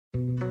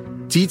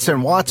Dietz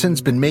and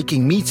Watson's been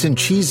making meats and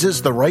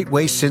cheeses the right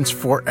way since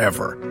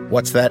forever.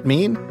 What's that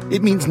mean?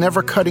 It means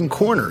never cutting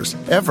corners,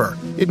 ever.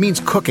 It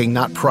means cooking,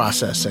 not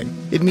processing.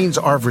 It means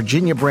our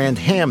Virginia brand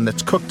ham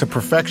that's cooked to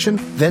perfection,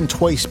 then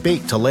twice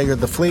baked to layer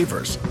the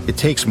flavors. It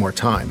takes more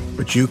time,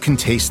 but you can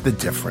taste the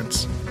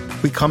difference.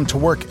 We come to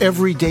work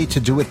every day to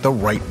do it the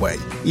right way,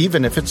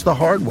 even if it's the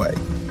hard way.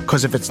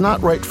 Because if it's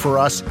not right for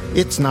us,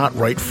 it's not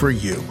right for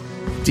you.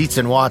 Dietz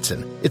and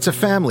Watson, it's a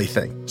family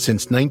thing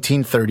since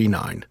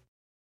 1939.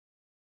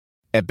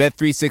 At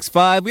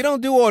Bet365, we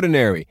don't do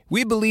ordinary.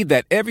 We believe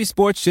that every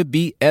sport should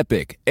be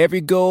epic. Every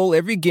goal,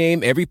 every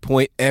game, every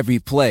point, every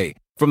play.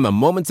 From the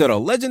moments that are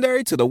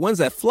legendary to the ones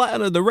that fly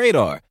under the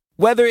radar.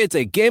 Whether it's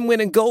a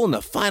game-winning goal in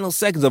the final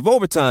seconds of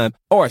overtime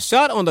or a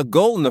shot on the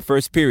goal in the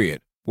first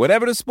period.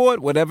 Whatever the sport,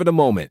 whatever the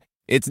moment.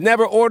 It's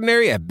never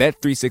ordinary at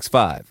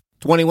Bet365.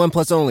 21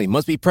 plus only.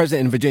 Must be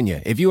present in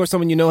Virginia. If you or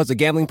someone you know has a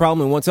gambling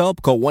problem and wants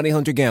help, call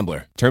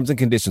 1-800-GAMBLER. Terms and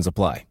conditions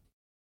apply.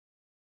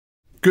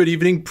 Good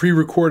evening.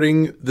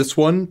 Pre-recording this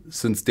one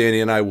since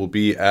Danny and I will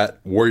be at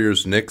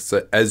Warriors Knicks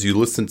as you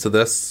listen to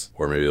this,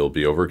 or maybe it'll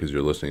be over because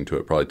you're listening to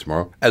it probably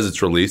tomorrow. As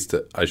it's released,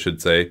 I should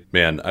say,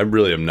 man, I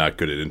really am not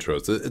good at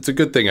intros. It's a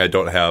good thing I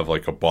don't have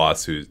like a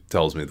boss who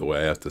tells me the way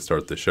I have to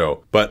start the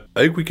show. But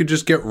I think we could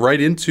just get right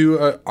into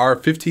our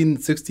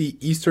 1560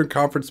 Eastern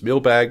Conference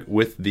mailbag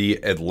with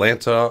the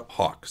Atlanta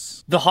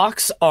Hawks. The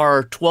Hawks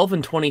are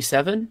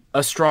 12-27,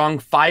 a strong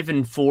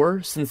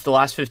 5-4 since the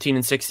last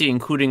 15-60,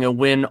 including a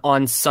win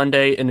on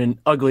Sunday in an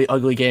ugly,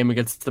 ugly game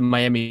against the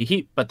Miami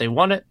Heat, but they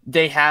won it.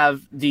 They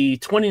have the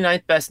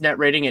 29th best net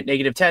rating at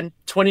 -10,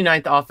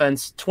 29th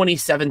offense,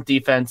 27th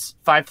defense.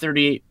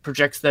 538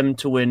 projects them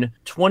to win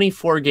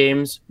 24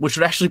 games, which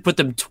would actually put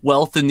them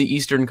 12th in the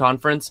Eastern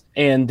Conference,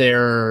 and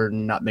they're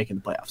not making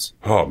the playoffs.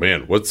 Oh,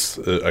 man,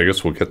 I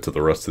guess we'll get to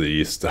the rest of the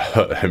East.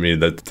 I mean,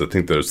 to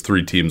think there's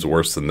 3 teams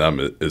worse than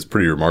them is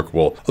pretty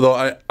remarkable.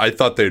 Although I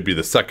thought they'd be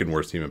the second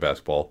worst team in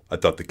basketball. I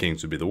thought the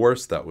Kings would be the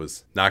worst. That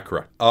was not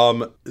correct.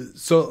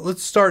 So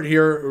let's start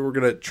here. We're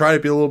going to try to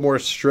be a little more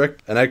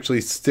strict and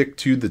actually stick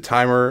to the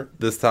timer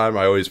this time.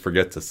 I always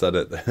forget to set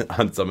it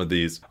on some of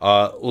these.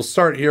 We'll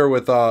start here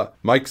with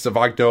Mike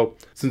Savagno.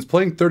 Since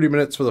playing 30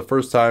 minutes for the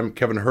first time,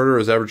 Kevin Huerter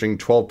is averaging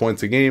 12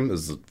 points a game.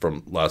 This is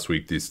from last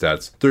week, these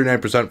stats.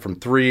 39% from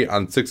 3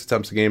 on 6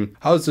 attempts a game.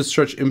 How has this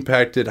stretch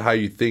impacted how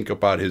you think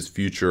about his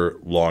future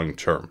long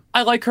term?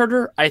 I like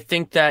Huerter. I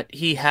think that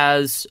he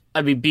has,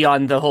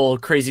 beyond the whole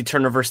crazy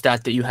turnover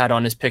stat that you had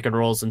on his pick and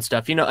rolls and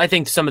stuff, I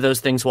think some of those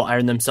things will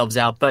iron themselves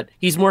out, but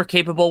he's more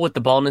capable with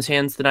the ball in his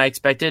hands than I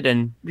expected,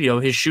 and,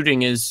 his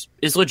shooting is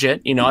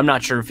legit. I'm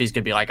not sure if he's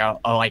going to be like a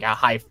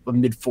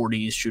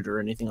mid-40s shooter or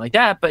anything like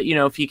that, but,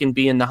 if he can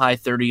be in the high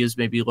 30s,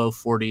 maybe low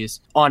 40s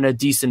on a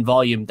decent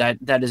volume,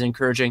 that is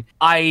encouraging.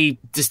 I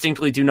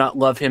distinctly do not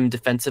love him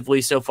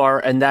defensively so far,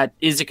 and that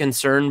is a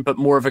concern, but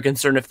more of a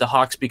concern if the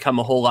Hawks become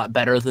a whole lot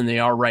better than they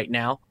are right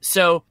now.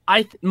 So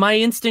my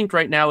instinct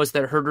right now is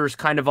that Huerter's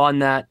kind of on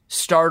that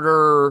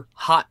starter,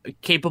 hot,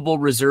 capable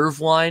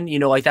reserve line.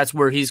 That's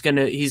where he's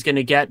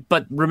gonna get.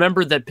 But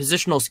remember that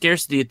positional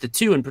scarcity at the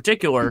 2 in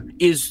particular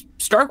is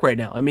stark right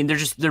now.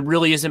 There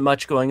really isn't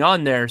much going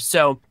on there.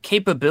 So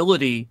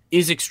capability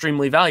is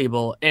extremely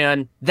valuable,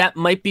 and that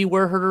might be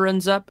where Huerter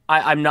ends up.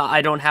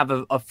 I don't have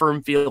a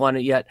firm feel on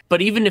it yet.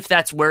 But even if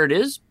that's where it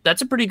is,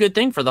 that's a pretty good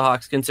thing for the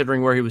Hawks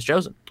considering where he was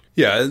chosen.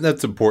 Yeah, and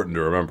that's important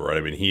to remember,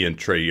 right? He and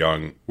Trae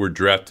Young were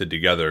drafted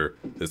together.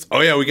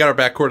 We got our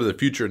backcourt of the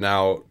future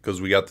now because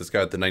we got this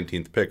guy at the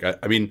 19th pick.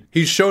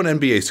 He's shown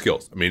NBA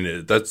skills.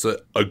 That's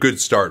a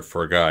good start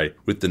for a guy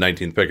with the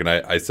 19th pick. And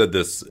I said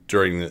this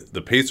during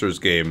the Pacers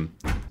game,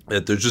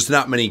 that there's just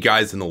not many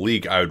guys in the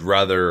league I would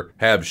rather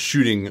have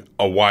shooting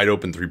a wide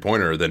open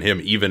 3-pointer than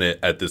him, even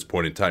at this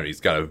point in time. He's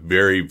got a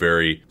very,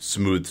 very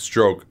smooth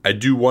stroke. I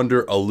do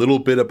wonder a little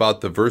bit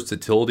about the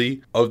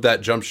versatility of that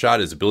jump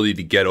shot, his ability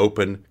to get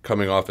open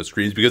coming off of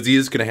screens, because he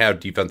is going to have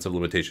defensive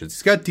limitations.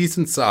 He's got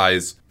decent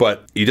size,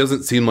 but he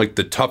doesn't seem like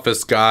the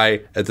toughest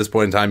guy at this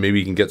point in time. Maybe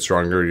he can get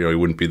stronger. He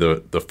wouldn't be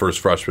the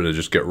first freshman to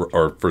just get,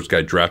 or first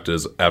guy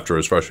drafted after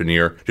his freshman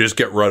year to just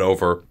get run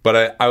over.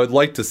 But I would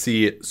like to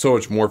see so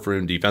much more from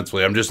him defensively.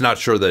 I'm just not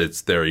sure that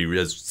it's there.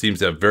 He seems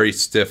to have very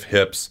stiff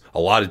hips, a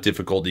lot of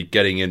difficulty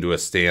getting into a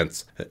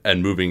stance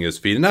and moving his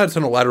feet, and not a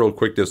ton of lateral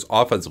quickness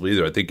offensively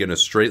either. I think in a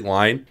straight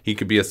line, he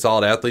could be a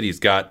solid athlete. He's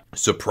got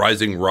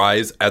surprising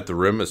rise at the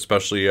rim,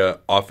 especially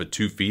off of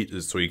 2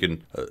 feet, so he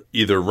can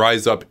either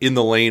rise up in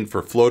the lane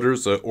for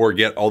floaters or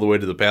get all the way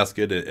to the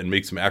basket and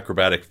make some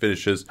acrobatic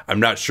finishes. I'm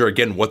not sure,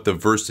 again, what the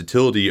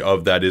versatility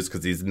of that is,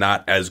 because he's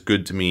not as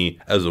good to me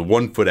as a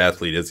 1-foot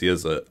athlete as he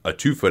is a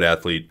 2-foot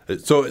athlete.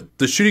 So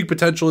the shooting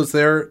potential is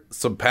there.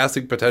 Some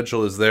passing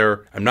potential is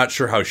there. I'm not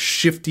sure how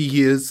shifty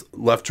he is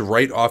left to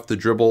right off the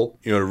dribble.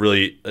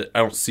 I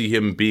don't see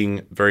him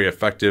being very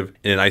effective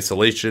in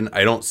isolation.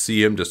 I don't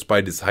see him,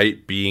 despite his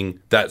height,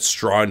 being that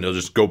strong. He'll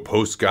just go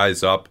post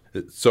guys up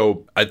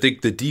So I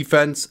think the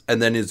defense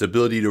and then his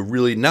ability to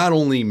really not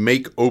only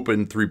make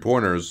open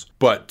 3-pointers,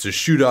 but to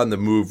shoot on the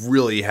move,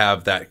 really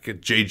have that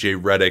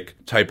JJ Redick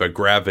type of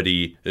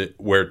gravity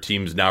where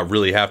teams now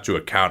really have to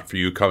account for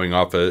you coming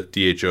off of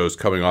DHOs,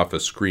 coming off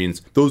of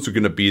screens. Those are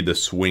going to be the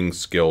swing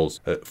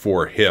skills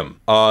for him.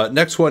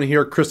 Next one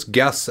here, Chris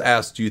Guess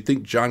asked, do you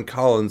think John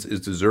Collins is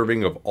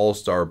deserving of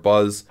all-star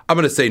buzz? I'm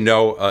going to say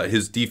no.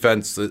 His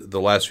defense,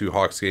 the last few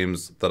Hawks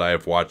games that I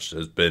have watched,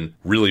 has been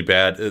really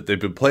bad. They've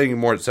been playing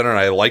more at center, and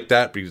I like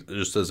that because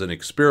just as an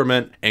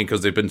experiment and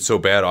because they've been so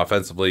bad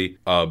offensively.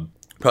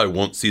 Probably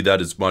won't see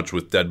that as much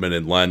with Dedmon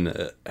and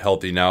Len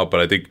healthy now, but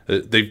I think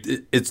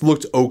it's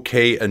looked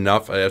okay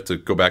enough. I have to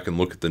go back and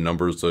look at the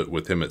numbers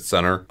with him at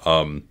center.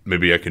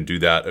 Maybe I can do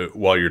that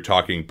while you're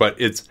talking, but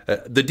it's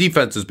the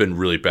defense has been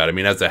really bad. I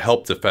mean, as a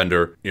help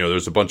defender,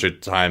 there's a bunch of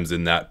times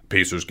in that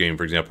Pacers game,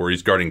 for example, where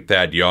he's guarding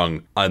Thad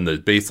Young on the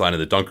baseline of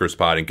the dunker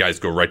spot and guys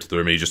go right to the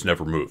rim and he just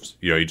never moves.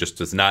 He just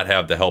does not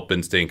have the help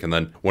instinct, and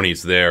then when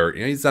he's there,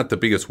 he's not the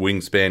biggest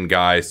wingspan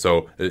guy,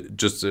 so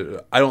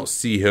I don't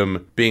see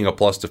him being a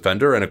plus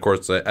defender. And of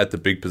course, at the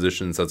big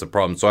positions, that's a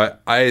problem. So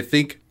I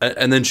think,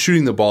 and then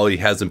shooting the ball, he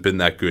hasn't been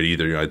that good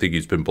either. I think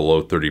he's been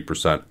below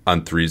 30%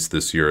 on threes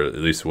this year. At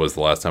least it was the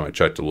last time I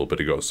checked a little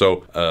bit ago.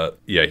 So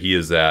he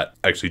is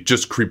actually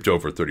just creeped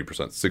over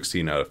 30%,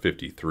 16 out of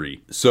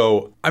 53.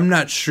 So I'm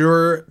not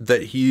sure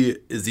that he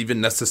is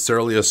even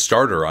necessarily a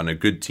starter on a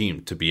good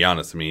team, to be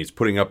honest. I mean, he's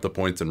putting up the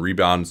points and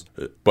rebounds,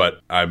 but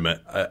I'm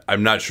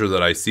not sure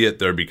that I see it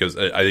there because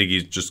I think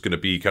he's just going to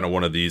be kind of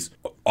one of these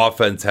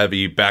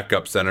offense-heavy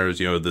backup centers,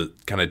 the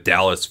kind of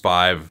Dallas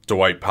 5,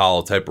 Dwight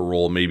Powell type of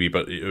role maybe,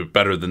 but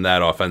better than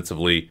that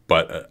offensively.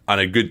 But on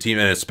a good team,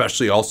 and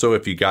especially also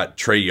if you got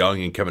Trae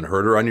Young and Kevin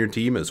Huerter on your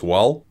team as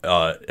well,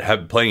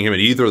 playing him at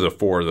either the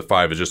 4 or the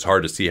 5 is just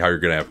hard to see how you're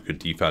going to have a good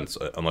defense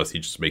unless he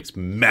just makes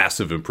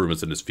massive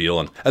improvements in his feel.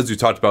 And as we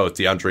talked about with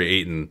DeAndre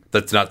Ayton,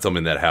 that's not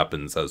something that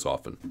happens as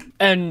often.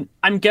 And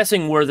I'm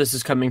guessing where this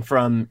is coming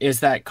from is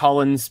that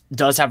Collins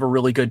does have a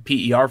really good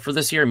PER for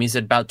this year. I mean, he's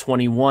at about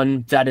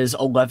 21. That is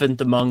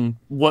 11th among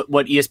what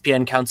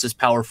ESPN counts as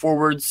power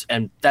forwards,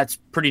 and that's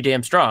pretty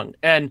damn strong.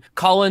 And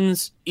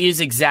Collins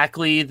is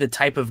exactly the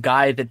type of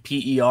guy that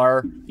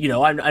PER,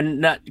 I'm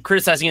not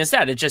criticizing his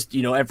stat. It's just,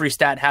 every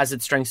stat has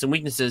its strengths and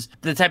weaknesses.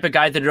 The type of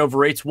guy that it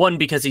overrates, one,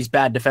 because he's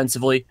bad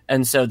defensively,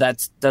 and so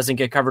that doesn't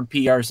get covered.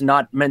 PER is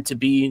not meant to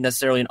be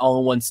necessarily an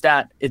all-in-one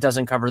stat. It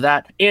doesn't cover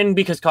that. And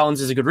because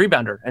Collins is a good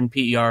rebounder, and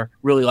PER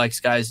really likes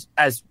guys,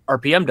 as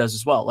RPM does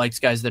as well, likes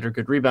guys that are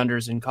good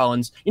rebounders. And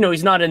Collins,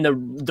 he's not in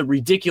the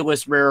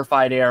ridiculous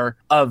rarefied air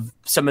of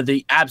some of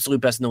the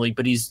absolute best in the league,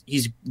 but he's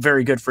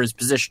very good for his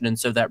position, and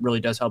so that really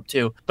does help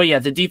too. But yeah,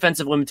 the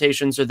defensive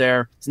limitations are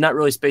there. He's not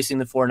really spacing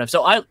the floor enough.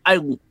 So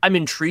I'm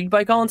intrigued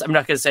by Collins. I'm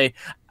not going to say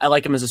I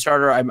like him as a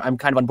starter. I'm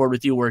kind of on board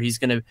with you where he's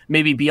going to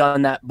maybe be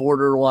on that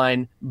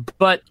borderline.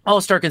 But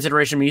all-star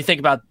consideration, when you think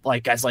about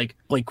guys like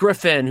Blake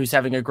Griffin, who's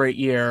having a great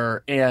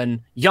year,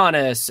 and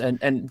Giannis,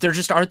 and there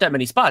just aren't that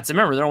many spots.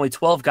 Remember, there are only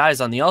 12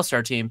 guys on the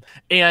all-star team.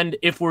 And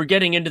if we're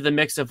getting into the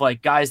mix of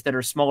guys that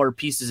are smaller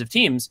pieces of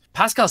teams,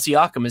 Pascal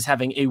Siakam is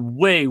having a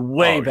way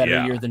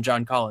better year than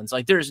John Collins.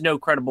 There's no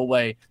credible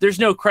way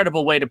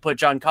to put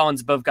John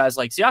Collins above guys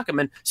like Siakam.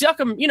 And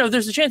Siakam,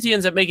 there's a chance he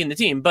ends up making the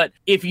team. But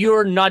if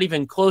you're not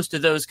even close to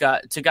those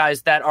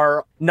guys that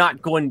are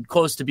not going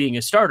close to being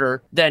a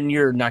starter, then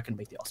you're not going to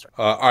make the All-Star.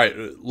 All right,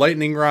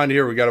 lightning round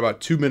here. We got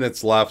about 2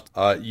 minutes left.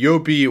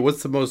 Yobi,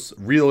 what's the most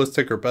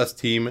realistic or best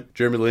team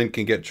Jeremy Lin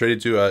can get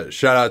traded to?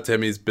 Shout out to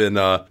him. He's been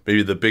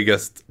maybe the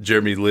biggest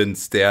Jeremy Lin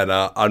stan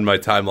on my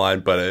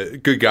timeline, but a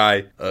good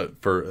guy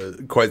for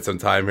quite some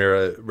time here.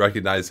 I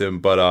recognize him.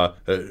 But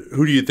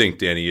who do you think,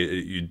 Danny?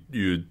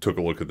 You took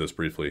a look at this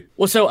briefly.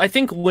 Well, so I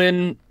think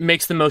Lin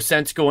makes the most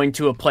sense going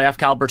to a playoff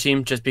caliber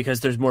team just because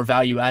there's more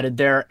value added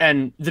there.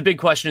 And the big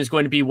question is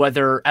going to be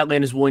whether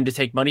Atlanta is willing to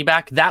take money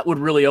back. That would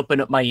really open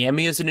up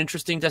Miami as an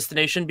interesting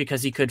destination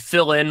because he could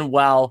fill in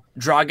while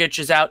Dragic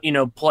is out,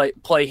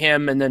 play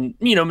him and then,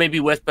 maybe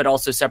with, but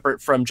also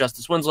separate from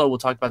Justice Winslow. We'll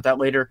talk about that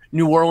later.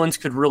 New Orleans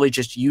could really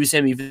just use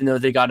him, even though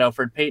they got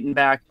Elfrid Payton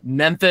back.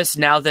 Memphis,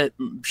 now that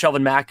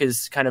Shelvin Mack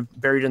is kind of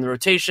buried in the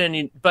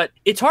rotation, but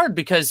it's hard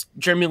because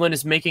Jeremy Lin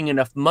is making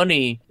enough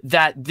money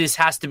that this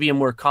has to be a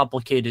more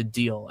complicated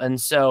deal. And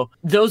so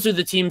those are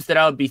the teams that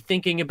I would be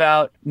thinking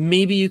about.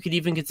 Maybe you could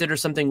even consider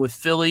something with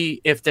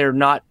Philly if they're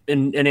not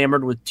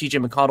enamored with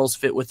TJ McConnell's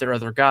fit with their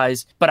other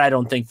guys, but I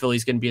don't think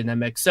Philly's going to be in that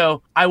mix.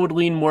 So I would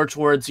lean more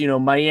towards,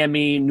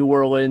 Miami, New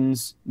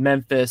Orleans,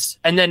 Memphis.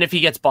 And then if he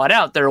gets bought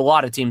out, there are a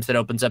lot of teams that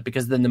opens up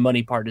because then the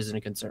money part isn't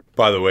a concern.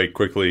 By the way,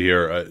 quickly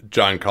here,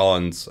 John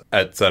Collins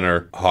at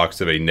center, Hawks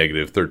have a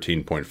negative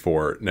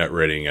 13.4 net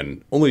rating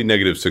and only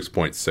negative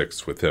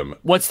 6.6 with him.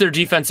 What's their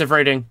defensive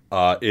rating?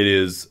 It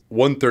is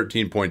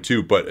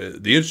 113.2,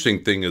 but the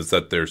interesting thing is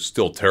that they're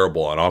still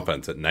terrible on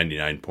offense at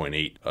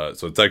 99.8.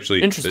 So it's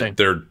actually interesting.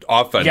 Their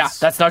offense. Yeah,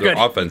 that's not their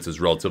good. Offense is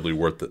relatively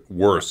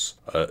worse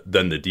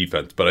than the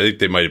defense, but I think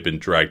they might have been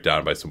dragged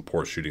down by some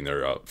poor shooting.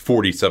 Their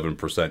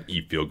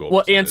 47% field goal.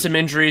 Well, and some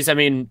injuries. I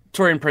mean,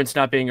 Torian Prince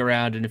not being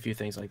around and a few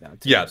things like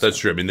that. Yeah, that's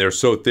true. I mean, they're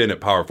so thin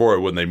at power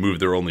forward. When they move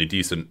their only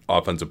decent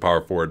offensive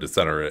power forward to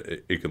center,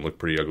 it can look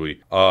pretty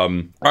ugly. All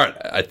right,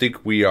 I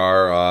think we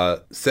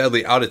are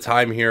sadly out of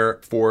time here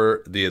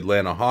for the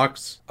Atlanta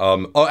Hawks.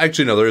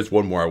 Actually, no, there is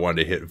one more I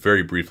wanted to hit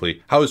very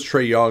briefly. How is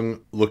Trae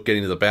Young look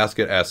getting to the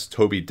basket? Asked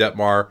Toby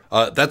Detmar.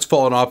 That's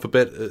fallen off a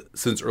bit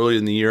since early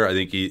in the year. I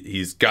think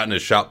he's gotten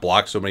his shot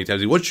blocked so many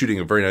times. He was shooting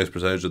a very nice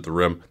percentage at the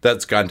rim.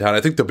 That's gone down.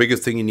 I think the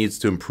biggest thing he needs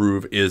to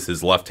improve is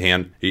his left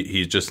hand.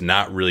 He's just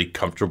not really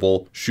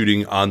comfortable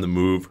shooting on the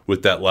move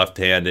with that left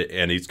hand,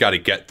 and he's got to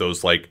get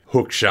those like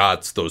hook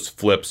shots, those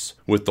flips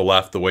with the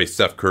left, the way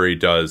Steph Curry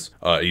does.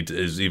 He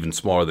is even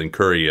smaller than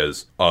Curry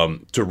is,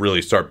 to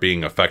really start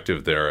being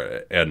effective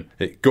there. And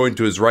going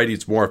to his right,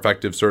 he's more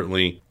effective,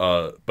 certainly,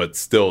 but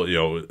still,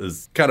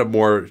 is kind of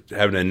more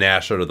having a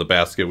Nash out of the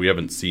basket. We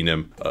haven't seen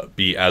him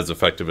be as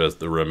effective as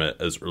the rim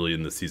as early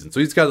in the season. So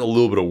he's got a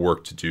little bit of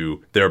work to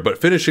do there, but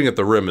finishing at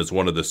the rim is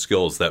one of the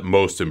skills that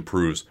most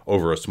improves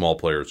over a small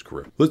player's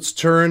career. Let's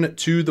turn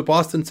to the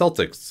Boston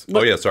Celtics.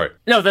 Sorry.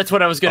 No, that's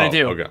what I was going to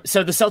do. Okay.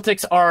 So the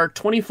Celtics are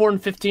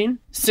 24-15,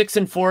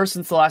 6-4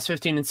 since the last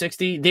 15 and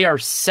 60. They are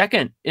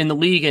second in the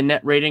league in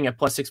net rating at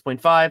plus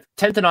 6.5,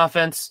 10th in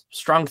offense,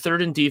 strong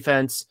third in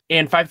defense,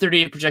 and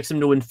 538 projects them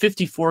to win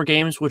 54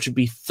 games, which would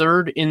be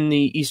third in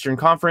the Eastern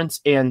Conference,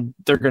 and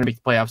they're going to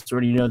make the playoffs. So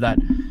already you know that.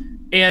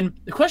 And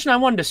the question I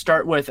wanted to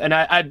start with, and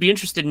I'd be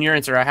interested in your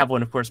answer, I have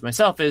one, of course,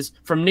 myself, is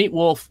from Nate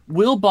Wolf,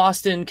 will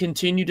Boston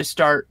continue to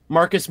start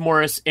Marcus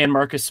Morris and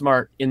Marcus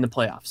Smart in the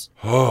playoffs?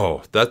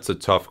 Oh, that's a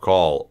tough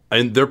call.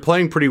 And they're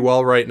playing pretty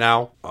well right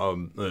now.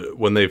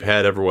 When they've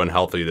had everyone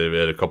healthy, they've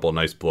had a couple of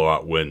nice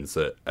blowout wins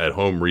at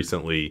home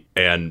recently.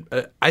 And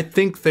I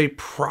think they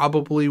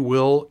probably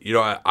will.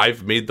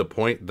 I've made the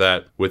point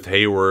that with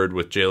Hayward,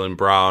 with Jaylen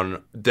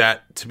Brown,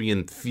 that to me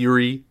in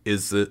theory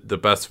is the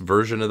best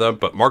version of them.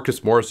 But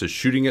Marcus Morris is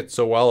shooting it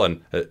so well,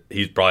 and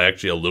he's probably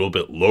actually a little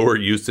bit lower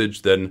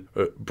usage than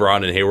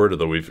Brown and Hayward,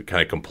 although we've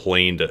kind of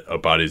complained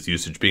about his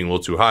usage being a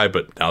little too high.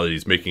 But now that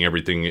he's making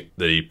everything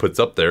that he puts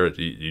up there,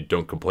 you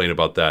don't complain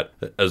about that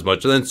as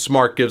much. And then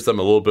Smart gives them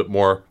a little bit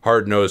more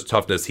hard-nosed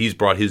toughness. He's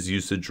brought his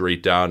usage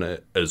rate down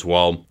as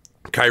well.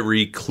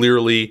 Kyrie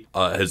clearly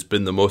has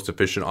been the most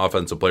efficient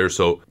offensive player,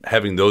 so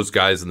having those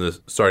guys in the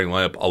starting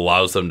lineup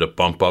allows them to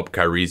bump up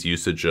Kyrie's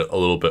usage a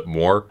little bit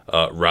more,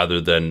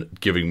 rather than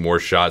giving more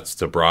shots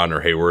to Braun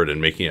or Hayward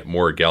and making it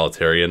more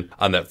egalitarian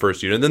on that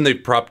first unit. And then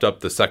they've propped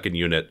up the second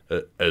unit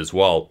as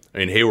well. I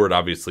mean, Hayward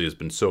obviously has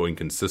been so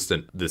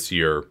inconsistent this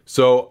year.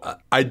 So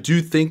I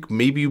do think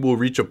maybe we'll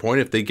reach a point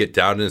if they get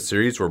down in a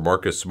series where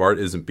Marcus Smart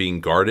isn't being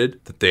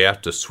guarded, that they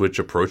have to switch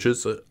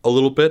approaches a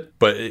little bit.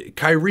 But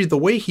Kyrie, the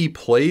way he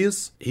plays,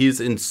 he's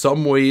in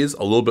some ways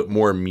a little bit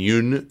more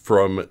immune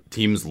from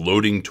teams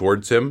loading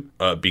towards him,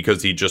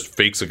 because he just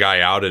fakes a guy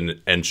out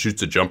and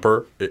shoots a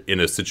jumper in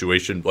a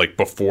situation like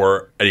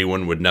before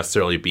anyone would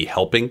necessarily be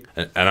helping.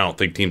 And I don't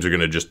think teams are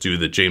going to just do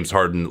the James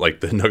Harden,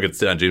 like the Nuggets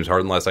did on James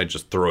Harden last night,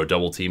 just throw a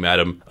double team at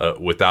him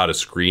without a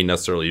screen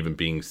necessarily even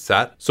being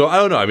set. So I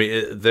don't know. I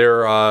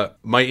mean,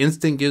 my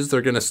instinct is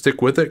they're going to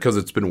stick with it because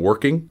it's been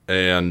working.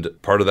 And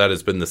part of that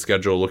has been the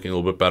schedule looking a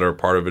little bit better.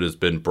 Part of it has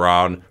been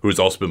Brown, who's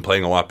also been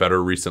playing a lot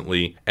better recently,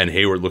 and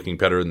Hayward looking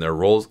better in their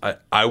roles.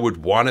 I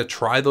would want to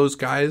try those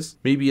guys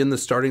maybe in the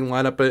starting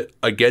lineup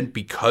again,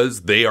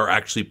 because they are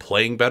actually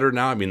playing better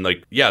now. I mean,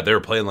 they were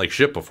playing like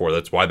shit before.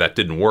 That's why that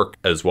didn't work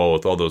as well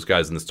with all those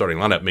guys in the starting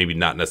lineup. Maybe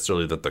not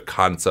necessarily that the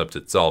concept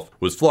itself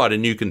was flawed,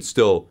 and you can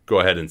still go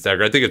ahead and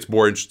stagger. I think it's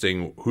more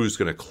interesting who's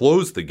going to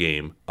close the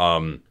game.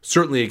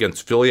 Certainly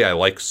against Philly, I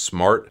like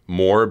Smart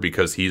more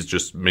because he's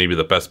just maybe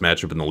the best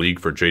matchup in the league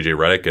for JJ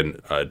Redick,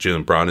 and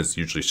Jaylen Brown has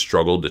usually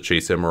struggled to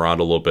chase him around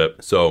a little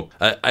bit. So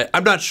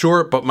I'm not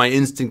sure, but my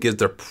instinct is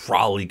they're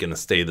probably going to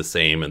stay the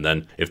same. And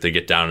then if they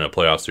get down in a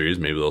playoff series,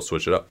 maybe they'll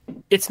switch it up.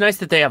 It's nice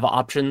that they have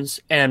options,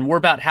 and we're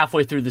about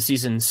halfway through the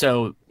season.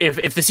 So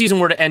if the season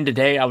were to end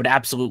today, I would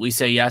absolutely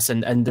say yes.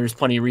 And there's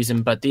plenty of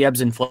reason, but the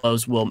ebbs and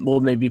flows will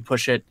maybe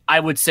push it. I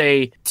would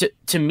say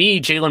to me,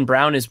 Jaylen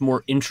Brown is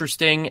more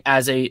interesting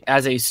as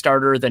a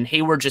starter than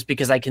Hayward, just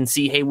because I can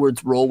see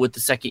Hayward's role with the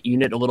second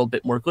unit a little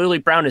bit more clearly.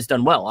 Brown has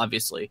done well,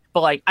 obviously,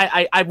 but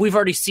we've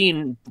already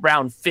seen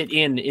Brown fit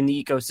in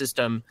the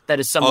ecosystem that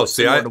is somewhat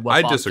similar to what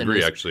I Boston disagree,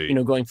 is,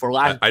 actually. Going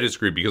forward. I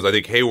disagree because I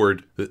think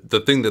Hayward, the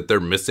thing that they're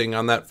missing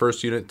on that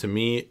first unit to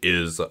me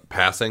is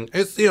passing.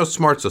 It's,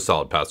 Smart's a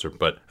solid passer,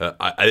 but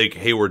I think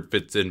Hayward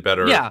fits in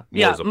better more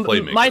as a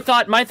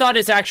playmaker. My thought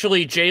is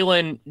actually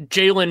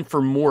Jaylen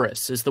for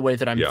Morris is the way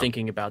that I'm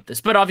thinking about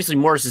this. But obviously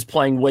Morris is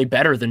playing way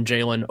better than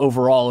Jaylen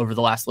overall over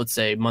the last, let's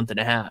say, month and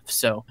a half.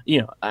 So,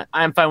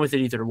 I'm fine with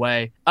it either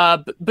way.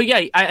 But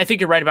yeah, I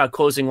think you're right about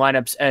closing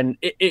lineups, and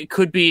it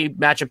could be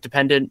matchup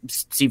dependent.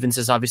 Stevens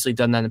has obviously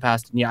done that in the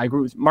past. And I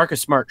agree with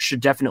Marcus Smart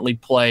should definitely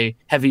play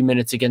heavy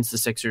minutes against the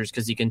Sixers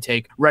because he can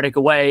take Redick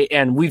away.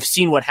 And we've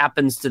seen what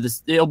happens to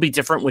this. It'll be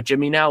different with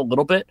Jimmy now a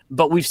little bit,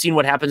 but we've seen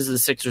what happens to the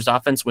Sixers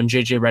offense when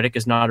JJ Redick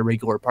is not a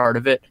regular part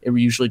of it. It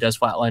usually does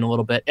flatline a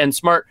little bit. And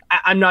Smart,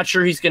 I'm not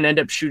sure he's going to end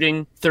up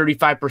shooting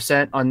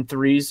 35% on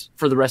threes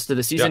for the rest of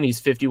the season. He's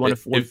 51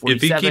 of 147.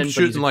 If he keeps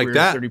shooting like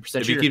that,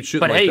 30% if he keeps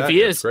shooting but like hey, that, if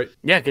he is, great.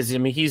 yeah, because I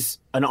mean he's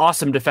an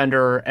awesome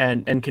defender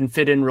and can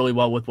fit in really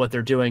well with what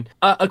they're doing.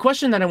 A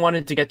question that I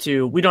wanted to get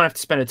to, we don't have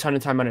to spend a ton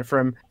of time on it,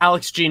 from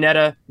Alex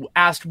Gianetta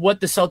asked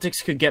what the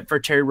Celtics could get for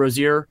Terry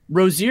Rozier.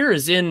 Rozier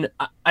is in,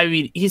 I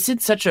mean, he's in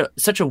such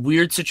a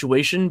weird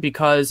situation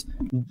because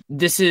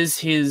this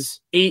is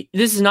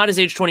not his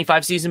age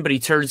 25 season, but he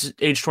turns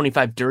age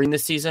 25 during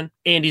this season,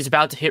 and he's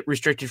about to hit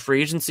restricted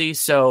free agency.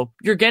 So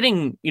you're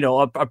getting,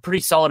 a pretty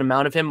solid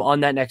amount of him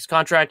on that next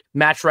contract.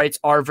 Match rights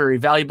are very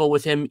valuable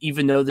with him,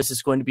 even though this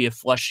is going to be a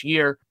flush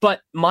year. But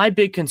my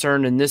big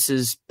concern, and this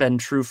has been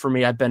true for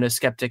me, I've been a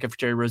skeptic of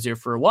Terry Rozier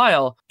for a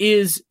while,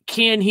 is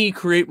can he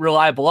create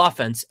reliable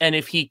offense? And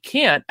if he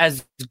can't,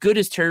 as good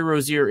as Terry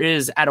Rozier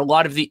is at a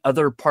lot of the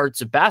other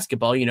parts of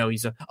basketball,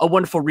 he's a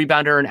wonderful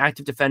rebounder, an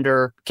active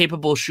defender,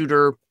 capable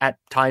shooter at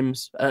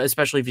times,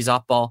 especially if he's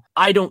off ball.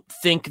 I don't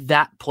think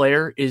that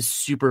player is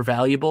super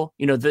valuable.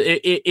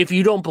 If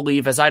you don't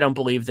believe, as I don't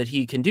believe, that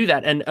he can do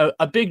that, and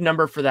a big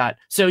number for that.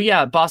 So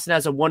yeah, Boston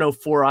has a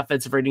 104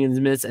 offensive rating in the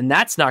minutes, and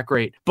that's not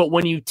great. But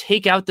when you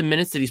take out the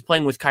minutes that he's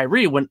playing with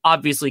Kyrie, when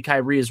obviously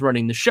Kyrie is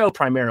running the show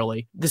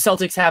primarily, the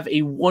Celtics have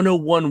a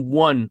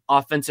 101-1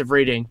 offensive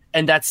rating,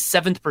 and that's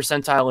 7th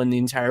percentile in the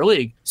entire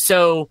league.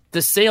 So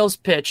the sales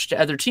pitch to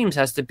other teams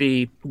has to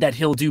be that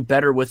he'll do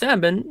better with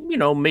them, and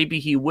maybe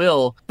he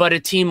will. But a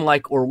team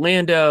like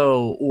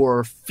Orlando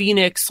or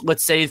Phoenix,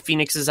 let's say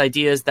Phoenix's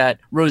idea is that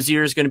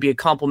Rozier is going to be a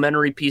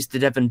complementary piece to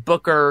Devin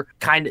Booker,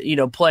 kind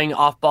of playing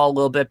off ball a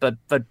little bit, but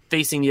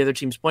facing the other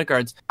team's point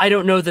guards. I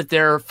don't know that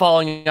they're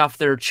falling off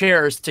their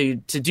chairs to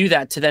do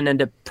that, to then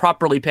end up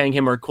properly paying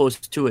him or close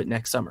to it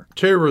next summer.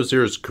 Terry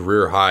Rozier's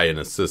career high in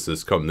assists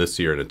has come this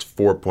year, and it's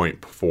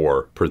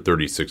 4.4 per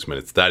 36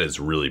 minutes. That is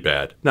really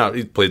bad. Now,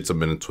 he's played some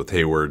minutes with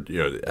Hayward,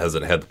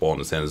 hasn't had the ball in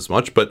his hands as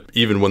much, but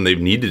even when they've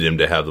needed him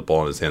to have the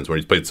ball in his hands, when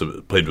he's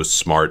played with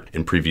Smart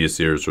in previous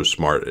years, where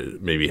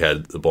Smart maybe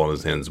had the ball in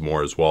his hands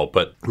more as well.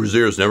 But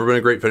Rozier's never been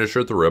a great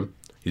finisher at the rim.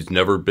 He's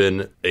never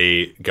been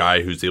a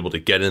guy who's able to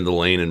get in the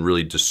lane and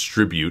really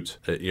distribute,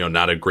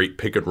 not a great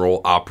pick and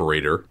roll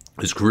operator.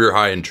 His career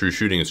high in true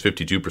shooting is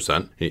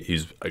 52%.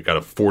 He's got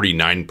a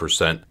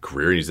 49%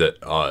 career. He's at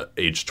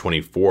age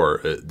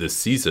 24 this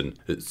season.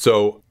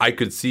 So I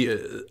could see,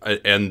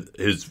 and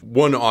his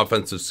one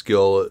offensive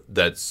skill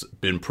that's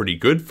been pretty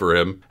good for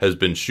him has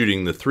been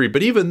shooting the three.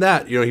 But even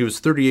that, he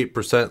was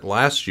 38%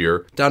 last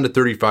year, down to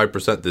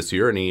 35% this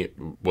year, and he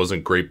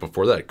wasn't great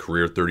before that.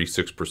 Career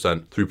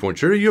 36% three-point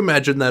shooter. You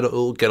imagine that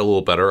it'll get a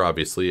little better,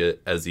 obviously,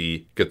 as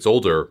he gets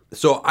older.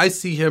 So I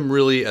see him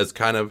really as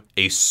kind of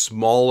a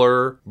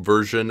smaller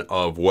version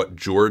of what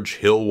George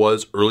Hill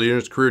was earlier in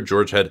his career.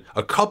 George had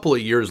a couple of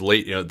years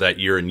late, that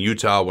year in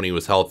Utah when he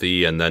was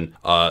healthy, and then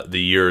the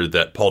year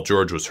that Paul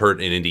George was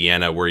hurt in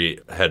Indiana, where he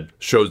had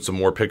showed some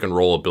more pick and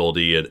roll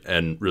ability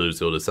and really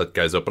was able to set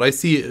guys up. But I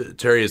see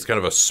Terry as kind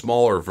of a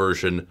smaller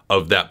version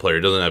of that player.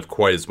 He doesn't have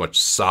quite as much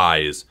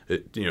size,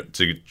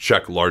 to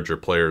check larger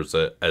players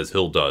as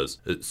Hill does,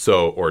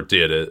 or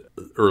did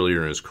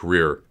earlier in his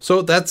career.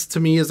 So that's, to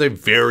me, is a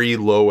very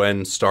low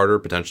end starter.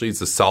 Potentially,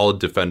 he's a solid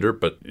defender,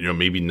 but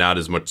maybe not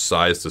as much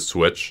size to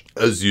switch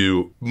as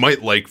you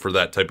might like for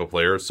that type of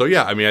player. So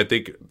yeah, I mean, I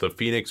think the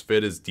Phoenix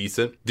fit is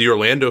decent. The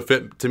Orlando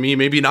fit, to me,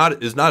 maybe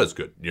is not as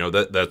good.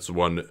 That's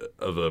one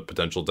of a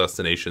potential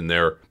destination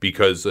there,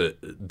 because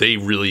they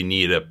really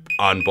need a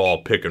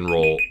on-ball pick and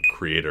roll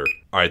creator.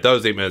 All right, that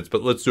was 8 minutes,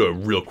 but let's do a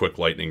real quick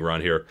lightning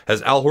round here.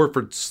 Has Al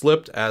Horford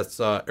slipped as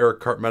Eric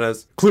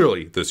Cartmenez?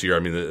 Clearly this year. I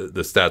mean,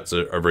 the stats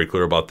are very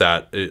clear about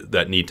that.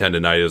 That knee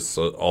tendonitis,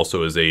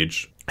 also his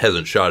age,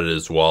 hasn't shot it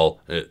as well.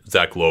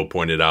 Zach Lowe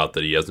pointed out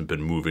that he hasn't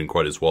been moving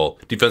quite as well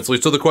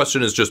defensively. So the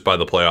question is, just by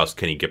the playoffs,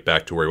 can he get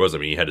back to where he was? I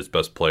mean, he had his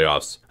best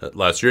playoffs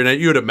last year,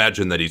 and you would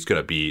imagine that he's going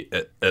to be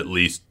at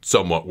least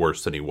somewhat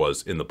worse than he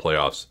was in the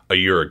playoffs a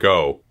year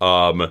ago.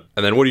 And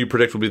then what do you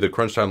predict will be the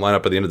crunch time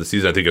lineup at the end of the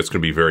season? I think it's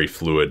going to be very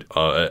fluid,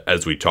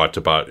 as we talked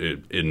about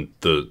in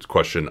the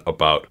question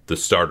about the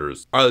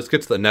starters. All right, let's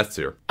get to the Nets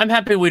here. I'm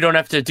happy we don't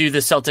have to do the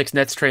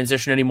Celtics-Nets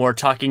transition anymore,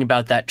 talking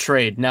about that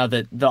trade now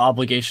that the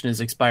obligation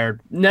is expired.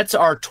 Nets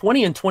are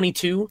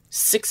 20-22,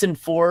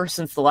 6-4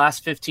 since the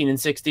last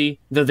 15-60,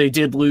 though they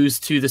did lose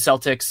to the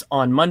Celtics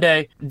on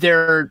Monday.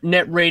 Their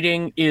net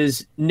rating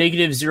is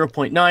negative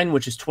 0.9,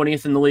 which is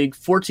 20th in the league,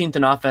 14th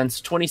in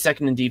offense,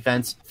 22nd in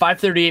defense.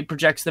 538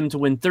 projects them to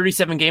win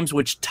 37 games,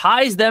 which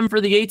ties them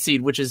for the 8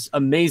 seed, which is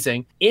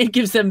amazing. It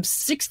gives them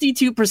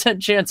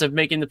 62% chance of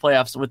making the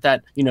playoffs with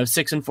that,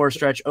 6-4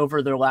 stretch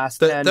over their last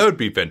 10. That would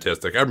be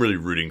fantastic. I'm really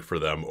rooting for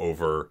them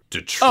over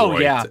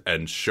Detroit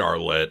and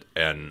Charlotte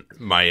and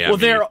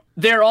Miami. Well,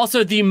 They're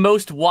also the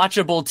most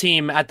watchable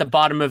team at the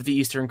bottom of the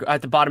Eastern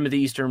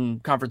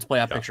Conference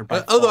playoff picture.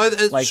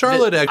 Although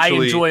Charlotte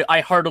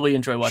I heartily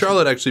enjoy watching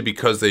Charlotte actually,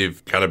 because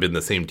they've kind of been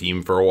the same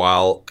team for a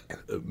while.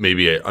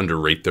 Maybe I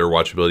underrate their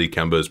watchability.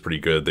 Kemba is pretty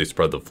good. They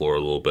spread the floor a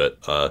little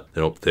bit.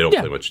 They don't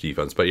play much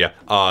defense, but yeah.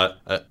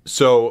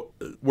 So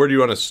where do you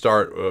want to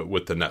start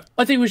with the Nets?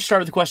 I think we should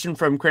start with a question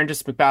from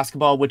Crandus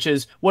McBasketball, which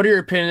is, what are your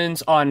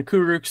opinions on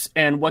Kurucs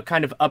and what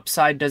kind of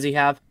upside does he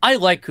have? I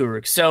like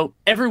Kurucs. So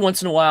every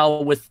once in a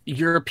while with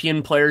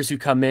European players who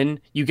come in,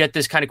 you get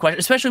this kind of question,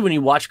 especially when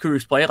you watch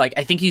Kurucs play. Like,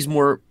 I think he's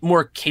more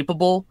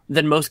capable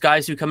than most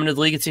guys who come into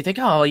the league and so you think,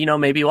 oh,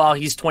 maybe,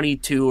 he's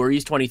 22 or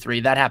he's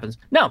 23. That happens.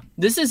 No,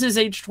 this is his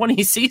age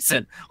 20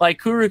 season. Like,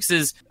 Kurucs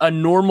is a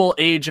normal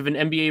age of an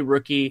NBA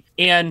rookie,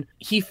 and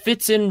he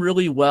fits in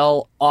really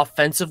well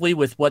offensively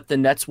with what the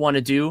Nets want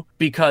to do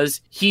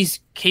because he's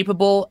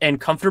capable and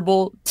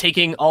comfortable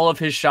taking all of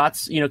his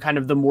shots, kind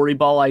of the Morey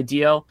ball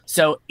ideal.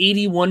 So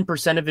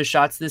 81% of his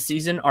shots this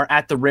season are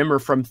at the rim or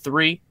from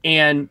three,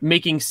 and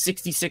making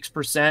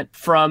 66%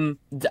 from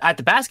at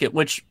the basket,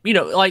 which,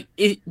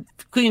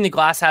 Cleaning the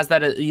Glass has that,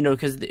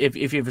 because if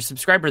you have a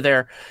subscriber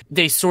there,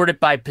 they sort it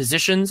by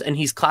positions, and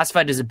he's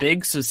classified as a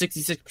big, so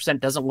 66%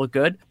 doesn't look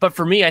good. But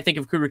for me, I think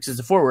of Kurucs as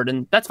a forward,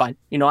 and that's fine.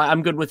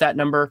 I'm good with that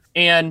number.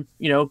 And,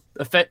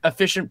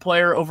 efficient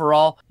player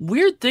overall.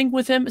 Weird thing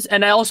with him,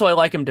 and I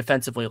like him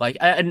defensively.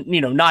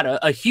 Not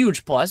a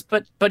huge plus,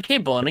 but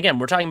capable. And again,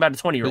 we're talking about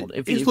a 20-year-old.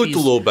 If he's looked a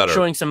little better,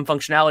 showing some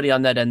functionality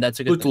on that end, that's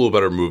a good. Looked a little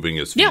better moving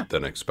his feet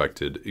than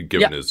expected,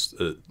 given his,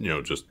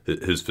 just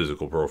his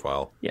physical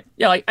profile. Yeah.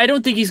 I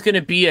don't think he's going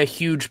to be a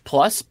huge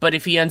plus, but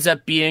if he ends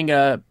up being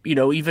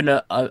even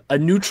a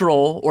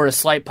neutral or a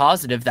slight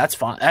positive, that's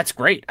fine. That's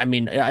great. I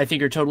mean, I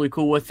think you're totally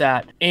cool with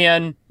that.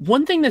 And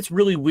one thing that's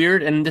really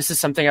weird, and this is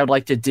something I'd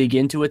like to dig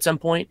into at some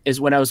point, is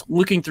when I was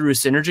looking through his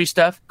synergy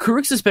stuff,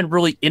 Kurucs has been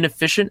really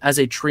inefficient as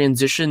a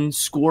transition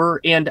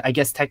scorer, and I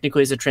guess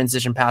technically as a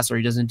transition passer.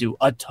 He doesn't do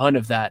a ton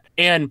of that.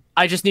 And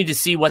I just need to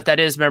see what that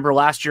is. Remember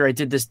last year I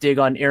did this dig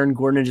on Aaron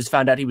Gordon and just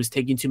found out he was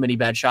taking too many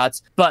bad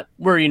shots. But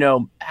we're,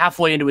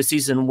 halfway into a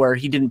season where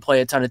he didn't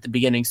play a ton at the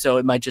beginning, so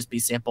it might just be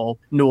sample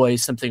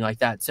noise, something like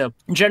that. So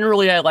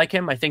generally I like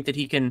him. I think that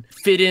he can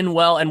fit in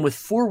well, and with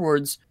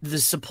forwards, the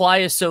supply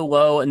is so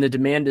low and the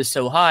demand is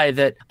so high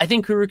that I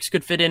think Kurucs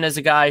could fit in as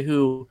a guy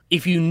who,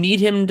 if you need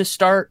him to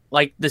start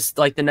like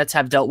the Nets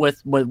have dealt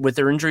with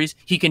their injuries,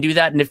 he can do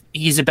that. And if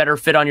he's a better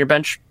fit on your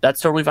bench,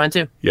 that's totally fine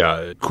too.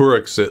 Yeah,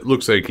 Kurucs, it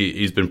looks like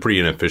he's been pretty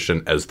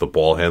inefficient as the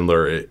ball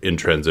handler in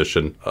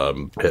transition.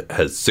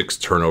 Has 6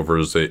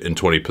 turnovers in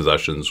 20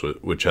 possessions,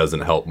 which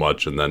hasn't helped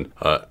much. And then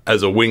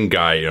as a wing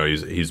guy,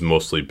 he's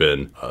mostly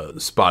been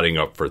spotting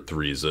up for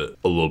threes a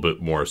little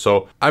bit more.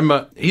 So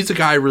he's a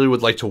guy I really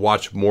would like to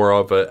watch more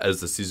of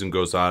as the season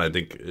goes on. I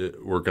think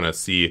we're going to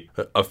see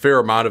a fair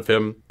amount of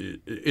him.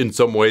 In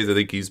some ways, I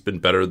think he's been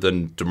better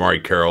than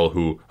DeMarre Carroll,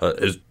 who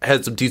has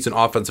had some decent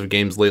offensive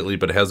games lately,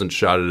 but hasn't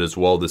shot it as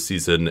well this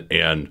season,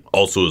 and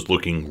also is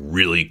looking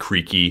really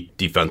creaky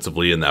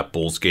defensively in that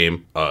Bulls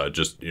game.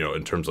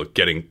 In terms of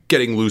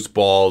getting loose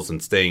balls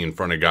and staying in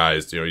front of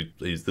guys.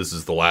 This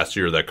is the last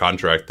year of that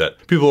contract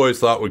that people always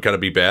thought would kind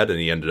of be bad, and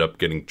he ended up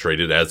getting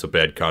traded as a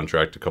bad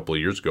contract a couple of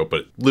years ago,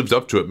 but lives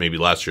up to it maybe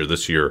last year.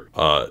 This year,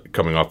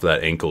 coming off of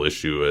that ankle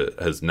issue,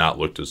 has not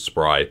looked as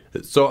spry.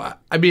 So,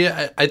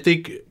 I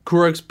think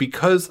Kurucs,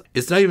 because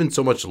it's not even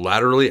so much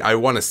laterally, I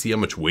want to see how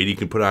much weight he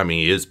can put on.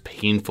 He is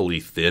painfully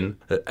thin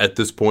at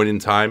this point in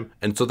time.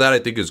 And so that I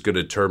think is going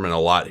to determine a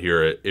lot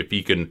here. If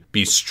he can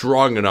be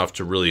strong enough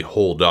to really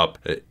hold up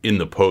in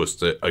the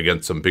post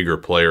against some bigger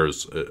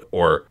players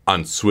or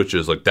on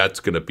switches,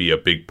 that's going to be a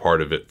big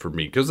part of it for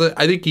me. Because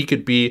I think he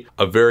could be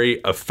a very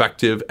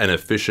effective and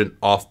efficient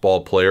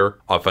off-ball player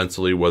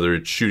offensively, whether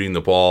it's shooting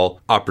the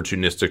ball,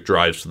 opportunistic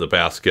drives to the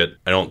basket.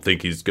 I don't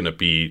think he's going to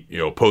be,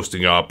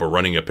 posting up or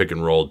running a pick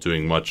and roll,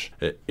 doing much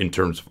in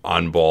terms of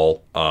on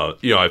ball.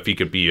 If he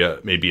could be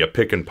maybe a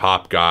pick and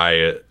pop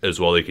guy as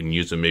well, they can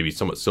use him maybe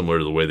somewhat similar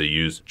to the way they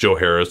use Joe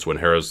Harris when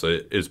Harris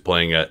is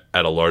playing at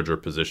a larger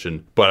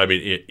position. But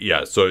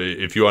so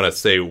if you want to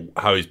say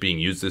how he's being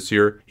used this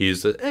year,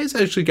 he's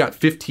actually got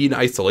 15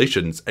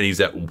 isolations and he's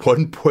at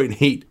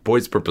 1.8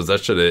 points per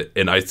possession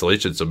in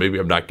isolation. So maybe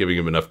I'm not giving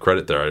him enough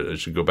credit there. I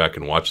should go back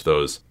and watch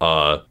those.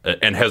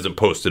 And hasn't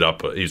posted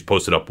up. He's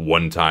posted up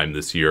one time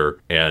this year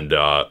and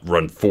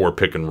run 4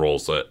 pick and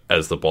rolls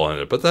as the ball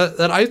handler. But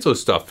that ISO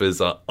stuff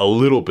is a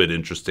little bit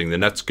interesting. The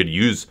Nets could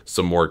use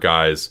some more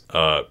guys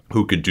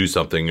who could do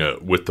something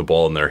with the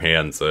ball in their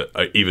hands,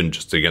 even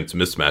just against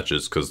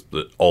mismatches, because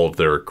all of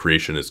their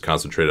creation is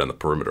concentrated on the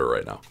perimeter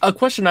right now. A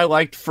question I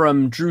liked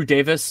from Drew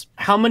Davis: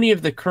 how many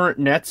of the current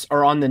Nets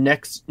are on the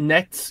next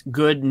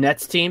good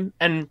Nets team?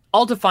 And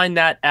I'll define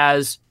that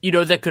as,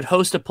 that could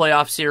host a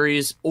playoff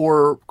series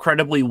or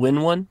credibly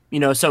win one.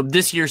 So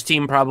this year's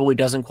team probably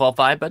doesn't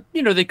qualify, but,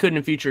 they could in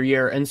a future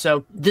year. And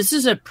so this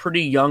is a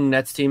pretty young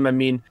Nets team.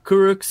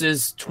 Kurucs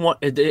is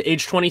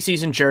age 20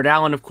 season. Jared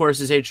Allen, of course,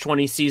 is age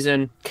 20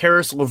 season.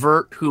 Karis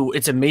LeVert, who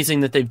it's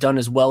amazing that they've done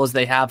as well as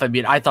they have.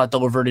 I thought thought the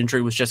LeVert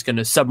injury was just going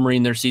to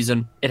submarine their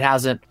season. It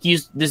hasn't.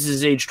 This is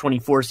his age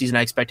 24 season.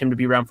 I expect him to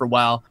be around for a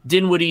while.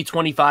 Dinwiddie,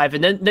 25.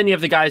 And then you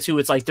have the guys who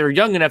it's like they're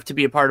young enough to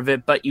be a part of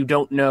it, but you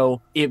don't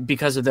know it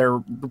because of their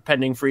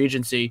pending free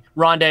agency.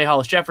 Rondé,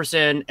 Hollis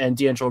Jefferson, and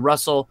D'Angelo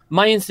Russell.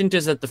 My instinct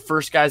is that the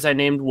first guys I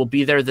named will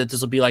be there, that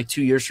this will be like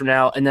 2 years from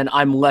now. And then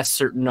I'm less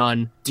certain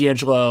on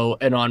D'Angelo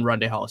and on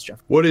Rondé Hollis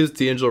Jefferson. What is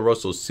D'Angelo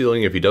Russell's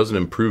ceiling if he doesn't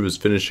improve his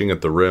finishing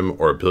at the rim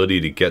or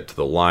ability to get to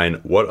the line?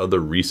 What other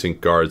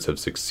recent guards have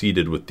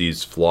succeeded with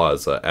these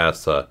flaws?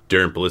 Asked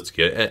Darren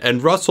Politsky.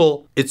 And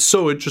Russell, it's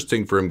so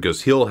interesting for him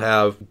because he'll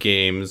have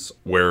games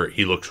where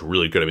he looks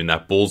really good. I mean,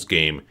 that Bulls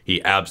game,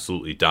 he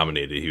absolutely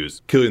dominated. He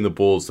was killing the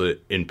Bulls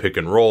in pick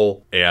and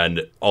roll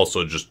and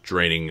also just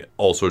draining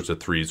all sorts of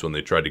threes when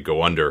they tried to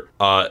go under.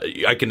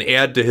 I can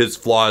add to his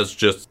flaws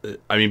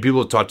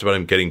people have talked about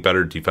him getting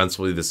better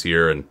defensively this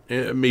year, and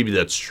maybe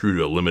that's true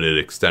to a limited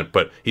extent,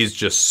 but he's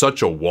just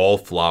such a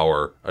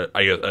wallflower,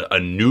 a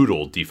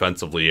noodle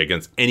defensively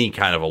against any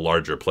kind of a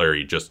larger player.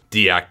 He just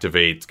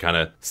deactivates, kind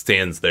of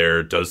stands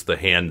there, does the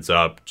hands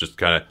up, just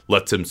kind of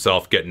lets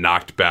himself get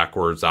knocked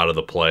backwards out of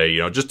the play,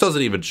 just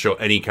doesn't even show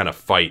any kind of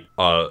fight,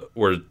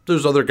 where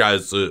there's other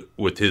guys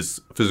with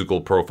his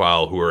physical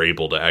profile who are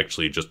able to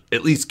actually just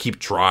at least keep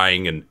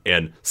trying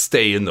and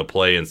stay in the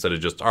play instead of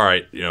just, all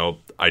right,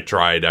 I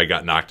tried, I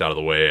got knocked out of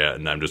the way,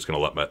 and I'm just going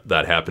to let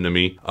that happen to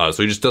me.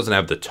 So he just doesn't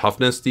have the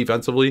toughness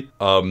defensively.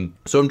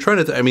 So I'm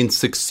trying to,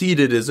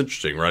 succeeded is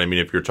interesting, right?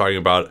 If you're talking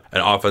about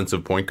an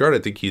offensive point guard, I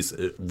think he's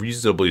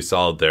reasonably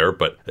solid there,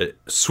 but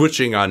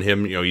switching on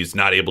him, he's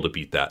not able to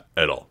beat that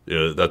at all.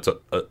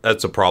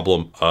 That's a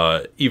problem,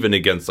 even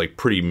against like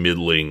pretty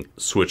middling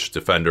switch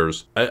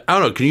defenders. I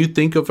don't know. Can you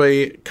think of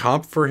a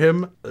comp for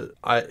him?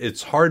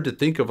 It's hard to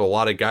think of a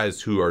lot of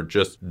guys who are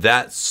just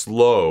that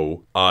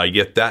slow,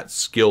 yet that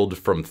skilled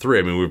from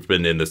three. We've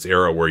been in this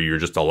era where you're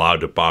just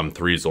allowed to bomb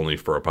threes only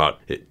for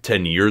about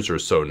 10 years or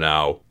so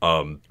now.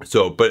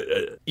 But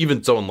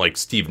even someone like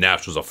Steve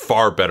Nash was a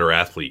far better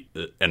athlete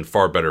and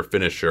far better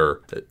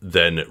finisher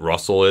than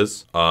Russell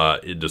is,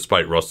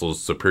 despite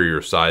Russell's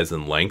superior size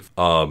and length.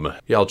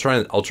 I'll try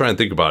and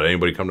think about it.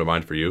 Anybody come to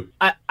mind for you?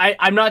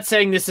 I'm not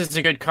saying this is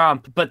a good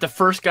comp, but the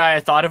first guy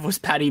I thought of was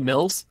Patty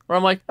Mills, where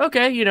I'm like,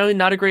 okay,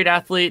 not a great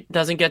athlete,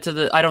 doesn't get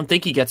to I don't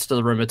think he gets to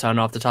the rim a ton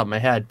off the top of my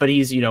head, but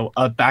he's,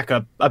 a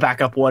backup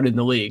one in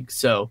the league.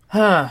 So,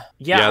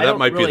 that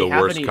might be the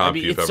worst comp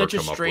you've ever come up with. It's such a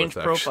strange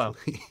profile.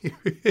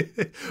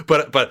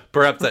 but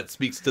perhaps that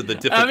speaks to the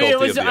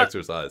difficulty of the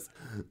exercise.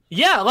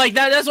 Yeah, like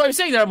that's what I'm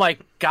saying there. I'm like,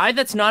 guy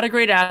that's not a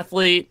great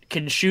athlete,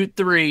 can shoot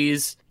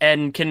threes,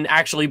 and can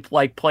actually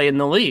play in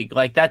the league.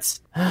 Like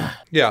that's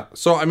yeah.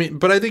 So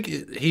but I think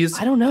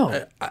I don't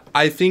know.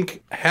 I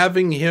think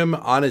having him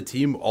on a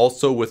team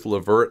also with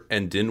LeVert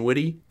and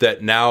Dinwiddie,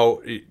 that now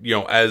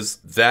as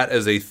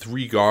a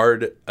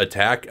 3-guard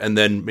attack, and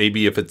then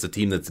maybe if it's a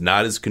team that's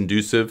not as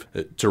conducive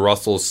to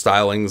Russell's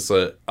stylings,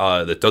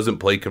 that doesn't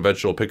play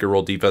conventional pick and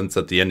roll defense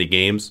at the end of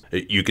games,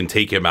 you can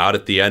take him out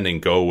at the end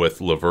and go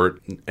with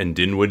LeVert and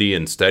Dinwiddie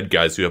instead,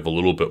 guys who have a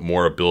little bit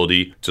more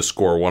ability to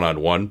score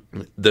one-on-one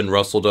than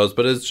Russell does.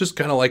 But it's just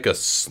kind of like a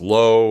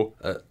slow,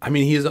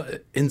 he's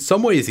in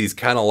some ways he's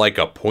kind of like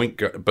a point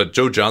guard, but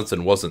Joe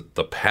Johnson wasn't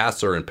the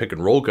passer and pick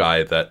and roll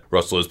guy that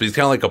Russell is, but he's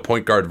kind of like a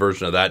point guard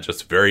version of that,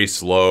 just very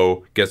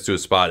slow, gets to a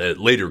spot. At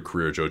later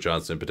career, Joe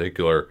Johnson in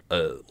particular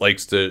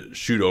likes to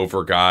shoot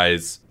over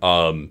guys.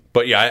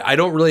 But yeah, I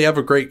don't really have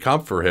a great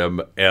comp for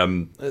him,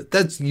 and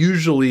that's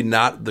usually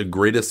not the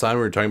greatest sign when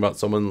we're talking about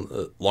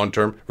someone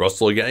long-term.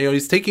 Russell, again,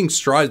 he's taking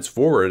strides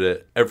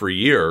forward every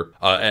year,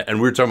 and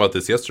we were talking about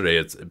this yesterday.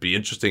 It'd be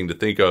interesting to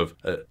think of,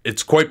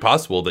 it's quite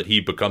possible that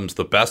he becomes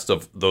the best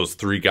of those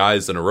 3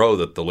 guys in a row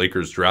that the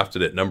Lakers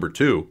drafted at number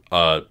 2.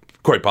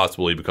 Quite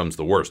possibly he becomes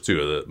the worst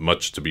too.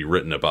 Much to be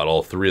written about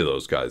all 3 of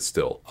those guys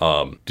still.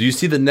 Do you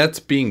see the Nets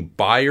being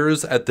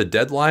buyers at the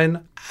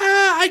deadline?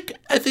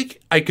 I think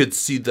I could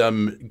see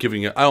them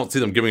giving up. I don't see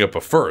them giving up a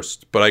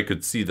first, but I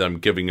could see them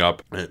giving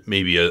up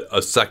maybe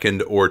a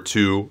second or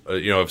 2,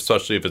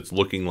 especially if it's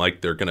looking like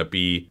they're going to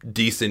be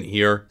decent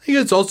here. I think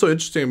it's also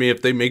interesting to me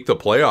if they make the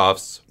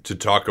playoffs to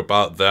talk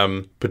about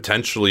them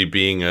potentially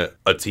being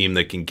a team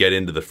that can get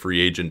into the free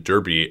agent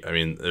derby.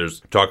 There's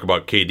talk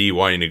about KD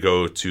wanting to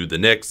go to the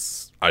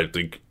Knicks. I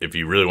think if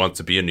he really wants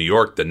to be in New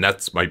York, the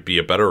Nets might be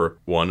a better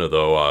one,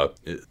 although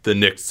the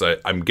Knicks,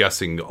 I'm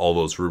guessing all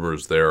those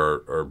rumors there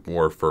are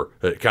more for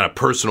kind of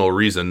personal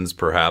reasons,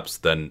 perhaps,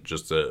 than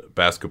just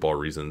basketball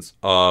reasons.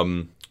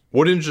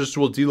 What interest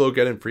will D'Lo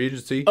get in free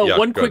agency? Oh, yeah,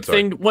 one quick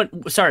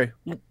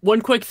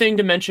thing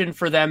to mention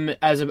for them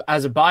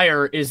as a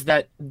buyer is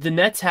that the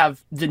Nets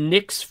have the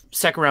Knicks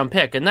second round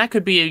pick, and that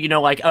could be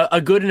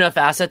a good enough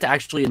asset to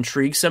actually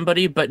intrigue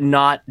somebody, but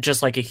not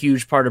just like a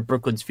huge part of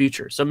Brooklyn's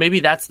future. So maybe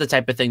that's the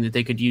type of thing that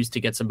they could use to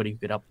get somebody who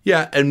could help.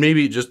 Yeah, and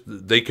maybe just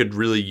they could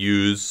really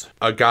use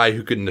a guy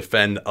who can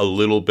defend a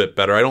little bit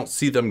better. I don't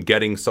see them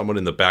getting someone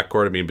in the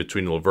backcourt.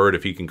 Between LeVert,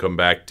 if he can come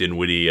back,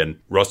 Dinwiddie and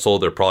Russell,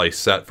 they're probably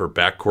set for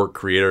backcourt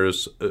creators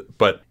players,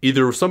 but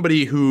either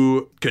somebody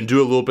who can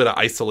do a little bit of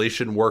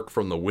isolation work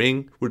from the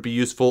wing would be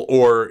useful,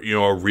 or,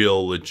 a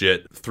real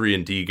legit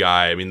 3-and-D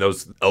guy. I mean,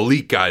 those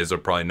elite guys are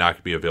probably not going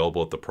to be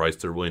available at the price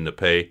they're willing to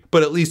pay,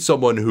 but at least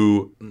someone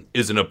who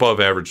is an above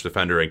average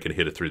defender and can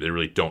hit a three. They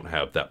really don't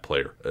have that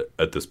player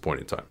at this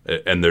point in time.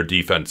 And their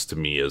defense, to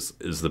me, is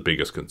the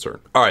biggest concern.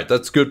 All right,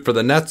 that's good for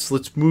the Nets.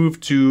 Let's move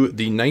to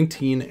the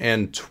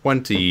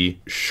 19-20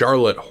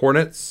 Charlotte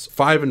Hornets.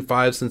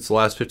 5-5 since the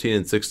last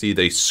 15-60.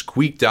 They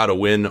squeaked out a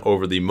win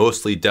over the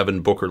mostly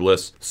Devin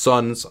Booker-less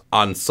Suns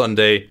on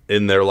Sunday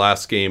in their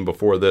last game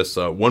before this.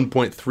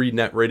 1.3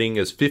 net rating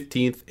is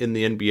 15th in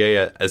the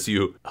NBA. As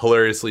you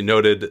hilariously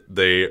noted,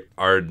 they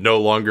are no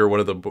longer one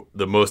of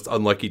the most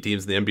unlucky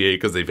teams in the NBA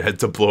because they've had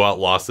to blow out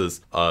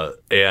losses.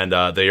 And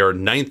they are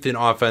 9th in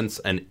offense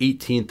and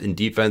 18th in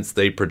defense.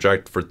 They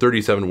project for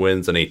 37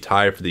 wins and a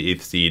tie for the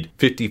 8th seed,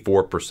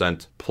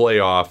 54%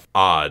 playoff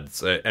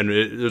odds. And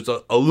there's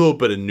a little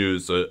bit of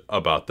news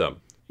about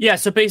them. Yeah,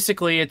 so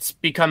basically it's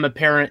become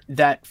apparent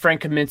that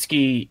Frank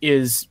Kaminsky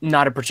is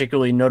not a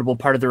particularly notable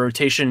part of the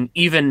rotation,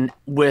 even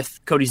with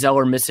Cody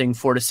Zeller missing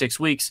 4 to 6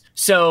 weeks.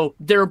 So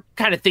they're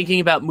kind of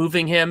thinking about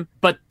moving him.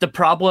 But the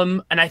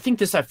problem, and I think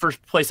this at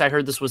first place I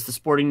heard this was the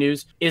Sporting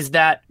News, is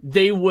that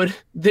they would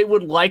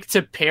like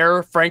to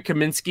pair Frank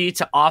Kaminsky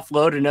to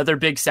offload another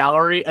big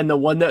salary. And the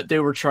one that they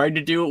were trying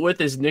to do it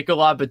with is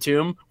Nicolas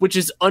Batum, which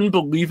is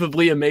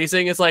unbelievably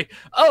amazing. It's like,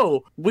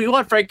 oh, we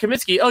want Frank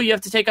Kaminsky. Oh, you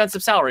have to take on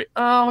some salary.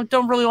 Oh,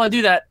 don't really want to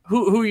do that.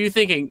 Who are you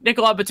thinking?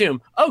 Nicolas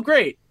Batum. Oh,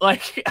 great.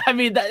 Like, I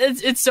mean,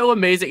 it's so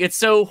amazing. It's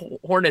so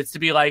Hornets to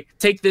be like,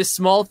 take this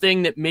small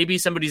thing that maybe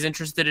somebody's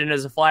interested in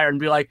as a flyer and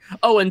be like,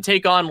 oh, and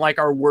take on like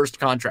our worst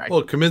contract.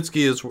 Well,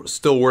 Kaminsky is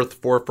still worth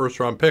 4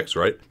 first-round picks,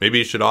 right? Maybe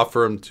you should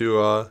offer him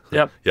to...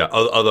 Yep. Yeah,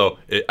 although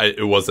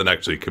it wasn't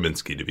actually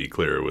Kaminsky, to be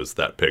clear. It was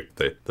that pick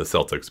the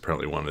Celtics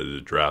apparently wanted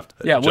to draft.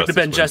 Yeah, it would have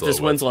been Justice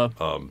Winslow.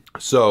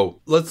 So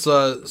let's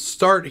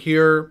start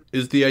here.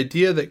 Is the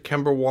idea that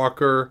Kemba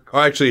Walker... Oh,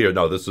 actually,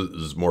 no, this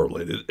is more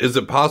related. Is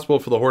it possible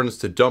for the Hornets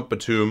to dump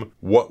Batum?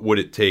 What would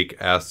it take?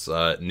 Asks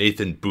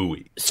Nathan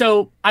Bowie.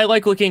 So I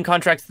like looking at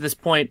contracts at this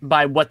point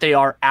by what they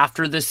are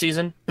after this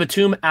season.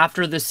 Batum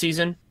after this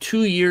season,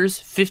 2 years,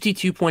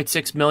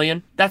 $52.6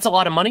 million. That's a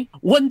lot of money.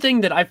 One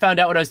thing that I found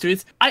out when I was doing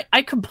this,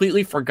 I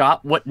completely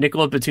forgot what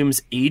Nicolas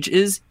Batum's age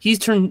is. He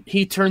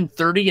turned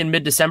 30 in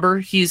mid-December.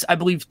 He's, I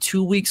believe,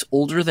 2 weeks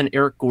older than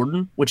Eric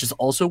Gordon, which is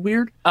also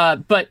weird.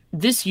 But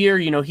this year,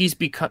 he's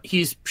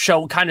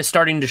kind of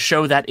starting to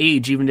show that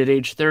age, even at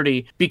age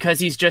 30, because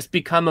he's just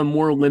become a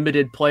more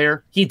limited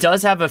player. He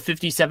does have a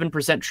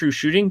 57% true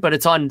shooting, but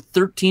it's on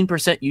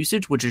 13%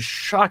 usage, which is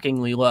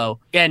shockingly low.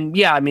 And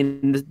yeah, I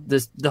mean,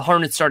 the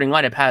Hornets starting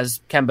lineup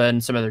has Kemba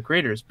and some other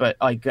creators, but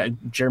like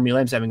Jeremy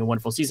Lamb's having a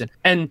wonderful season.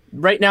 And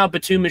right now,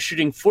 Batum is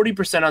shooting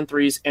 40% on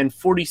threes and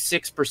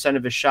 46%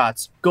 of his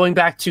shots. Going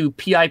back to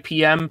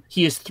PIPM,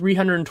 he is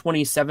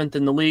 327th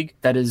in the league.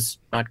 That is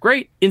not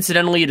great.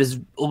 Incidentally, it is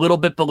a little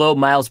bit below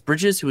Miles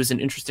Bridges, who is an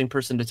interesting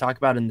person to talk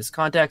about in this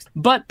context.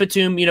 But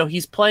Batum,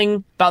 he's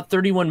playing about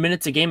 31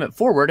 minutes a game at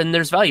forward, and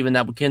there's value in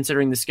that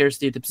considering the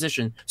scarcity of the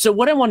position. So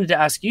what I wanted to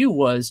ask you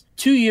was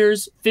 2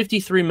 years,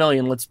 $53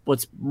 million.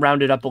 Let's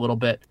round it up a little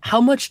bit.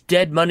 How much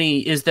dead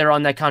money is there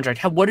on that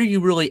contract? What are you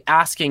really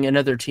asking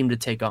another team to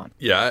take on?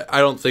 Yeah, I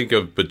don't think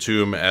of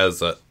Batum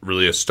as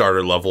really a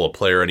starter level of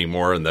player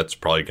anymore, and that's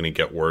probably going to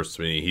get worse.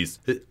 I mean, he's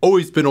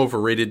always been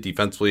overrated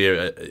defensively,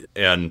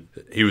 and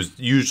he was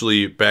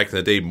usually back in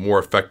the day more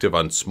effective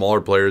on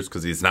smaller players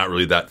because he's not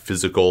really that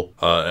physical.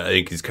 I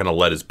think he's kind of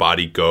let his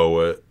body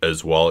go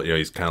as well.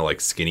 He's kind of like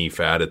skinny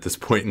fat at this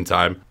point in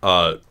time.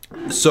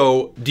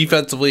 So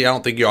defensively, I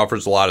don't think he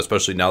offers a lot,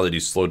 especially now that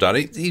he's slowed down.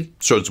 He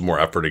showed some more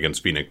effort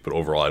against Phoenix, but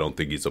overall, I don't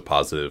think he's a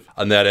positive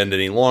on that end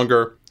any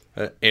longer.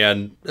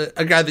 And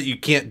a guy that you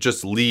can't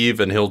just leave,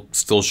 and he'll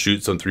still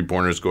shoot some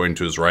three-pointers going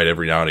to his right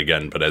every now and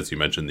again. But as you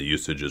mentioned, the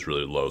usage is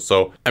really low.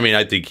 So, I mean,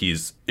 I think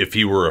if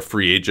he were a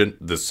free agent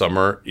this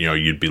summer,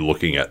 you'd be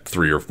looking at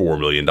 $3 or $4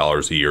 million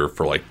a year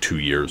for like 2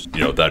 years.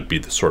 That'd be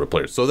the sort of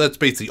player. So that's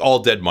basically all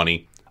dead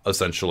money,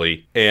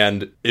 essentially.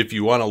 And if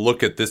you want to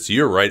look at this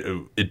year, right,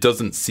 it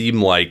doesn't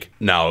seem like,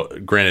 now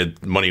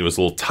granted money was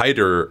a little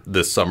tighter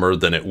this summer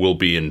than it will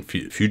be in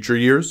future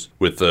years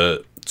with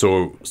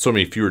so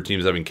many fewer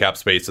teams having cap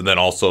space, and then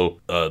also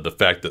the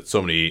fact that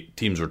so many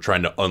teams are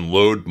trying to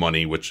unload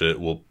money, which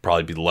will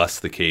probably be less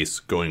the case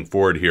going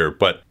forward here.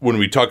 But when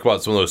we talk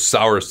about some of those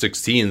sour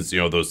 16s,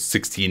 those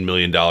 $16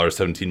 million,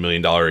 $17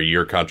 million a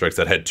year contracts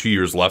that had 2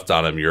 years left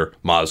on them, your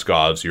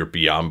Mozgovs, your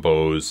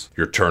Biyombo's,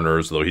 your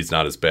Turners, though he's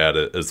not as bad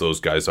as those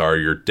guys are,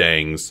 your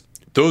Dangs,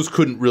 those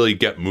couldn't really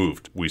get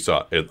moved, we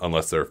saw,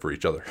 unless they're for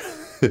each other.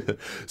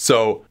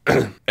 So,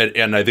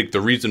 and I think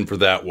the reason for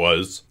that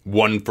was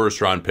one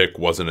first-round pick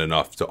wasn't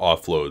enough to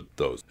offload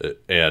those.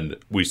 And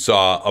we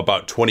saw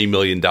about $20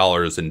 million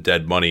in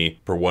dead money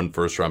for one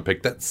first-round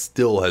pick. That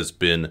still has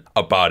been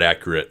about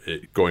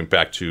accurate. Going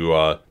back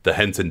to the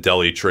Henson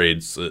Deli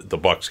trades, the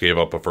Bucks gave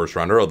up a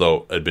first-rounder,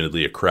 although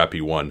admittedly a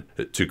crappy one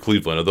to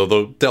Cleveland,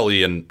 although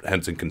Deli and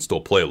Henson can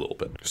still play a little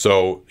bit.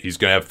 So he's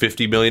going to have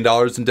 $50 million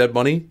in dead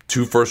money.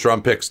 2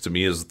 first-round picks to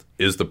me is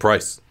the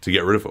price to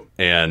get rid of him.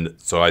 And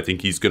so I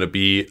think he's going to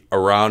be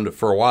around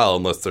for a while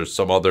unless there's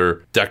some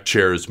other deck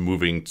chairs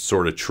moving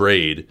sort of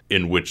trade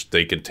in which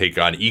they can take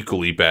on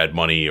equally bad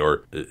money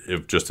or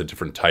if just a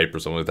different type or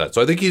something like that.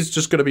 So I think he's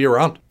just going to be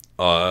around.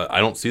 I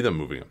don't see them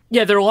moving him.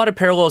 Yeah, there are a lot of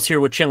parallels here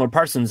with Chandler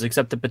Parsons,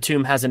 except that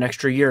Batum has an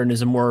extra year and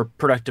is a more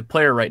productive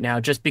player right now,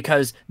 just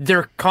because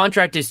their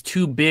contract is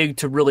too big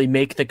to really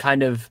make the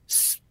kind of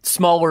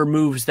smaller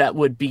moves that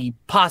would be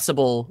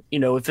possible,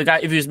 if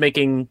he was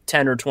making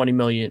 10 or 20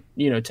 million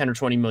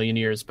a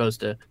year as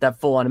opposed to that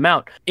full on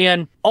amount.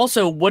 And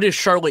also, what is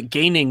Charlotte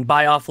gaining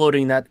by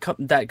offloading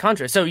that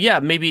contract? So yeah,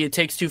 maybe it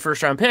takes 2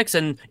 first round picks,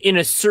 and in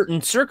a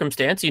certain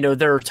circumstance,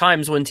 there are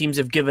times when teams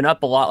have given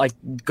up a lot, like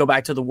go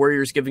back to the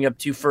Warriors giving up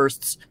 2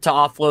 firsts to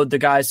offload the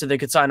guys so they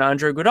could sign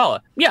Andre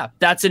Iguodala. Yeah,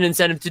 that's an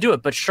incentive to do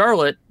it. But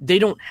Charlotte, they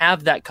don't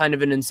have that kind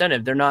of an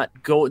incentive. They're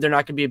not going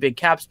to be a big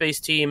cap space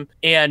team,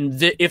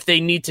 and if they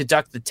need to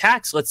deduct the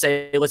tax, let's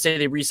say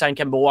they re-sign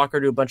Kemba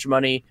Walker to a bunch of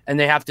money and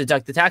they have to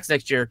deduct the tax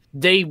next year,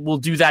 they will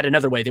do that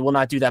another way. They will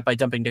not do that by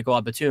dumping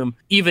Nicolas Batum,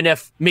 even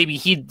if maybe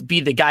he'd be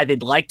the guy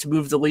they'd like to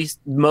move the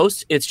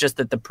most. It's just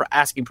that the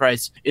asking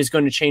price is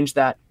going to change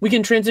that. We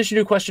can transition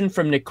to a question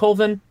from Nick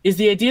Colvin. Is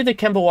the idea that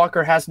Kemba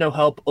Walker has no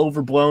help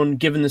overblown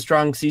given the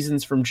strong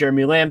seasons from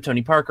Jeremy Lamb,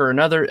 Tony Parker,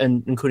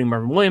 and including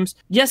Marvin Williams?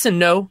 Yes and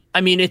no.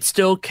 I mean, it's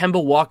still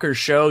Kemba Walker's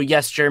show.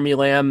 Yes, Jeremy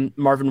Lamb,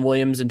 Marvin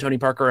Williams, and Tony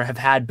Parker have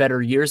had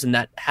better years, and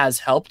that has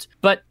helped.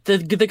 But the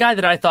guy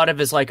that I thought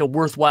of as like a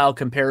worthwhile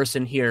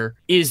comparison here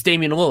is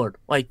Damian Lillard.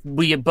 Like,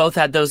 we both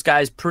had those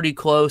guys pretty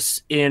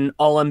close in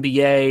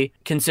All-NBA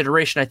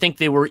consideration. I think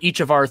they were each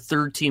of our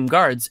third-team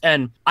guards.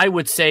 And I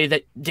would say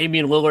that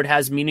Damian Lillard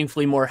has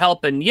meaningfully more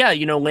help. And yeah,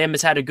 Lamb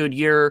has had a good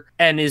year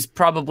and is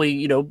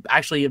probably,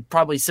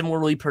 probably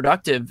similarly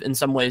productive in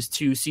some ways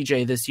to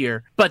CJ this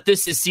year. But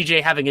this is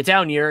CJ having a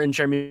down year and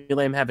Jeremy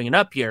Lamb having an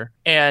up year.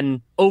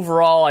 And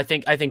overall, I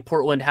think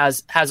Portland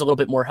has a little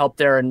bit more help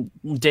there, and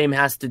Dame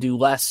has to do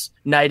less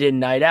night in,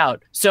 night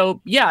out.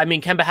 So yeah, I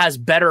mean, Kemba has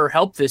better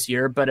help this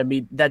year, but I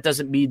mean, that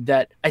doesn't mean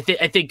that I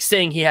think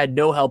saying he had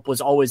no help was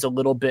always a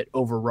little bit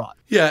overwrought.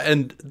 Yeah,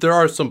 and there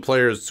are some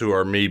players who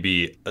are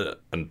maybe,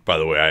 and by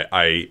the way,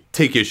 I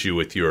take issue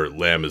with your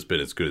Lamb has been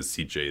as good as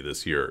CJ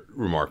this year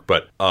remark,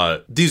 but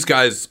these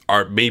guys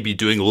are maybe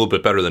doing a little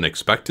bit better than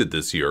expected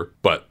this year,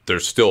 but they're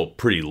still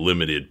pretty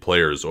limited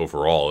players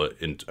overall.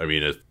 And I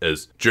mean,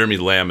 as Jeremy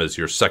Lamb as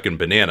your second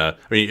banana,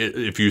 I mean,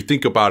 if you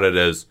think about it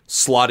as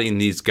slotting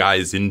these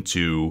guys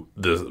into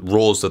the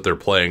roles that they're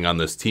playing on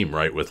this team,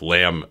 right? With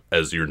Lamb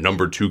as your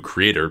number 2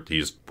 creator,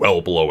 he's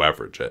well below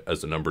average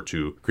as a number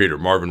 2 creator.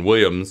 Marvin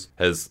Williams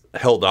has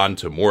held on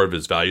to more of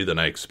his value than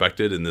I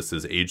expected in this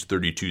is age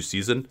 32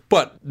 season,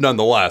 but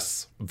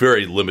nonetheless,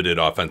 very limited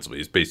offensively.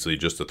 He's basically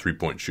just a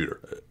 3-point shooter.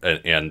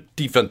 And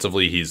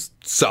defensively, he's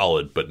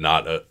solid, but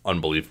not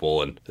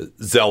unbelievable. And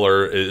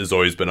Zeller has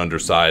always been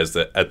undersized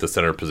at the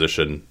center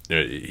position.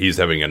 He's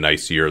having a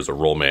nice year as a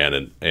role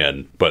man.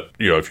 But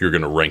if you're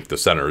going to rank the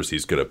centers,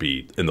 he's going to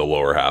be in the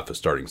lower half of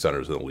starting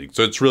centers in the league.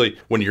 So it's really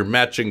when you're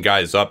matching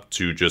guys up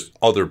to just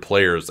other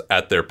players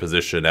at their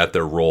position, at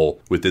their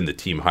role within the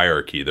team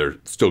hierarchy, they're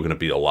still going to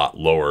be a lot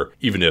lower,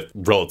 even if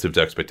relative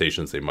to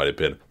expectations they might have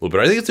been a little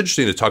bit. I think it's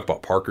interesting to talk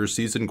about Parker's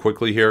season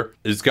quickly here.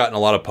 He's gotten a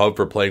lot of pub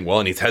for playing well,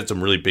 and he's had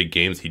some really big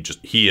games.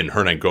 He and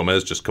Hernan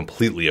Gomez just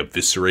completely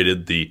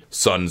eviscerated the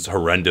Suns'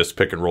 horrendous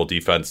pick and roll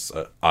defense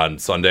on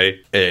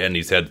Sunday, and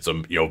he's had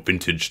some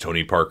vintage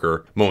Tony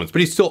Parker moments, but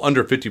he's still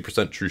under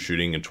 50% true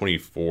shooting and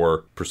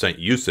 24%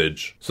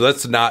 usage, so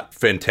that's not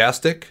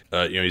fantastic.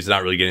 He's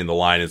not really getting the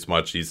line as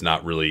much. He's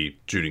not really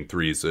shooting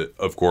threes,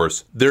 of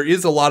course. There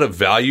is a lot of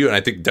value, and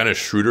I think Dennis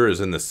Schroeder is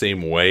in the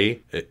same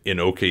way in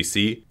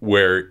OKC,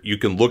 where you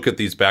can look at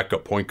these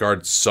backup point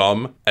guards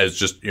some as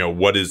just,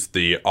 what does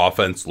the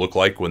offense look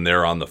like when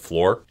they're on the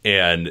floor?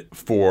 And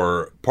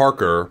for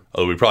Parker,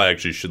 we probably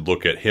actually should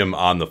look at him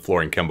on the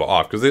floor and Kemba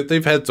off, because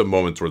they've had some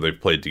moments where they've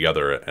played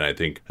together and I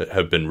think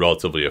have been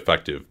relatively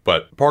effective.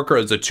 But Parker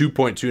has a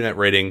 2.2 net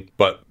rating,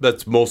 but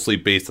that's mostly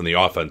based on the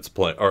offense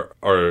play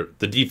or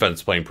the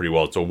defense playing pretty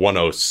well. It's a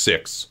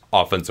 106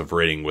 offensive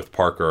rating with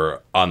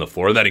Parker on the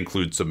floor. That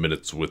includes some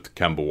minutes with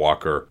Kemba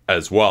Walker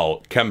as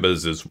well.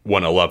 Kemba's is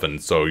 111,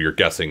 so you're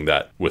guessing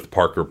that with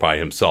Parker by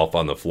himself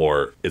on the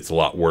floor, it's a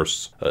lot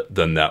worse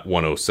than that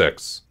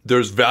 106.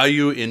 there's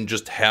value in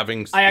just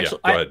having. Go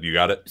ahead. You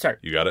got it. Sorry,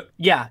 you got it.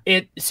 Yeah.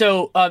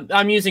 So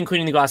I'm using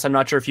Cleaning the Glass. I'm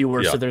not sure if you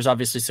were. So there's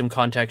obviously some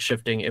context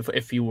shifting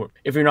if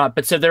you're not.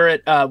 But so they're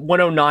at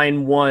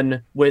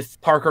 109.1 with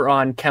Parker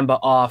on, Kemba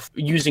off,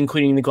 using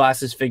Cleaning the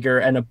Glass's figure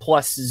and a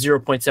plus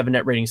 0.7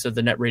 net rating. So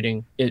the net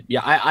rating,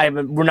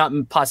 we're not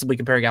possibly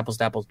comparing apples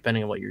to apples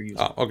depending on what you're using.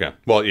 Oh, okay.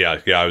 Well, yeah.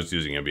 I was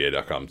using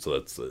NBA.com, so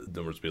that's the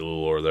numbers be a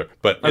little lower there.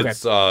 But it's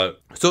so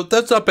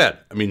that's not bad.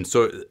 I mean,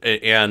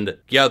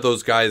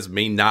 those guys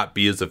may not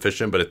be as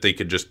efficient, but if they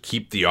could just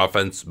keep the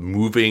offense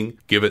moving,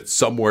 give it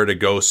somewhere to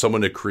go,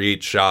 someone to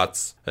create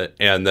shots,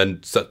 and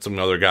then set some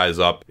other guys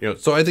up,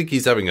 so I think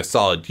he's having a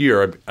solid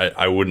year.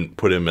 I wouldn't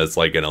put him as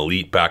like an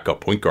elite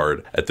backup point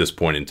guard at this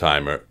point in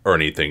time or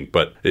anything,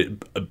 but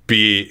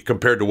be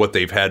compared to what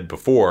they've had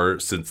before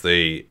since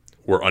they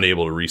were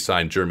unable to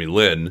re-sign Jeremy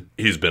Lin,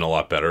 he's been a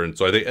lot better. And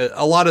so I think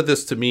a lot of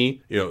this, to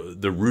me,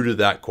 the root of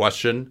that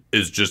question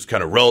is just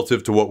kind of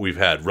relative to what we've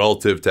had,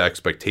 relative to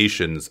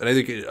expectations. And I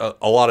think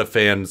a lot of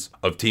fans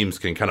of teams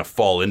can kind of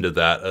fall into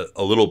that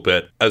a little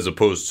bit, as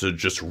opposed to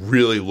just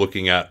really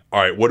looking at,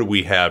 all right, what do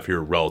we have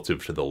here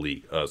relative to the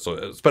league?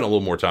 So I spent a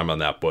little more time on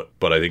that,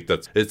 but I think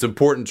it's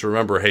important to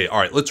remember, hey, all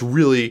right, let's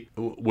really,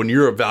 when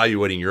you're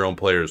evaluating your own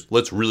players,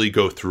 let's really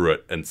go through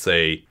it and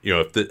say,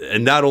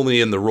 and not only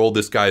in the role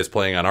this guy is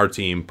playing on our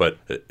team, but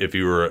if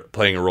you were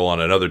playing a role on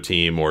another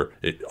team or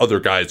other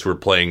guys who are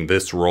playing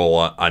this role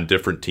on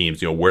different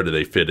teams, where do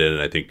they fit in?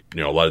 And I think,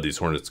 a lot of these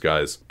Hornets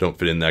guys don't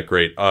fit in that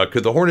great.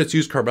 Could the Hornets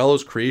use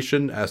Carmelo's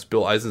creation? Asked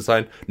Bill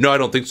Eisenstein. No, I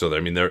don't think so. I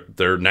mean,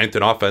 they're ninth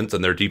in offense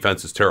and their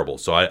defense is terrible.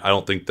 So I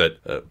don't think that,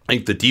 I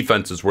think the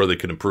defense is where they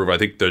can improve. I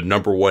think the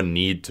number one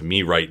need to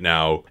me right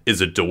now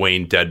is a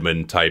Dwayne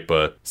Dedmon type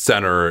of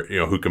center,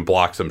 who can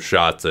block some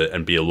shots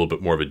and be a little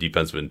bit more of a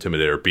defensive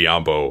intimidator.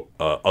 Biyombo,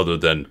 other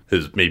than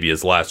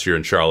his last year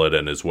in Charlotte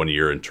and his 1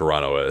 year in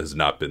Toronto, has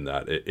not been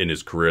that in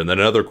his career. And then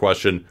another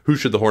question, who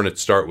should the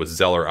Hornets start with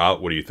Zeller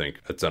out? What do you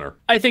think at center?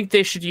 I think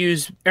they should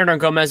use Hernan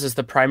Gomez as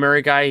the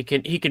primary guy.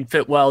 He can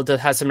fit well,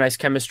 has some nice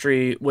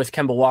chemistry with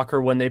Kemba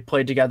Walker when they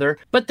play together.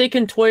 But they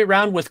can toy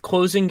around with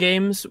closing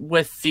games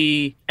with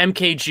the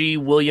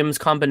MKG-Williams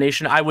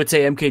combination. I would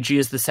say MKG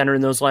is the center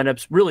in those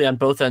lineups, really on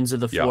both ends of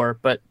the floor,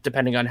 but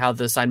depending on how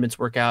the assignments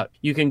work out,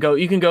 you can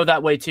go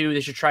that way too.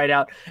 They should try it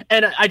out.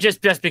 And I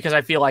just because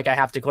I feel like I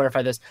have to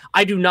clarify this,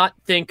 I do not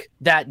think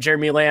that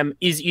Jeremy Lamb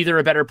is either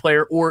a better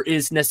player or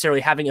is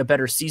necessarily having a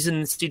better season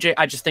than CJ.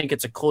 I just think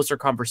it's a closer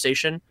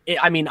conversation.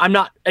 I mean, I'm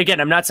not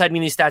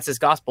citing these stats as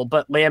gospel,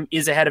 but Lamb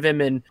is ahead of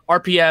him in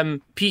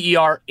RPM,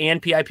 PER,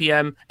 and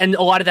PIPM. And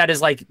a lot of that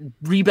is like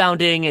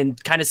rebounding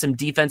and kind of some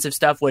defensive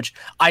stuff, which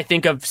I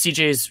think of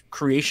CJ's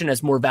creation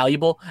as more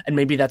valuable, and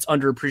maybe that's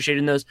underappreciated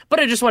in those. But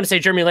I just want to say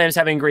Jeremy Lamb's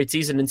having a great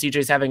season and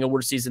CJ's having a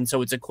worse season,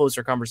 so it's a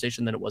closer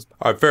conversation than it was.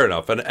 All right, fair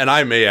enough. And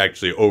I may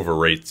actually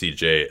overrate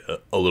CJ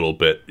a little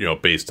bit,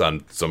 based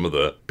on some of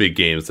the big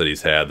games that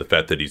he's had, the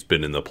fact that he's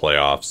been in the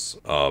playoffs.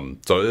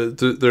 So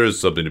there is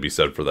something to be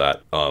said for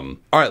that. All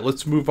right,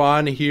 let's move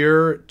on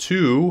here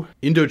to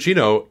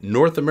Indochino,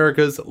 North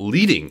America's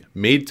leading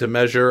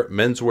made-to-measure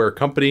menswear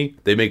company.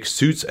 They make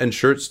suits and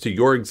shirts to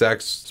your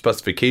exact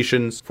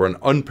specifications for an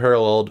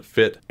unparalleled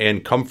fit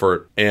and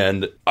comfort.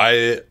 And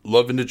I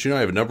love Indochino. I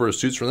have a number of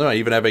suits from them. I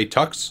even have a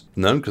tux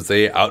from them because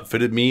they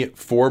outfitted me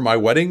for my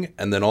wedding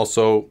and then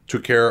also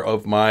took care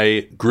of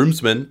my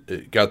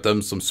groomsmen. Got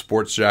them some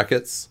sports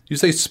jackets. You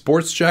say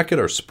sports jacket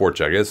or sport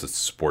jacket? I guess it's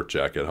sport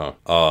jacket, huh?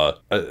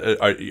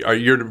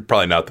 You're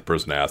probably not the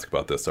person to ask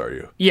about this, are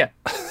you? Yeah.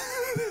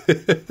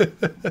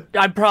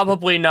 I'm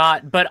probably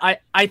not, but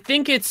I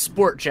think it's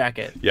sport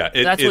jacket. Yeah,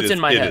 that's what's in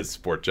my head. It is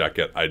sport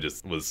jacket. I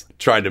just was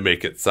trying to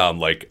make it sound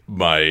like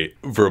my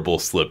verbal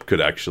slip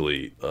could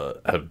actually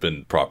have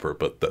been proper,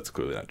 but that's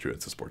clearly not true.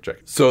 It's a sport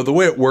jacket. So the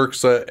way it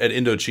works at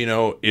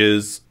Indochino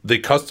is they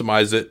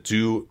customize it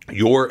to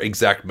your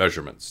exact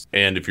measurements.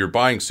 And if you're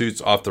buying suits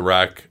off the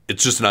rack,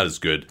 it's just not as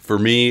good. For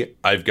me,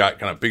 I've got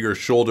kind of bigger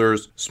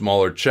shoulders,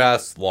 smaller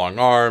chest, long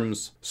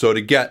arms. So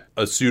to get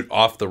a suit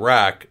off the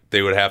rack,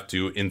 they would have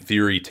to, in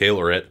theory,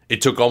 tailor it.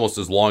 It took almost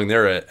as long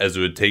there as it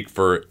would take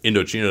for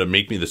Indochino to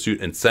make me the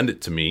suit and send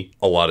it to me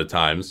a lot of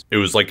times. It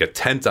was like a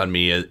tent on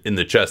me in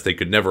the chest. They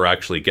could never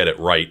actually get it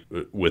right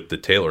with the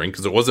tailoring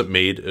because it wasn't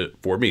made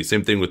for me.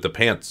 Same thing with the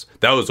pants.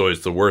 That was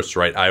always the worst,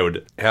 right? I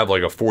would have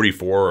like a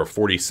 44 or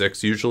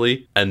 46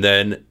 usually, and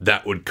then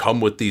that would come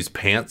with these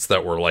pants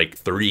that were like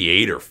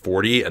 38 or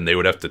 40, and they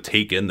would have to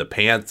take in the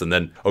pants, and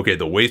then, okay,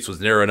 the waist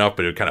was narrow enough,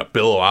 but it would kind of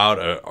billow out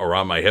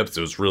around my hips.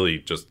 It was really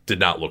just did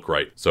not look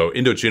right. So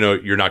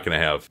Indochino, you're not going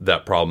to have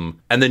that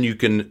problem. And then you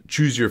can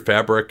choose your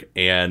fabric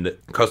and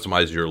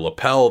customize your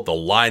lapel, the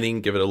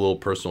lining, give it a little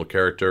personal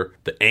character,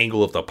 the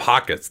angle of the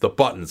pockets, the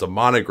buttons, a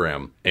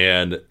monogram.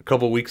 And a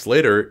couple of weeks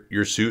later,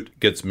 your suit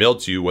gets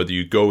mailed to you, whether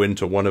you go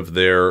into one of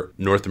their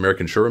North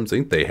American showrooms. I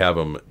think they have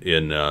them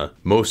in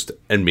most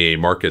NBA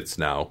markets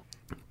now.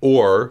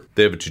 or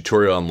they have a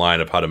tutorial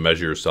online of how to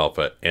measure yourself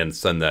and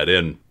send that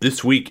in.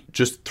 This week,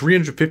 just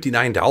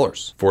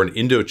 $359 for an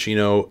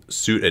Indochino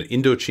suit at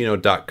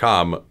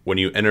Indochino.com when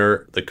you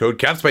enter the code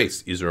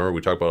CAPSPACE. Easy to remember,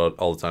 we talk about it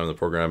all the time in the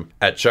program.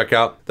 At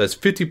checkout, that's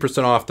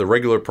 50% off the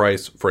regular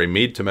price for a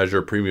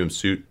made-to-measure premium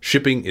suit.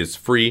 Shipping is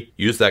free.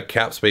 Use that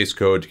CAPSPACE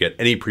code to get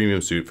any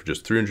premium suit for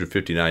just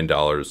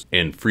 $359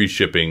 and free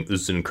shipping.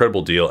 This is an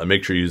incredible deal, and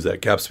make sure you use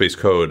that CAPSPACE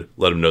code.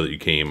 Let them know that you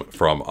came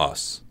from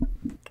us.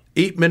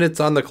 8 minutes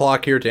on the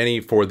clock here, Danny,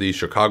 for the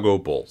Chicago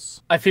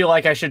Bulls. I feel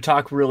like I should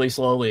talk really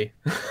slowly.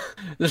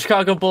 The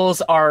Chicago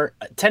Bulls are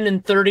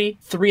 10-30,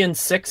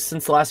 3-6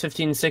 since the last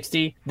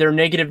 15-60. Their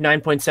negative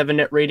 9.7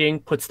 net rating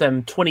puts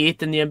them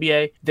 28th in the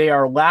NBA. They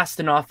are last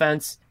in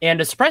offense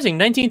and a surprising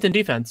 19th in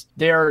defense.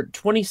 They are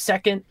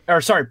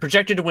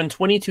projected to win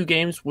 22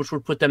 games, which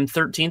would put them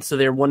 13th. So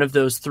they're one of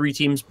those three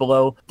teams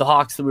below the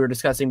Hawks that we were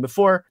discussing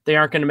before. They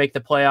aren't going to make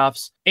the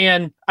playoffs.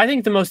 And I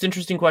think the most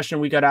interesting question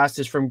we got asked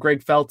is from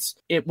Greg Feltz.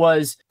 It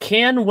was,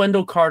 can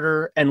Wendell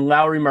Carter and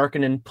Lauri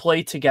Markkanen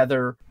play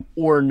together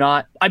or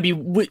not? I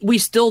mean, we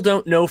still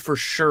don't know for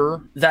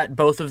sure that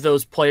both of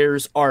those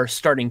players are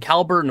starting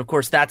caliber. And of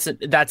course, that's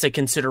a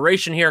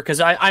consideration here,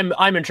 because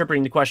I'm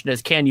interpreting the question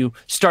as, can you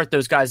start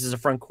those guys as a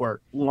front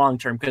court long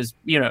term? Because,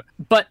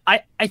 but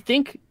I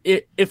think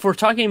if we're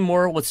talking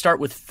more, let's start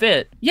with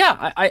fit.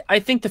 Yeah, I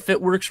think the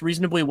fit works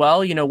reasonably well.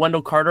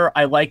 Wendell Carter,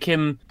 I like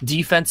him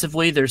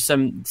defensively. There's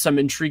some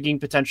intriguing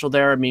potential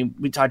there. I mean,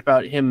 we talked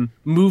about him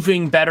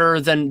moving better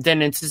than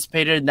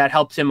anticipated, and that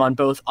helped him on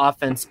both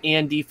offense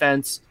and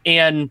defense.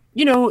 And,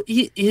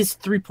 his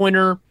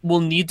three-pointer will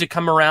need to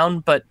come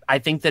around, but I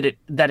think that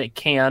it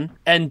can.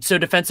 And so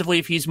defensively,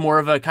 if he's more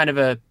of a kind of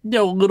a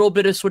little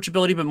bit of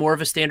switchability, but more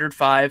of a standard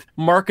five,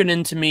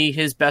 Markkanen, to me,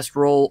 his best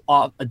role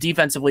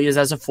defensively is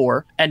as a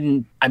 4.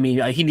 And I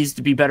mean, he needs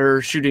to be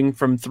better shooting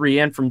from 3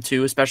 and from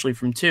 2, especially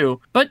from 2.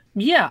 But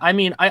yeah, I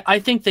mean, I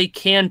think they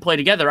can play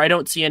together. I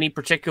don't see any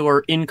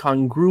particular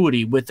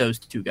incongruity with those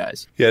two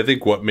guys. Yeah, I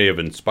think what may have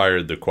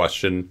inspired the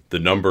question, the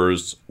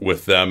numbers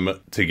with them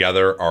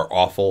together are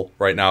awful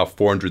right now.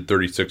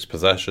 436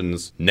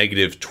 possessions,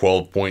 negative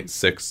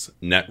 12.6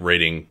 net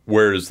rating.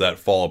 Where does that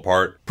fall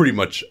apart? Pretty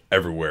much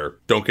everywhere.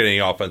 Don't get any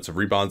offensive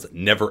rebounds.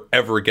 Never,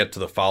 ever get to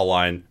the foul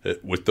line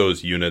with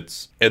those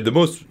units. And the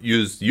most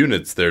used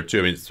units there, too.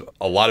 I mean,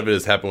 a lot of it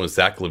has happened with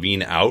Zach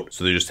LaVine out,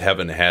 so they just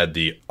haven't had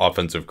the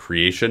offensive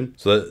creation.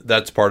 So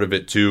that's part of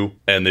it, too.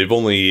 And they've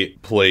only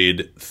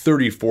played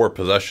 34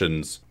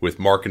 possessions with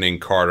Markkanen,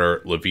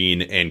 Carter,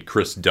 LaVine, and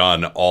Chris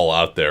Dunn all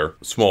out there.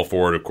 Small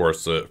forward, of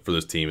course, for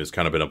this team has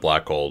kind of been a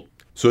black hole.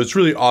 So it's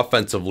really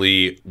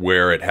offensively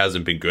where it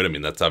hasn't been good. I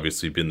mean, that's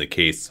obviously been the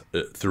case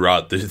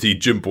throughout the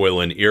Jim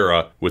Boylen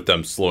era with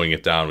them slowing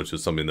it down, which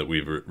is something that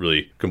we've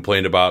really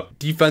complained about.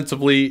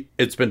 Defensively,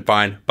 it's been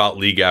fine, about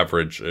league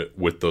average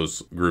with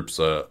those groups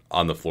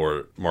on the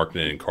floor,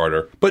 Markkanen and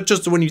Carter. But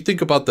just when you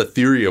think about the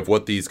theory of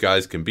what these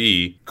guys can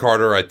be,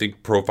 Carter, I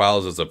think,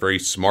 profiles as a very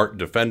smart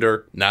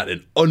defender, not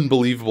an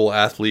unbelievable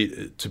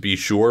athlete to be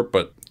sure,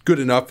 but good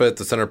enough at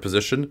the center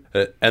position.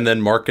 And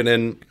then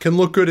Markkanen can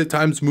look good at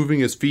times moving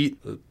his feet,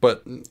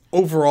 but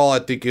overall I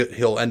think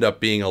he'll end up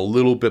being a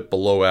little bit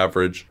below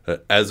average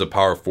as a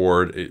power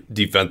forward.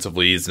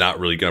 Defensively, he's not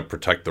really going to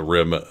protect the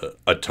rim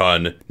a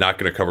ton, not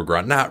going to cover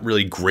ground, not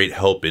really great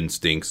help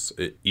instincts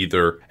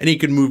either. And he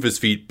can move his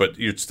feet, but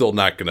you're still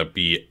not going to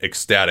be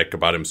ecstatic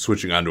about him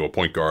switching onto a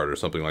point guard or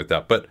something like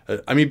that. But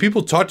I mean,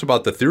 people talked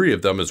about the theory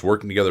of them as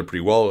working together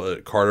pretty well.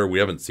 Carter, we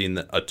haven't seen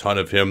a ton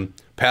of him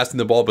passing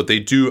the ball, but they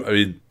do. I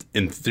mean,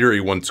 in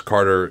theory, once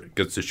Carter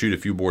gets to shoot a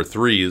few more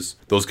threes,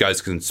 those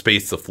guys can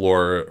space the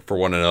floor for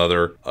one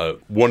another.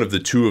 One of the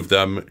two of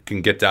them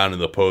can get down in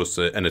the post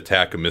and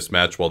attack a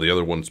mismatch while the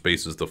other one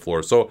spaces the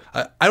floor. So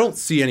I don't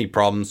see any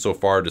problems so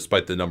far,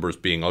 despite the numbers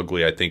being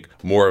ugly. I think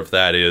more of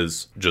that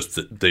is just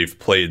that they've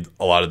played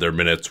a lot of their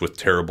minutes with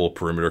terrible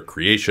perimeter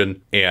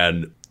creation,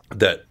 and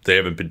that they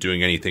haven't been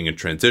doing anything in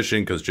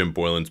transition because Jim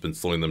Boylen's been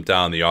slowing them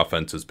down. The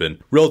offense has been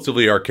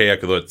relatively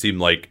archaic, although it seemed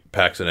like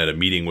Paxson had a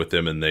meeting with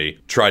him and they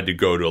tried to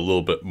go to a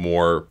little bit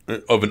more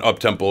of an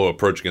up-tempo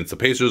approach against the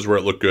Pacers where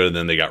it looked good, and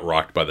then they got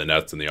rocked by the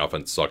Nets and the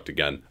offense sucked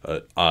again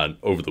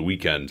over the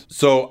weekend.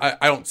 So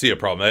I don't see a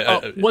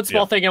problem. One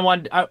small thing I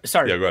wanted...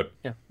 sorry. Yeah, go ahead.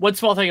 Yeah. One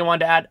small thing I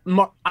wanted to add.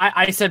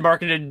 I said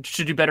Markkanen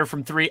should do better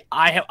from 3.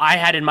 I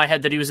had in my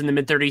head that he was in the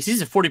mid-30s.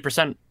 He's at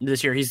 40%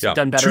 this year. He's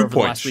done better over the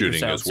last week or so. 2-point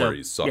shooting is where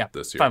he's sucked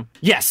this year. Fine.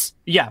 Yes.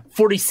 Yeah.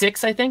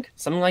 46, I think.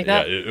 Something like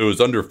that. Yeah, it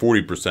was under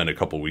 40% a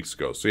couple weeks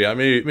ago. So yeah,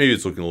 maybe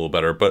it's looking a little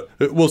better, but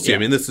we'll see. Yeah. I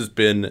mean, this has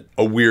been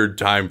a weird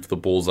time for the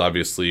Bulls,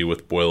 obviously,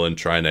 with Boylen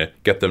trying to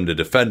get them to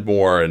defend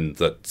more, and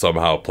that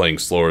somehow playing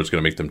slower is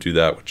going to make them do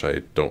that, which I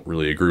don't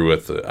really agree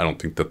with. I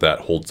don't think that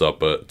holds up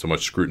to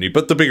much scrutiny.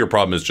 But the bigger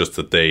problem is just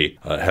that they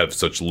have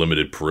such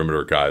limited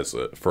perimeter guys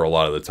for a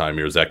lot of the time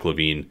here. Zach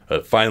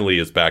LaVine finally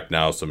is back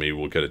now, so maybe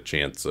we'll get a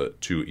chance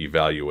to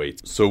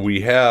evaluate. So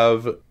we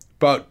have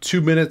about 2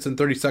 minutes and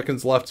 30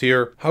 seconds left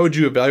here. How would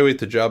you evaluate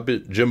the job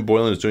Jim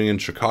Boylen is doing in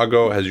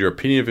Chicago? Has your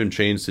opinion of him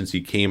changed since he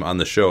came on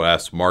the show?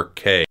 Asked Mark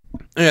K.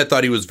 And I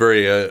thought he was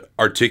very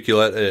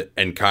articulate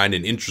and kind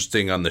and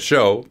interesting on the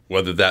show.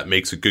 Whether that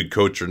makes a good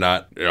coach or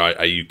not,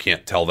 you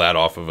can't tell that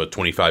off of a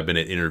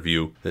 25-minute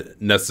interview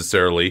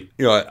necessarily.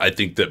 I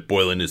think that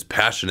Boylen is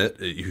passionate.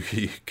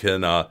 You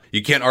can't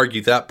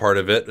argue that part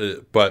of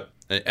it, but.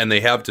 And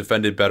they have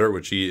defended better,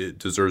 which he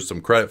deserves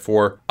some credit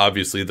for.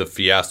 Obviously, the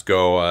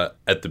fiasco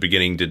at the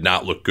beginning did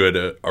not look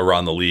good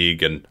around the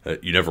league, and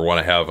you never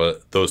want to have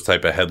those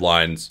type of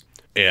headlines.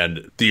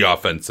 And the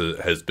offense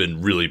has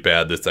been really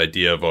bad. This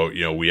idea of,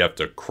 we have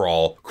to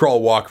crawl,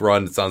 walk,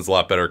 run. It sounds a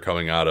lot better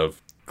coming out of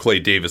Clay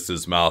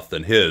Davis's mouth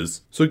than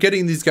his. So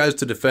getting these guys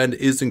to defend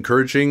is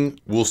encouraging.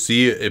 We'll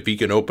see if he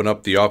can open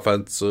up the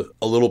offense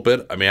a little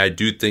bit. I mean, I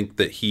do think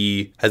that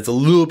he has a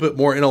little bit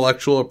more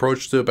intellectual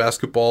approach to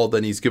basketball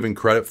than he's given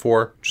credit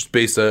for, just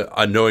based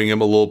on knowing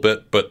him a little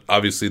bit. But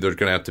obviously, there's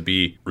going to have to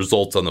be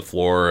results on the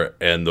floor,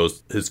 and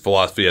his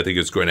philosophy, I think,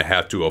 is going to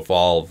have to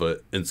evolve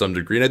in some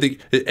degree. And I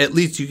think at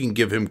least you can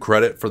give him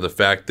credit for the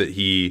fact that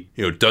he,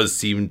 does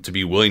seem to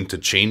be willing to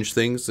change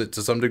things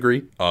to some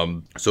degree.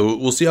 So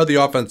we'll see how the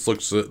offense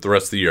looks the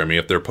rest of the year. I mean,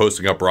 if they're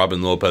posting up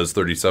Robin Lopez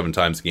 37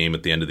 times a game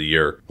at the end of the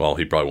year, well,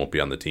 he probably won't be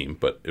on the team.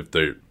 But if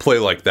they play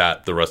like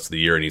that the rest of the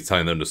year and he's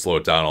telling them to slow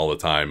it down all the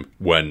time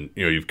when,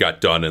 you've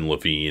got Dunn and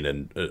Levine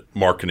and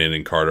Markkanen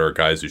and Carter,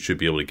 guys who should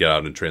be able to get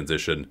out in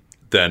transition,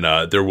 then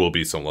there will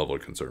be some level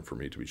of concern for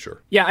me, to be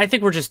sure. Yeah, I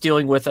think we're just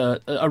dealing with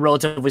a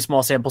relatively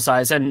small sample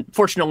size. And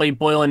fortunately,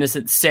 Boylen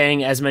isn't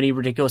saying as many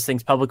ridiculous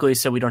things publicly,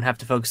 so we don't have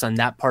to focus on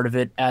that part of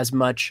it as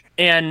much.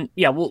 And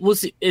yeah, we'll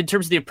see. In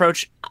terms of the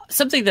approach,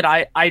 something that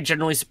I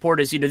generally support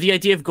is, the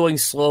idea of going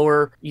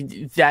slower,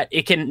 that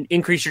it can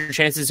increase your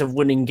chances of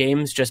winning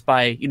games just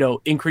by,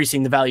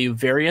 increasing the value of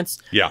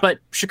variance. Yeah. But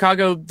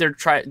Chicago, they're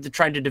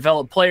trying to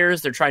develop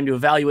players. They're trying to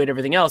evaluate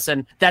everything else.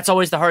 And that's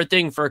always the hard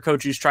thing for a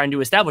coach who's trying to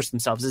establish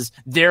themselves is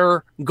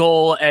their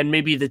goal and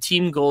maybe the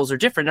team goals are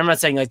different. I'm not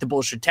saying like the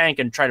Bulls should tank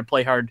and try to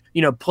play hard,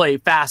 play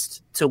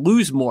fast to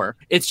lose more.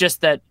 It's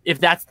just that if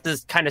that's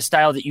the kind of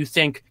style that you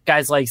think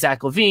guys like Zach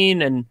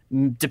LaVine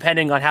and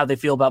depending on how they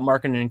feel about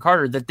Markkanen and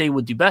Carter that they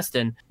would do best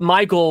in,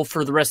 my goal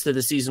for the rest of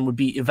the season would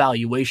be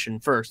evaluation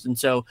first. And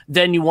so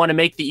then you want to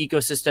make the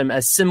ecosystem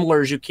as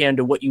similar as you can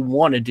to what you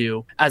want to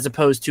do as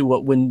opposed to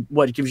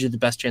what gives you the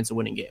best chance of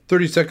winning game.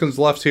 30 seconds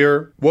left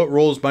here. What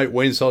roles might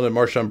Wayne Selden and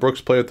Marshawn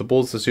Brooks play with the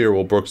Bulls this year?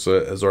 Well, Brooks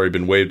has already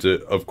been waived,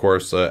 of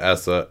course,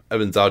 as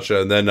Evan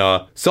Zaucha. And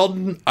then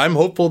Selden, I'm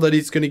hopeful that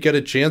he's going to get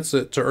a chance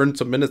to earn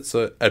some minutes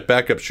at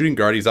backup shooting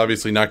guard. He's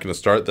obviously not going to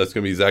start. That's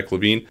going to be Zach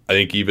LaVine. I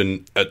think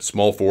even at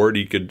small forward,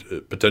 he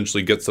could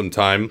potentially get some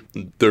time.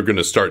 They're going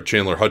to start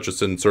Chandler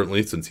Hutchison,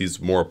 certainly, since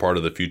he's more a part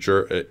of the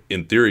future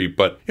in theory.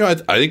 But, I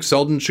think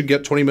Selden should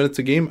get 20 minutes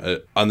a game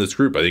on this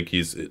group. I think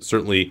he's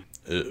certainly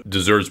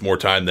deserves more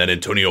time than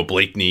Antonio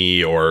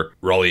Blakeney or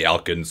Raleigh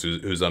Alkins,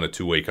 who's on a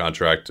two-way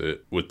contract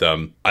with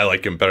them. I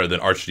like him better than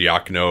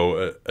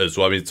Arcidiacono as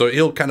well. I mean, so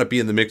he'll kind of be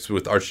in the mix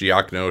with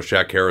Arcidiacono,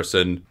 Shaq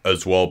Harrison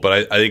as well.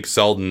 But I think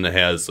Selden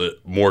has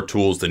more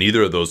tools than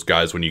either of those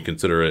guys when you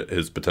consider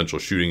his potential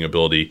shooting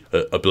ability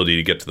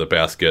to get to the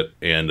basket,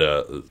 and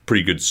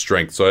pretty good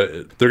strength. So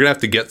they're going to have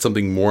to get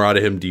something more out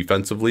of him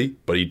defensively,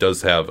 but he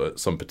does have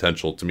some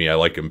potential. To me, I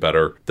like him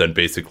better than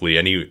basically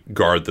any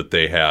guard that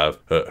they have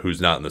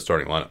who's not in the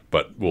starting lineup,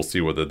 but we'll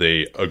see whether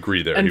they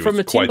agree there. And from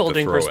a team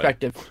building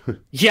perspective,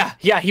 yeah,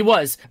 he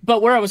was.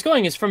 But where I was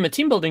going is from a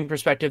team building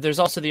perspective, there's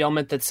also the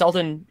element that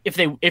Selden,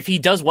 if he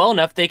does well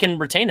enough, they can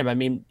retain him. I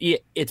mean,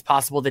 it's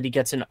possible that he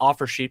gets an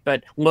offer sheet,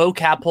 but low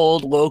cap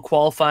hold, low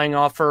qualifying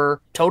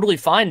offer, totally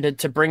fine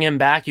to bring him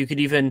back. You could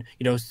even,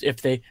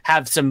 if they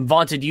have some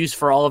vaunted use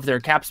for all of their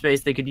cap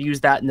space, they could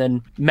use that and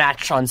then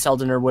match on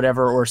Selden or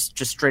whatever, or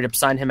just straight up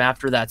sign him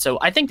after that. So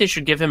I think they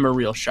should give him a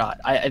real shot.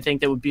 I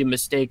think that would be a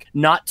mistake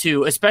not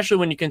to, especially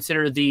when you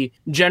consider the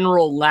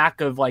general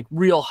lack of like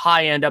real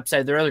high end upside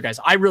of their other guys.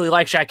 I really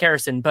like Shaq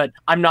Harrison, but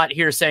I'm not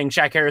here saying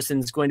Shaq Harrison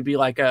is going to be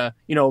like a,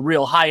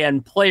 real high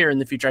end player in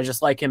the future. I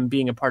just like him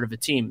being a part of a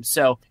team.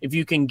 So if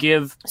you can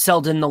give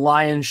Selden the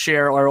lion's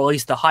share, or at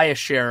least the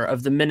highest share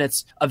of the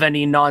minutes of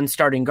any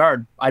non-starting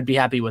guard, I'd be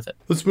happy with it.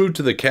 Let's move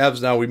to the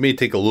Cavs now. We may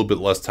take a little bit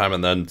less time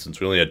on them since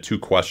we only had two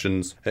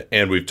questions,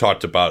 and we've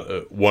talked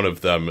about one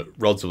of them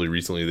relatively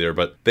recently there,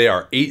 but they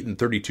are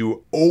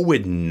 8-32,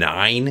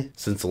 0-9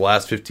 since the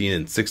last 15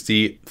 and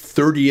 60,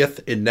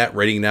 30th in net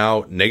rating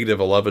now, negative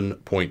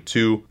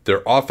 11.2.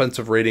 Their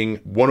offensive rating,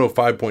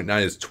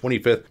 105.9, is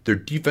 25th. Their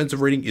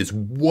defensive rating is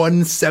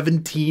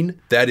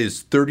 117. That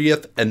is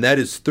 30th, and that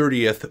is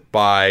 30th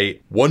by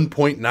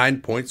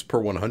 1.9 points per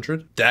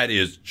 100. That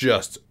is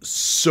just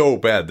so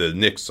bad. The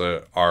Knicks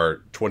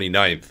are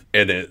 29th.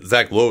 And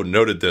Zach Lowe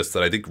noted this,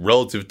 that I think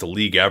relative to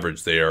league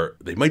average,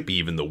 they might be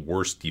even the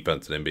worst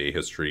defense in NBA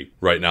history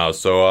right now.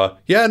 So,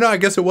 I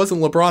guess it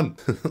wasn't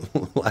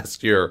LeBron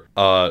last year.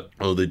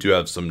 They do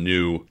have some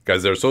new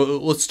guys there. So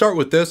let's start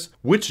with this.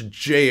 Which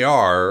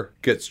JR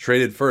gets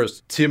traded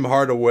first? Tim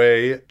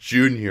Hardaway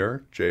Jr.,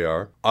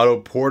 JR,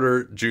 Otto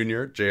Porter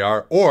Jr.,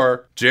 JR,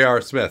 or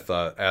J.R. Smith,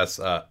 as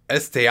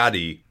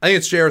Esteadi. I think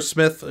it's J.R.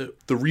 Smith.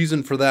 The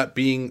reason for that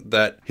being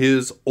that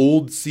his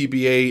old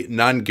CBA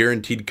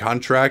non-guaranteed guaranteed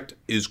contract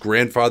is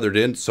grandfathered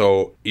in,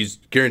 so he's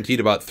guaranteed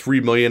about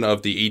 $3 million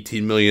of the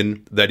 $18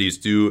 million that he's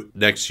due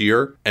next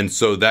year, and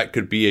so that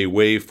could be a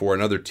way for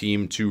another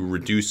team to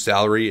reduce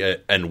salary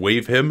and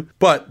waive him.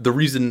 But the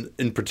reason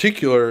in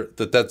particular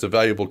that that's a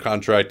valuable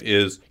contract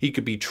is he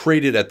could be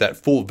traded at that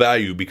full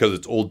value because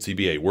it's old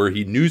CBA. Where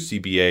he new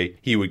CBA,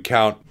 he would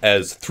count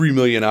as $3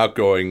 million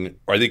outgoing,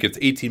 or I think it's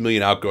 $18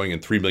 million outgoing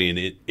and $3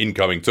 million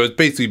incoming. So it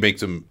basically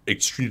makes him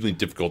extremely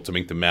difficult to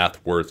make the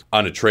math work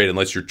on a trade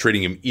unless you're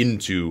trading him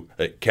into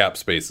cap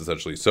space,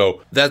 essentially.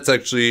 So that's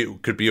actually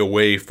could be a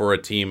way for a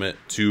team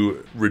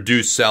to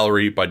reduce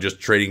salary by just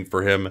trading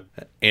for him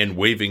and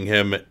waiving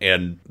him,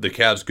 and the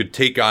Cavs could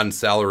take on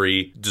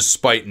salary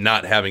despite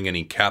not having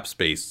any cap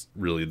space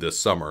really this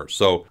summer.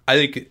 So I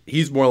think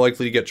he's more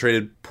likely to get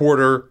traded.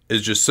 Porter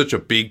is just such a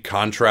big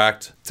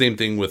contract. Same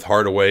thing with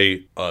Hardaway.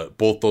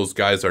 Both those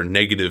guys are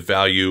negative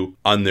value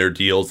on their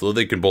deals, though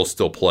they can both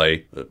still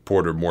play.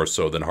 Porter more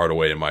so than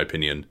Hardaway, in my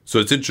opinion. So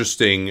it's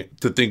interesting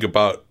to think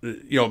about,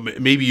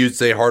 maybe you'd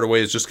say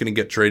Hardaway is just going to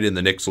get traded and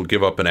the Knicks will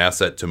give up an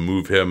asset to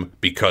move him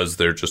because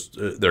they're just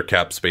their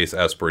cap space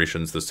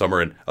aspirations this summer.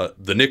 And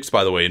the Knicks,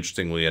 by the way,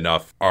 interestingly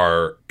enough,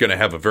 are going to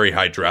have a very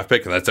high draft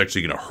pick, and that's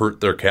actually going to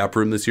hurt their cap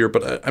room this year.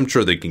 But I'm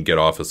sure they can get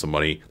off of some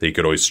money. They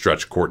could always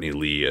stretch Courtney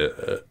Lee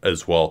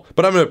as well.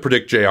 But I'm going to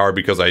predict JR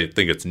because I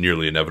think it's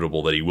nearly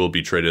inevitable that he will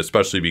be traded,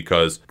 especially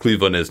because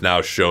Cleveland has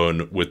now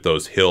shown with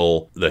those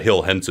the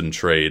Hill Henson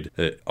trade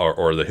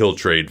or the Hill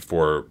trade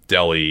for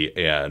Delly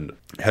and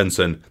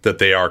Henson that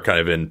they are kind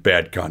of in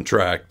bad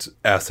contract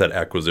asset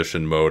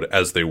acquisition mode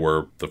as they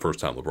were the first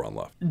time LeBron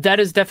left. That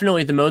is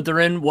definitely the mode they're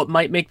in. What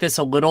might make this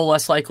a little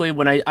less likely,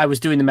 when I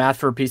was doing the math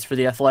for a piece for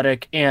The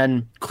Athletic,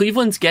 and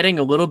Cleveland's getting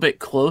a little bit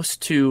close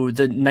to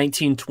the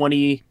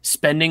 1920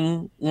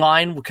 spending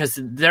line because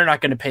they're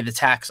not going to pay the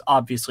tax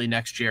obviously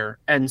next year.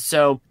 And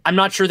so I'm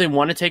not sure they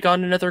want to take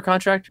on another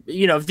contract.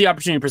 If the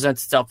opportunity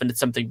presents itself and it's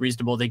something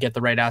reasonable, they get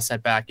the right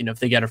asset back, if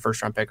they get a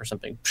first round pick or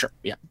something, sure,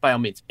 yeah, by all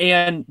means.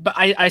 But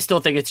I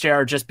still think it's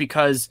JR just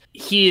because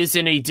he is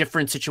in a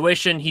different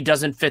situation. He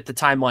doesn't fit the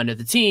timeline of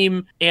the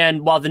team.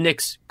 And while the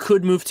Knicks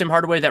could move Tim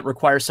Hardaway, that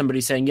requires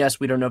somebody saying yes.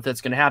 We don't know if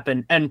that's going to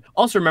happen. And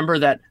also remember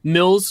that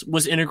Mills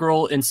was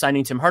integral in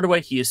signing Tim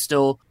Hardaway. He is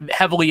still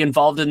heavily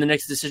involved in the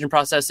Knicks decision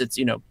process. It's,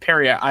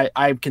 Perry,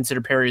 I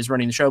consider Perry is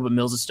running the show, but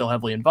Mills is still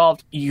heavily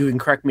involved. You can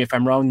correct me if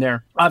I'm wrong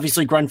there.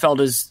 Obviously,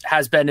 Grunfeld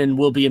has been and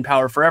will be in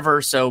power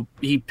forever. So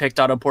he picked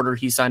Otto Porter.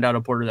 He signed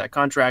Otto Porter that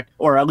contract,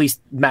 or at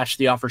least matched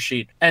the offer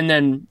sheet. And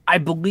then I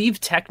believe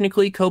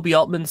technically Kobe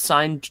Altman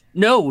signed.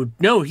 No,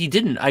 he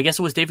didn't. I guess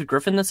it was David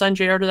Griffin that signed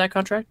JR to that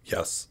contract.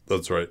 Yes,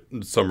 that's right.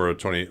 Summer of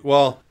 20.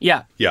 Well,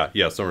 yeah,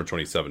 summer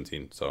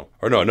 2017. So,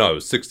 or no, it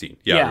was 16.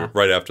 Yeah.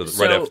 Right after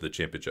the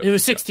championship. It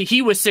was 16. Yeah.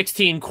 He was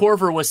 16.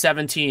 Korver was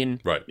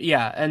 17. Right.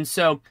 Yeah, and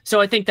so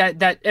I think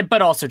that,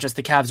 but also just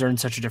the Cavs are in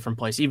such a different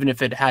place. Even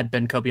if it had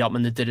been Kobe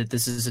Altman that did it,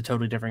 this is a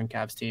totally different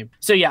Cavs team.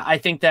 So yeah, I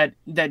think that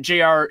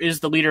JR is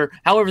the leader.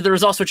 However, there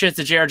is also a chance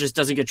that JR just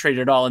doesn't get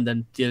traded at all, and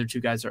then the other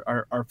two guys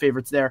are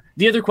favorites there.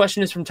 The other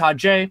question is from Todd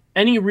J.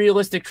 Any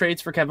realistic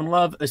trades for Kevin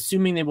Love,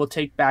 assuming they will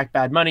take back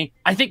bad money?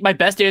 I think my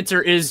best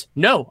answer is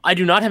no. I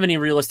do not have any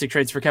realistic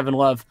trades for Kevin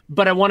Love,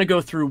 but I want to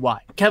go through why.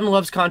 Kevin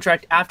Love's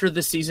contract after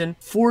this season,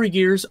 4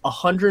 years,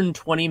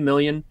 $120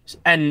 million,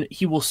 and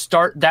he will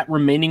start that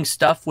remaining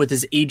stuff with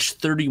his age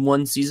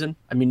 31 season.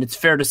 I mean, it's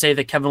fair to say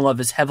that Kevin Love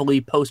is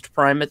heavily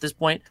post-prime at this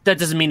point. That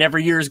doesn't mean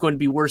every year is going to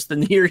be worse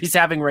than the year he's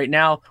having right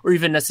now, or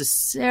even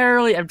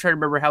necessarily, I'm trying to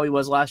remember how he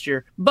was last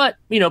year, but,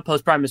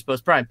 post-prime is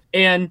post-prime.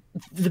 And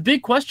the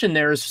big question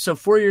there is, so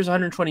 4 years,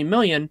 $120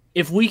 million,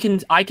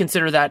 I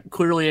consider that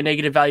clearly a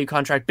negative value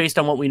contract based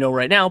on what we know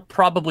right now,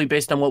 probably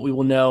based on what we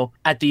will know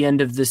at the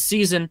end of this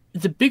season.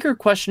 The bigger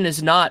question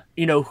is not,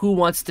 who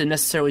wants to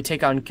necessarily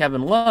take on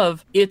Kevin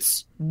Love.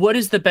 It's what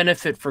is the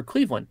benefit for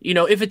Cleveland?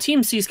 If a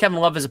team sees Kevin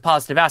Love as a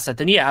positive asset,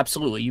 then yeah,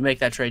 absolutely. You make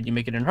that trade, you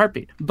make it in a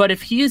heartbeat. But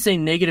if he is a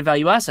negative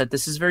value asset,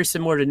 this is very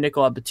similar to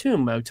Nicola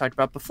Batum I talked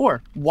about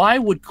before. Why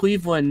would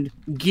Cleveland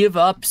give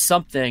up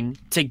something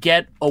to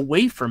get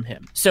away from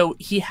him? So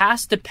he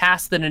has to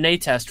pass the Nene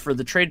test for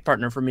the trade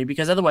partner for me,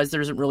 because otherwise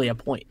there isn't really a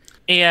point.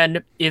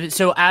 And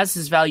as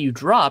his value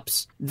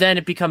drops, then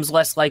it becomes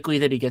less likely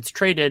that he gets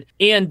traded.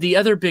 And the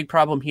other big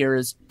problem here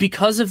is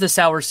because of the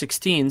sour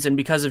 16s and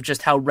because of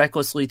just how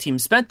recklessly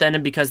teams spent then,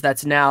 and because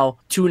that's now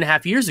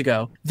 2.5 years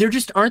ago, there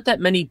just aren't that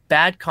many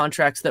bad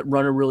contracts that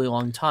run a really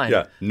long time.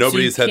 Yeah,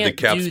 nobody's had the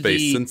cap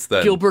space since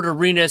then. Gilbert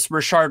Arenas,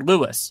 Rashard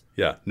Lewis.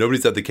 Yeah,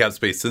 nobody's had the cap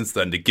space since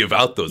then to give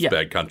out those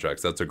bad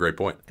contracts. That's a great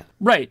point.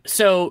 Right.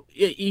 So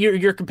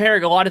you're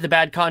comparing a lot of the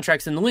bad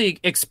contracts in the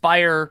league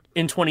expire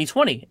in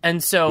 2020.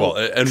 And so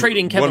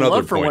trading Kevin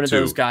Love for one of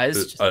those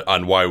guys.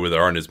 On why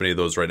there aren't as many of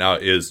those right now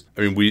is,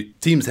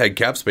 teams had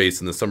cap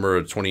space in the summer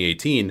of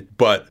 2018,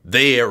 but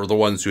they are the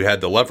ones who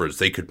had the leverage.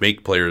 They could make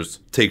make players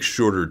take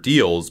shorter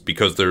deals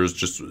because there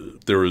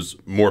was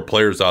more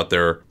players out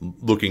there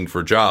looking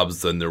for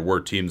jobs than there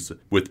were teams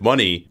with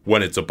money.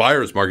 When it's a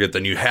buyer's market,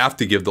 then you have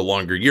to give the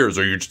longer years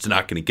or you're just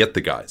not going to get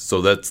the guys.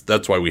 So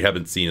that's why we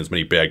haven't seen as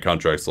many bad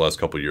contracts the last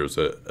couple of years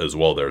as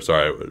well there.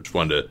 Sorry, I just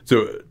wanted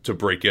to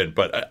break in,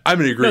 but I'm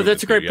going to agree. No,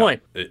 that's a great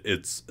point.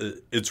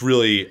 It's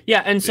really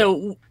and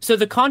so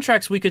the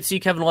contracts we could see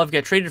Kevin Love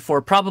get traded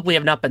for probably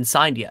have not been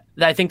signed yet.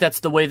 I think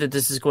that's the way that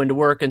this is going to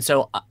work. And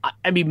so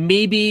I mean,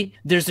 maybe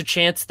there's a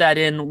chance that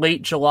in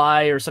late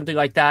July or something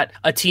like that,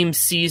 a team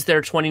sees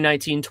their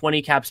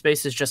 2019-20 cap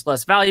space is just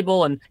less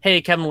valuable, and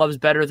hey, Kevin Love's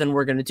better than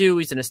we're going to do.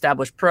 He's an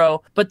established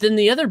pro. But then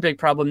the other big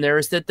problem there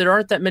is that there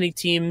aren't that many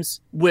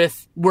teams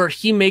where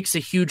he makes a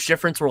huge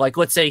difference. Where, like,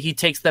 let's say he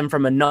takes them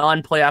from a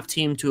non-playoff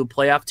team to a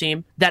playoff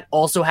team that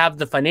also have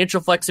the financial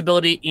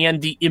flexibility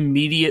and the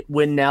immediate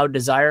win now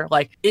desire.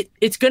 Like,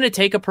 it's going to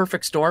take a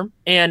perfect storm,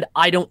 and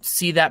I don't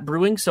see that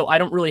brewing. So I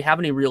don't really have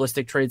any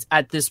realistic trades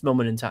at this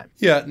moment in time.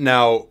 Yeah.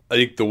 Now, I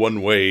think the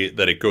one way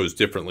that it goes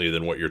differently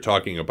than what you're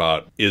talking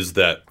about is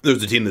that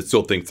there's a team that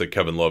still thinks that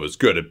Kevin Love is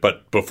good,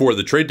 but before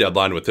the trade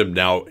deadline with him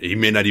now, he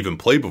may not even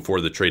play before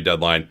the trade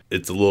deadline.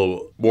 It's a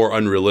little more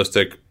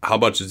unrealistic. How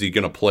much is he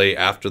going to play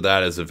after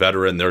that as a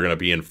veteran? They're going to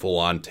be in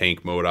full-on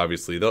tank mode,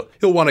 obviously.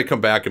 He'll want to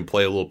come back and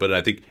play a little bit.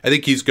 I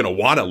think he's going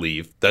to want to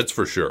leave. That's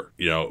for sure.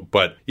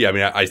 But yeah, I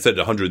mean, I said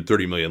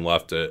 130 million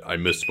left. I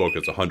misspoke.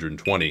 It's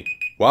 120.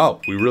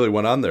 Wow, we really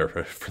went on there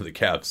for the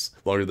Cavs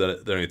longer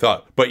than I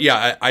thought. But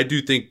yeah, I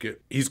do think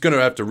he's going to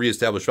have to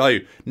reestablish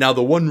value. Now,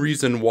 the one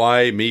reason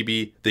why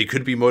maybe they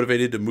could be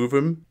motivated to move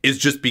him is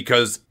just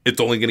because it's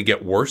only going to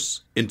get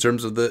worse in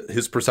terms of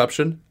his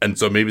perception. And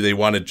so maybe they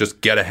want to just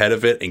get ahead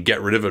of it and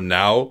get rid of him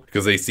now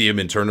because they see him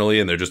internally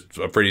and they're just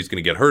afraid he's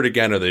going to get hurt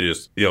again, or they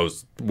just,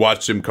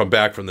 watched him come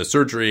back from the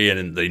surgery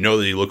and they know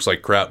that he looks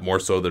like crap more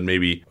so than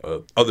maybe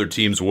other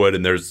teams would.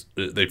 And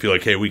they feel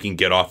like, hey, we can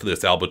get off of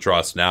this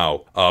albatross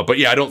now. But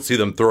yeah, I don't see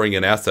them throwing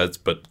in assets,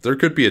 but there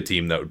could be a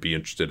team that would be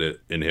interested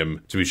in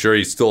him. To be sure,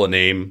 he's still a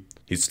name.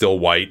 He's still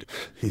white.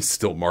 He's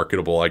still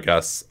marketable, I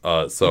guess.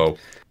 So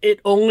it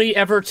only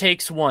ever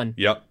takes one.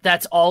 Yep.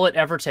 That's all it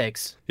ever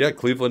takes. Yeah,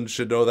 Cleveland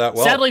should know that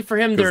well. Sadly for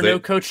him, there are no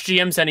coach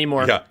GMs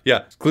anymore.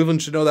 Yeah.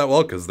 Cleveland should know that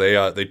well because they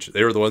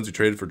were the ones who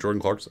traded for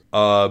Jordan Clarkson.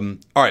 All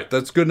right,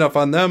 that's good enough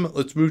on them.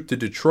 Let's move to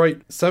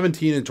Detroit.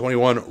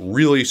 17-21,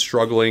 really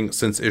struggling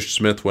since Ish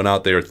Smith went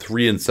out. They are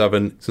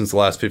 3-7 since the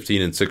last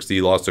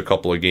 15-60. Lost a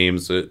couple of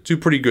games. Two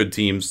pretty good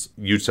teams,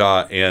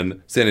 Utah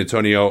and San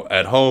Antonio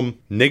at home.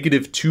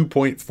 Negative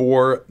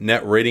 2.4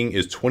 net rating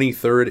is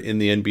 23rd in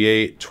the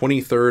NBA.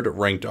 23rd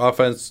ranked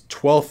offense,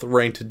 12th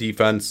ranked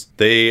defense.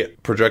 They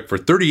project for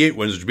 38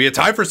 wins, which would be a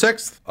tie for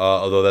 6th,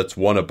 although that's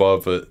one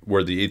above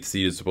where the 8th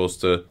seed is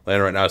supposed to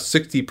land right now.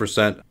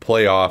 60%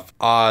 playoff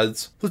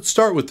odds. Let's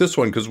start with this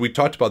one because we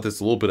talked about this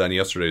a little bit on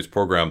yesterday's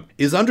program.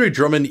 Is Andre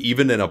Drummond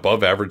even an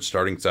above average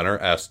starting center?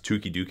 Asked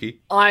Tuki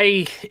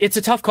Dookie. It's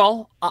a tough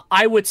call.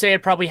 I would say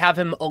I'd probably have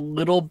him a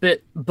little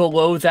bit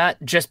below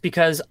that just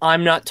because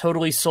I'm not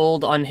totally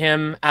sold on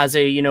him as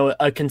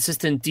a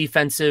consistent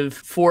defensive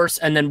force.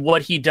 And then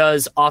what he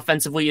does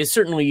offensively is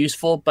certainly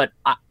useful, but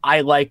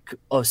I like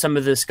some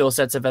of the skill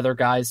sets of other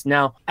guys.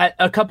 Now, at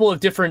a couple of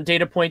different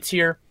data points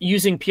here,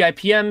 using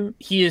PIPM,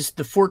 he is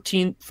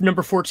the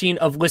number 14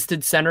 of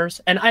listed centers.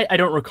 And I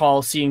don't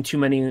recall seeing too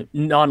many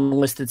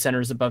non-listed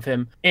centers above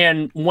him.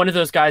 And one of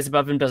those guys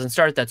above him doesn't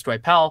start. That's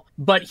Dwight Powell.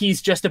 But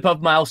he's just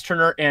above Miles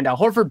Turner and Al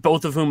Horford,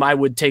 both of whom I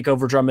would take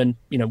over Drummond,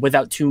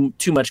 without too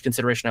much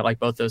consideration. I like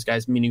both those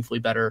guys meaningfully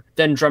better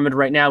than Drummond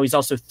right now. He's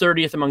also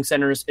 30th among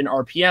centers in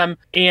RPM,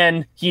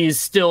 and he's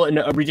still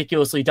a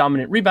ridiculously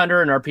dominant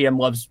rebounder, and RPM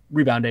loves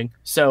rebounding.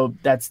 So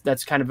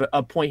that's kind of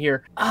a point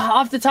here.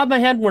 Off the top of my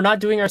head, we're not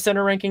doing our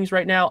center rankings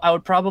right now. I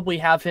would probably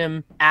have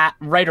him at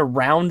right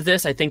around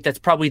this. I think that's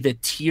probably the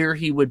tier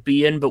he would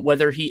be in, but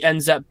whether he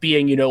ends up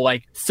being,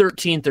 like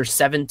 13th or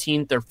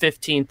 17th or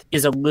 15th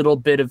is a little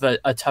bit of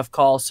a tough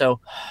call. So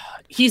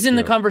he's in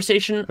the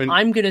conversation.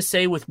 I'm going to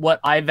say with what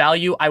I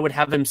value, I would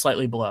have him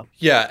slightly below.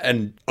 Yeah,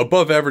 and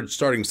above average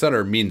starting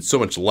center means so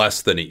much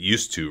less than it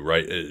used to,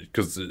 right?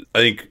 Because I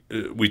think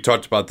we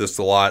talked about this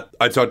a lot.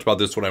 I talked about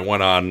this when I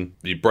went on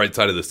the Bright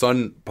Side of the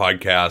Sun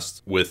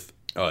podcast with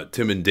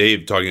Tim and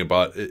Dave talking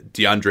about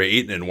DeAndre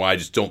Ayton and why I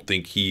just don't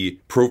think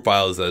he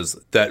profiles as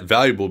that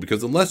valuable,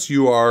 because unless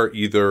you are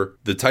either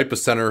the type of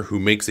center who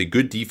makes a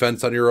good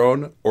defense on your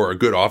own or a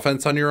good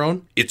offense on your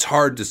own, it's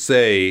hard to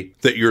say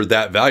that you're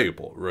that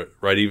valuable,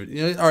 right?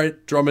 Even all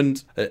right,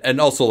 Drummond,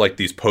 and also like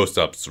these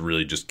post-ups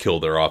really just kill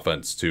their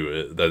offense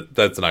too.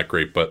 That's not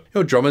great, but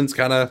Drummond's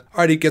kind of all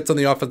right. He gets on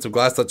the offensive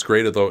glass, that's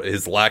great. Although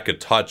his lack of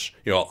touch,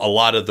 a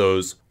lot of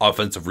those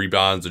offensive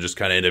rebounds are just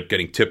kind of end up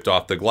getting tipped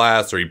off the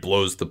glass, or he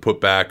blows the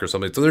putback or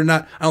something. So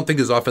I don't think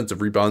his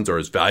offensive rebounds are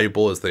as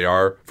valuable as they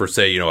are for,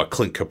 say, a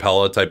Clint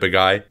Capella type of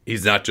guy.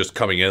 He's not just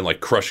coming in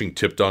like crushing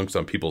tip dunks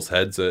on people's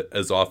heads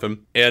as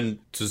often. And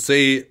to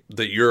say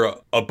that you're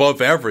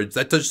above average,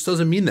 that just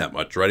doesn't mean that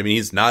much, right? I mean,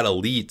 he's not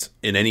elite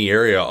in any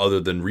area other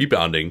than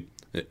rebounding.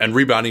 And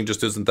rebounding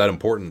just isn't that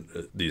important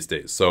these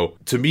days. So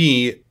to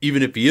me,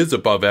 even if he is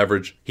above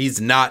average,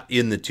 he's not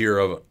in the tier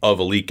of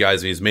elite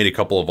guys. And he's made a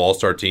couple of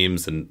all-star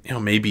teams, and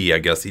maybe I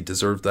guess he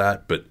deserves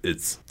that, but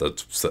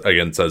that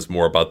again says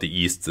more about the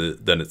East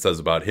than it says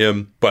about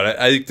him. But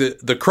I think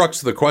the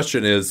crux of the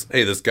question is,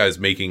 hey, this guy's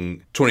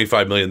making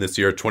 $25 million this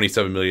year,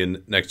 $27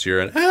 million next year,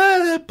 and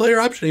that player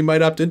option he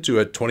might opt into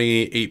at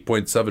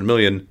 $28.7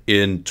 million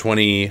in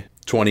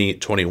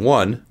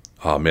 2020-21.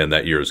 Oh man,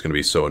 that year is going to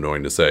be so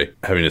annoying to say.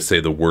 Having to say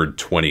the word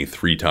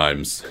 23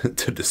 times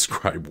to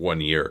describe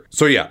 1 year.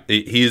 So yeah,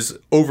 he's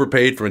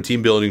overpaid from a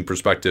team building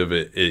perspective.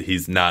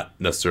 He's not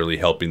necessarily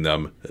helping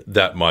them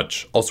that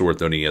much. Also worth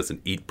noting, he has an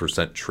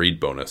 8% trade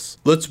bonus.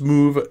 Let's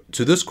move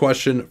to this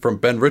question from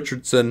Ben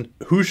Richardson.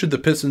 Who should the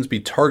Pistons be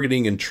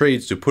targeting in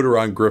trades to put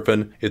around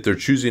Griffin if they're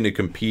choosing to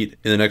compete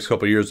in the next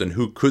couple of years, and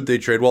who could they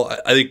trade? Well,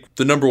 I think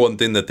the number one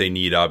thing that they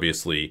need,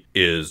 obviously,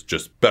 is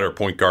just better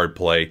point guard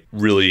play,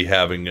 really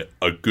having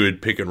a good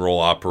pick and roll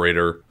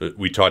operator.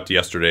 We talked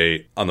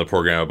yesterday on the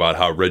program about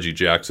how Reggie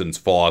Jackson's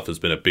fall off has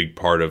been a big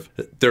part of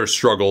their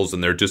struggles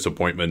and their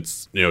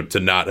disappointments, to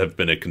not have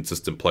been a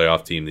consistent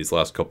playoff team these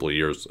last couple of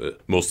years,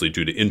 mostly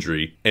due to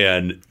injury.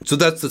 And so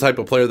that's the type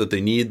of player that they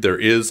need. There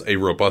is a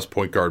robust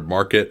point guard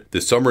market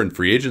this summer in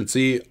free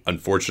agency.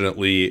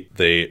 Unfortunately,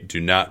 they do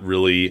not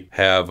really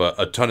have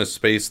a ton of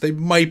space. They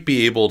might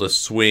be able to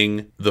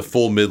swing the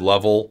full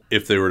mid-level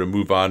if they were to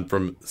move on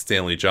from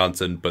Stanley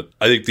Johnson. But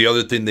I think the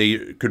other thing they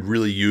could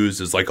really use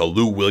is like a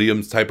Lou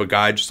Williams type of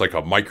guy, just like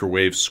a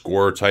microwave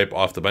scorer type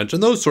off the bench.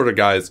 And those sort of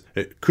guys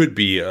could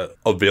be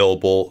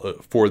available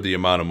for the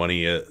amount of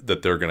money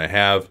that they're going to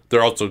have. They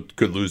also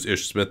could lose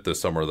Ish Smith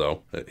this summer,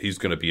 though. He's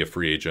going to be a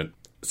free agent.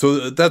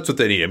 So that's what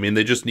they need. I mean,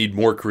 they just need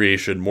more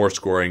creation, more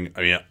scoring.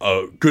 I mean,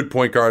 a good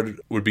point guard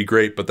would be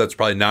great, but that's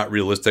probably not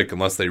realistic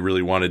unless they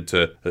really wanted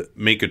to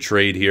make a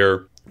trade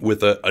here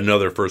with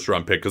another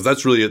first-round pick, because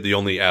that's really the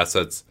only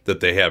assets that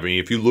they have. I mean,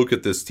 if you look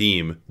at this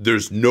team,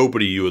 there's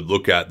nobody you would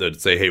look at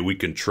that'd say, hey, we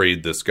can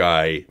trade this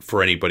guy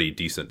for anybody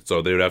decent.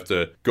 So they would have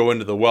to go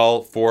into the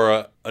well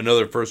for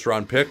another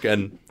first-round pick,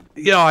 and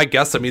I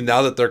guess,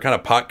 now that they're kind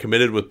of pot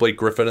committed with Blake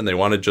Griffin and they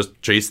want to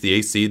just chase the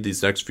A seed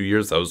these next few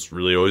years, that was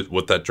really always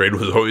what that trade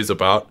was always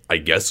about. I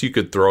guess you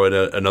could throw in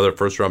another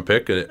first round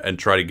pick and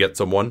try to get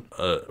someone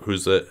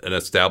who's an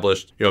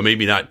established,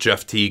 maybe not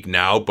Jeff Teague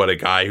now, but a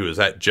guy who was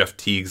at Jeff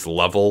Teague's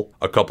level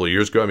a couple of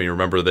years ago. I mean,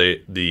 remember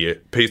the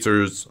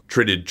Pacers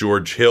traded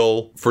George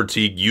Hill for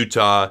Teague.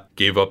 Utah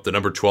gave up the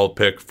number 12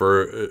 pick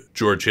for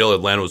George Hill.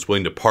 Atlanta was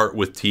willing to part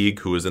with Teague,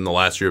 who was in the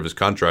last year of his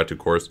contract, of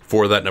course,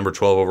 for that number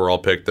 12 overall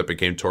pick that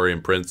became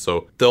Taurean Prince.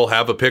 So they'll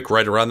have a pick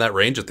right around that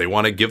range. If they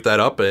want to give that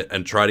up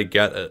and try to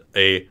get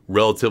a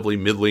relatively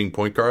middling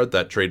point guard,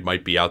 that trade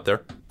might be out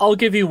there. I'll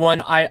give you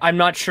one. I'm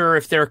not sure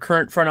if their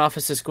current front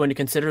office is going to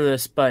consider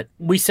this, but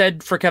we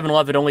said for Kevin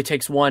Love it only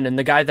takes one, and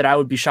the guy that I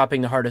would be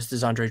shopping the hardest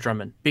is Andre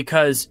Drummond,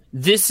 because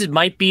this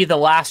might be the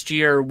last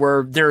year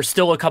where there are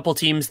still a couple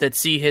teams that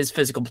see his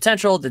physical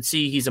potential, that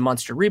see he's a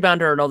monster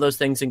rebounder and all those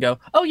things and go,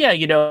 oh yeah,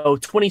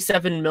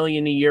 $27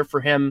 million a year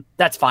for him,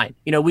 that's fine.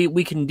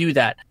 We can do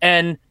that.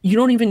 And you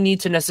don't even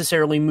need to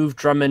necessarily move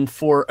Drummond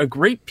for a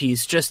great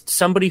piece, just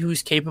somebody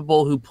who's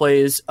capable, who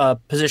plays a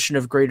position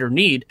of greater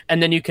need,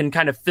 and then you can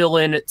kind of fill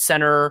in at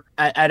center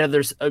at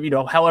others,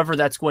 however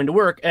that's going to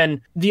work. And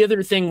the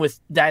other thing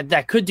with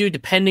that could do,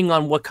 depending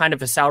on what kind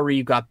of a salary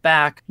you got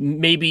back,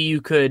 maybe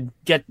you could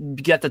get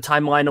the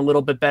timeline a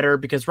little bit better,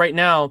 because right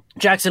now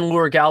Jackson,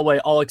 Lure, Galway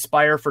all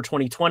expire for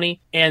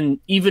 2020, and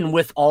even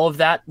with all of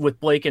that,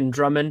 with Blake and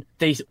Drummond,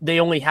 they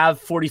only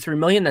have $43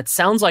 million. That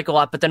sounds like a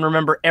lot, but then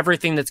remember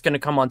everything that's going to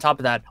come on top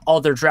of that,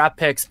 all their draft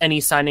picks, any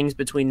signings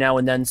between now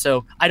and then.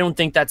 So I don't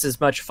think that's as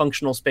much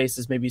functional space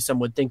as maybe some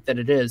would think that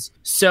it is.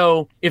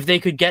 So if they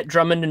could get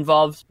Drummond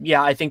involved,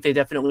 yeah, I think they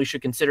definitely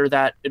should consider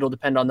that. It'll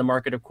depend on the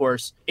market, of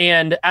course.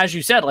 And as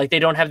you said, they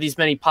don't have these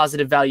many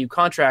positive value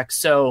contracts,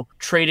 so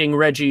trading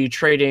Reggie,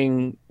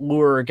 trading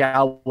Lure,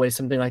 Galway,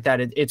 something like that,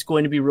 it's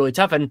going to be really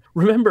tough. And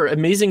remember,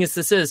 amazing as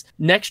this is,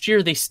 next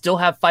year they still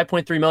have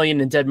 $5.3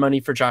 million in dead money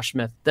for Josh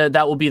Smith.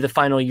 That will be the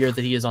final year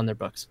that he is on their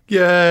books.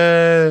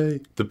 Yay!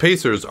 The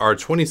Pacers are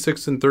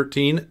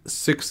 26-13,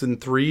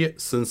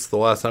 6-3 since the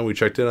last time we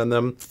checked in on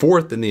them.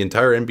 Fourth in the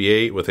entire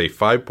NBA with a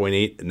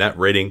 5.8 net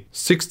rating.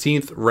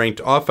 16th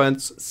ranked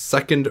offense,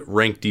 second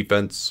ranked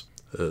defense.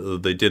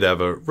 They did have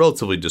a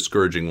relatively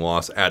discouraging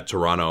loss at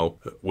Toronto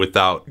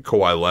without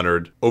Kawhi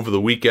Leonard over the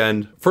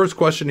weekend. First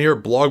question here,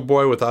 Blog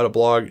Boy without a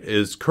blog: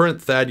 is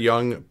current Thad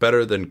Young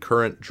better than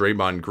current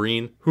Draymond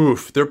Green?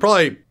 They're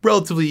probably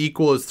relatively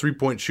equal as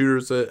three-point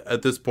shooters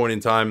at this point in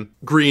time.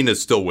 Green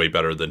is still way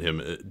better than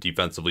him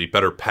defensively,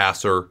 better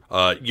passer.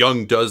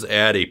 Young does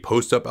add a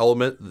post-up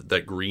element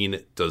that Green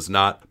does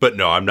not. But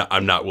no,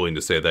 I'm not willing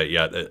to say that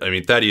yet. I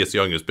mean, Thaddeus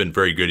Young has been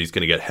very good. He's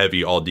going to get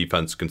heavy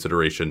all-defense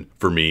consideration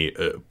for me,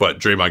 but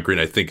Draymond Green,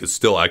 I think, is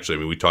still actually, I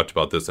mean, we talked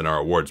about this in our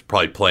awards,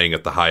 probably playing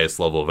at the highest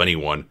level of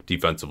anyone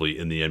defensively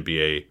in the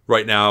NBA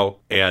right now.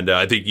 And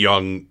I think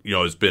Young,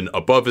 has been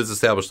above his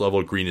established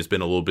level. Green has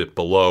been a little bit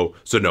below.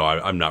 So no,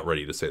 I'm not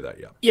ready to say that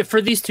yet. Yeah,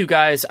 for these two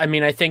guys, I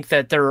mean, I think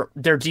that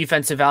their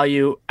defensive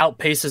value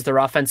outpaces their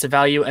offensive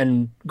value,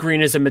 and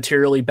Green is a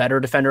materially better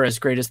defender, as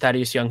great as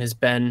Thaddeus Young has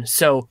been.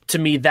 So to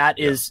me, that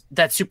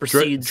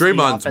supersedes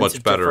Draymond's the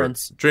much better.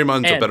 difference.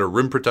 Draymond's a better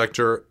rim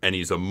protector, and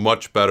he's a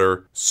much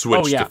better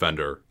switch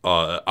defender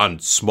on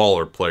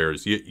smaller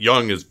players.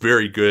 Young is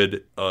very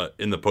good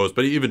in the post,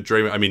 but even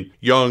Draymond, I mean,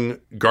 Young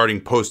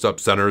guarding post-up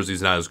centers,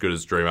 he's not as good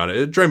as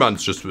Draymond.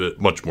 Draymond's just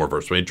much more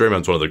versatile. I mean,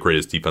 Draymond's one of the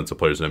greatest defensive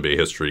players in NBA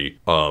history,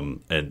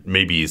 and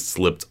maybe he's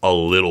slipped a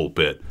little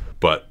bit.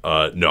 But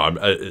no,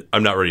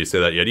 I'm not ready to say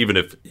that yet. Even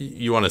if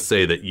you want to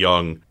say that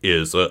Young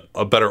is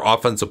a better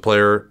offensive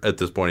player at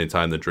this point in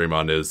time than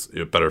Draymond is,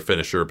 a better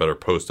finisher, better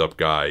post-up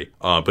guy.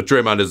 But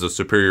Draymond is a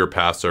superior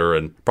passer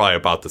and probably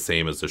about the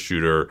same as a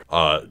shooter.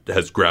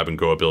 Has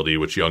grab-and-go ability,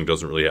 which Young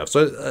doesn't really have.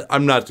 So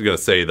I'm not going to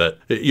say that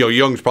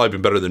Young's probably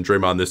been better than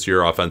Draymond this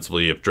year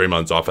offensively. If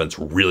Draymond's offense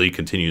really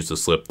continues to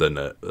slip, then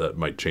that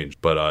might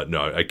change. But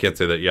no, I can't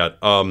say that yet.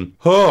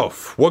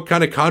 What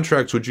kind of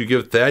contracts would you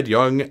give Thad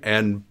Young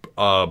and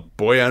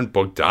Bojan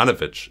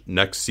Bogdanovic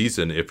next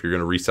season if you're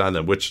going to re-sign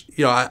them, which,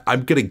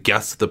 I'm going to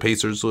guess the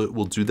Pacers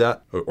will do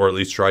that, or at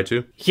least try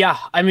to. Yeah,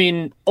 I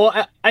mean,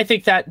 I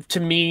think that, to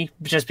me,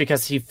 just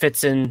because he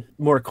fits in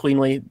more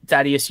cleanly,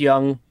 Thaddeus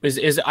Young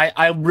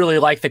I really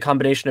like the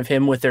combination of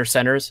him with their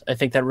centers. I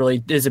think that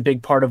really is a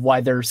big part of why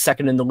they're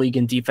second in the league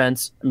in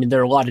defense. I mean, there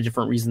are a lot of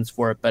different reasons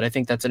for it, but I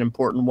think that's an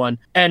important one.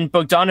 And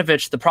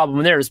Bogdanovic, the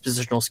problem there is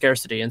positional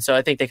scarcity, and so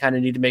I think they kind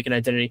of need to make an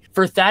identity.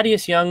 For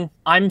Thaddeus Young,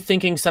 I'm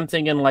thinking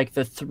something in like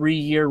the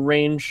 3-year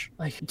range.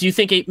 Like, do you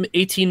think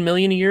 $18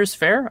 million a year is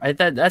fair?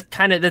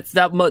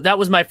 That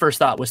was my first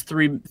thought, was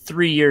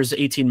 3 years,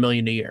 $18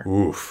 million a year.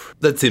 Oof,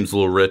 that seems a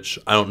little rich.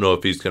 I don't know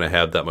if he's going to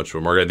have that much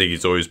of a market. I think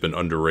he's always been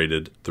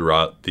underrated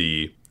throughout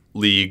the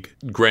league.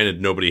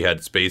 Granted, nobody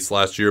had space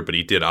last year, but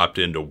he did opt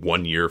into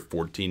 1 year,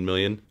 $14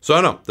 million. So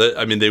I don't know.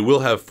 I mean, they will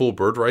have full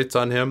bird rights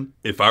on him.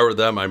 If I were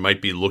them, I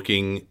might be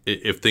looking,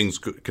 if things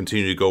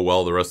continue to go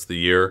well the rest of the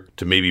year,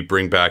 to maybe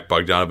bring back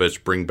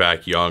Bogdanovic, bring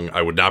back Young.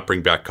 I would not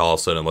bring back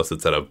Collison unless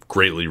it's at a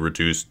greatly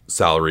reduced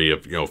salary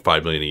of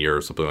 $5 million a year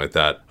or something like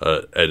that,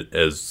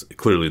 as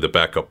clearly the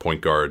backup point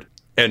guard.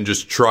 And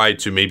just try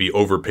to maybe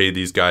overpay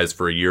these guys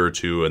for a year or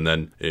two and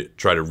then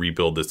try to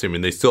rebuild this. I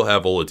mean, they still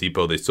have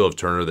Oladipo, they still have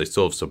Turner, they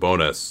still have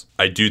Sabonis.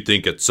 I do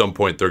think at some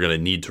point they're going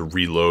to need to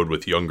reload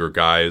with younger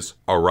guys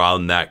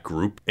around that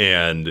group.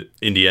 And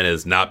Indiana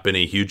has not been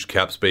a huge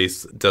cap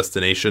space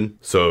destination,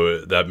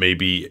 so that may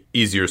be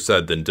easier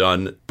said than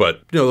done.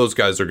 But, those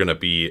guys are going to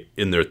be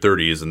in their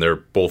 30s, and they're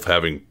both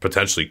having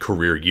potentially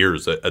career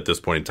years at this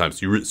point in time.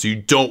 So you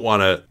don't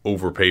want to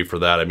overpay for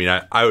that. I mean,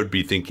 I would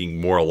be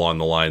thinking more along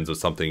the lines of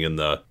something in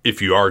the,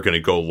 if you are going to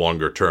go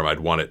longer term, I'd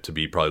want it to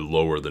be probably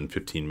lower than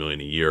 $15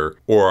 million a year,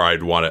 or I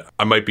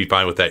might be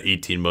fine with that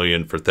 $18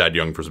 million for Thad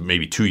Young for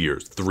maybe 2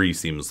 years. 3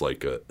 seems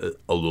like a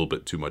little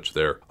bit too much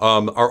there.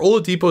 Are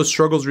Oladipo's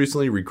struggles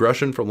recently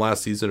regression from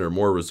last season, or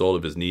more a result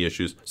of his knee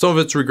issues? Some of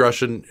it's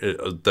regression.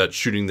 That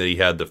shooting that he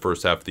had the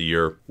first half of the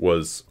year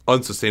was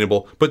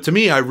unsustainable. But to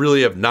me, I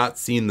really have not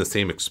seen the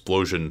same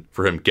explosion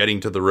for him getting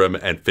to the rim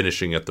and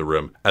finishing at the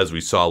rim as we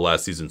saw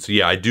last season. So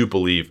yeah, I do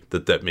believe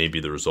that may be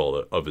the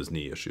result of his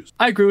knee issues.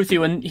 I agree with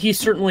you, and he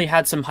certainly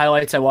had some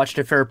highlights. I watched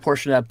a fair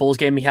portion of that Bulls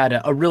game. He had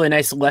a really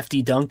nice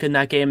lefty dunk in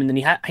that game, and then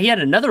he had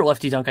another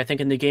lefty dunk, I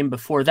think, in the game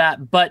before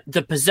that. But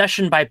the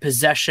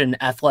possession-by-possession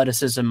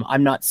athleticism,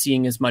 I'm not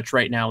seeing as much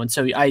right now, and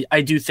so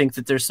I do think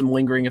that there's some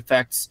lingering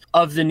effects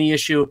of the knee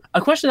issue.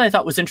 A question I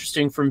thought was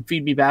interesting from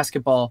Feed Me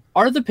Basketball: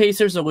 are the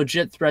Pacers a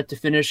legit threat to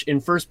finish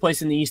in first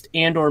place in the East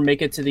and or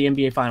make it to the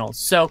NBA Finals?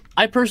 So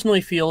I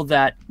personally feel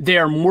that they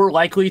are more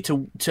likely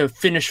to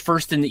finish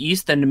first in the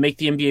East than to make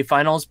the NBA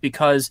Finals,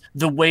 because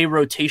the way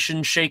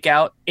rotations shake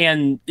out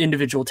and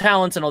individual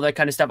talents and all that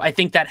kind of stuff, I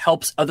think that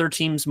helps other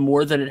teams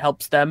more than it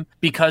helps them,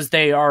 because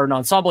they are an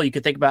ensemble. You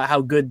could think about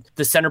how good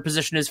the center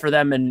position is for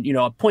them, and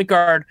a point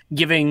guard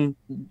giving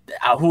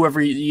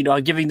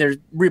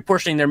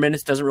reapportioning their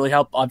minutes doesn't really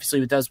help.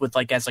 Obviously it does with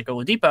guys like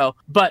Oladipo,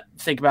 but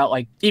think about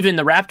even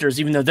the Raptors,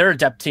 even though they're a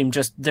depth team,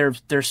 just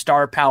their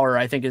star power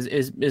I think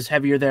is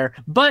heavier there.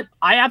 But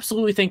I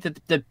absolutely think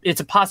that it's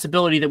a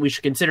possibility that we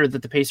should consider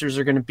that the Pacers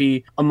are going to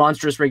be a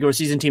monstrous regular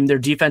season team. Their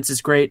defense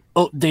is great.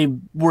 They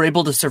were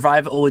able to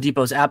survive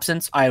Oladipo's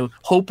absence. I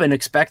hope and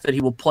expect that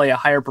he will play a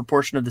higher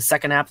proportion of the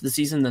second half of the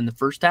season than the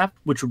first half,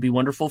 which would be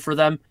wonderful for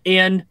them.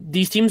 And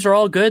these teams are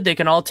all good. They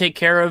can all take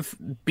care of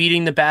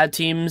beating the bad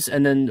teams,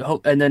 and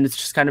then it's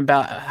just kind of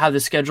about how the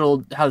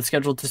schedule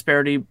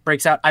disparity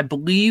breaks out. I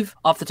believe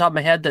off the top of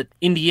my head that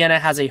Indiana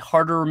has a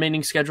harder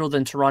remaining schedule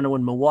than Toronto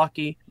and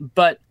Milwaukee,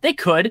 but they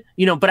could,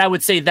 but I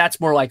would say that's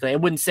more likely. I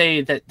wouldn't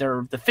say that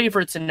they're the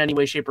favorites in any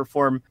way, shape, or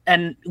form.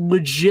 And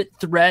legit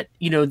threat,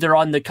 they're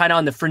on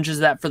the fringes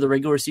of that for the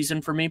regular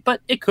season for me,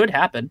 but it could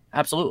happen.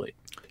 Absolutely.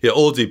 yeah,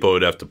 Oladipo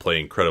would have to play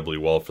incredibly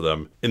well for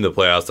them in the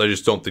playoffs. I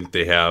just don't think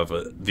they have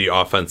the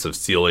offensive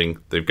ceiling.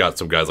 They've got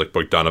some guys like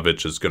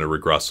Bogdanovic is going to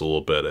regress a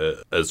little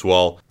bit as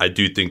well. I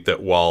do think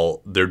that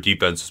while their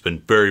defense has been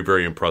very,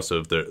 very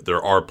impressive,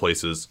 there are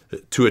places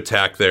to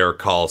attack there.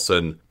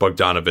 Collison,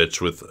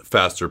 Bogdanovic with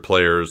faster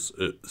players,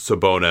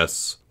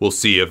 Sabonis. We'll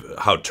see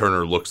how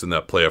Turner looks in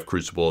that playoff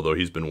crucible, although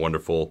he's been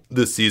wonderful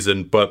this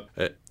season. But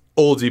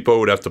Oladipo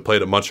would have to play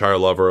at a much higher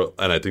level,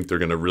 and I think they're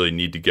going to really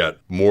need to get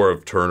more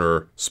of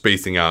Turner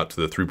spacing out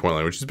to the three-point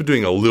line, which he's been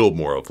doing a little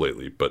more of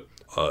lately. But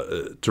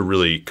to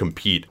really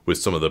compete with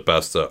some of the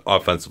best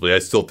offensively, I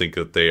still think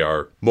that they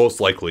are most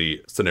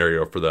likely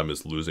scenario for them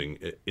is losing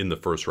in the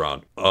first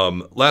round.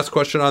 Last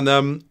question on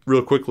them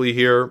real quickly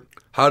here.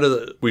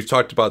 We've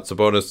talked about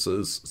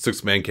Sabonis'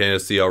 six-man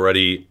candidacy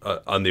already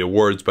on the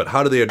awards, but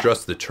how do they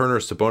address the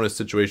Turner-Sabonis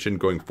situation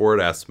going forward,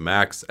 asked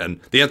Max? And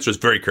the answer is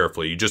very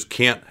carefully. You just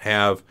can't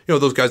have,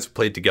 those guys have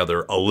played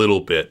together a little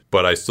bit,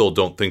 but I still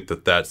don't think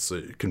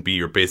that can be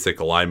your basic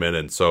alignment.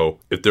 And so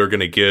if they're going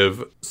to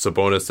give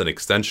Sabonis an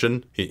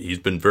extension, he's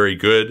been very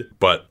good,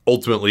 but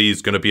ultimately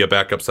he's going to be a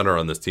backup center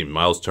on this team.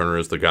 Miles Turner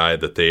is the guy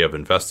that they have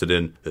invested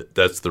in.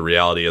 That's the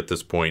reality at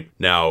this point.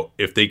 Now,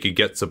 if they could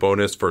get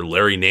Sabonis for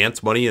Larry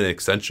Nance money and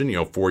extension,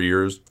 4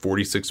 years,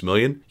 $46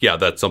 million. Yeah,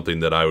 that's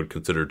something that I would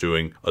consider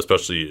doing,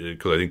 especially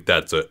because I think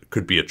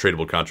could be a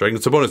tradable contract.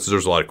 And Sabonis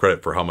deserves a lot of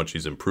credit for how much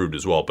he's improved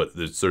as well, but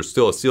there's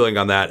still a ceiling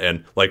on that.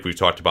 And like we've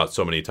talked about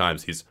so many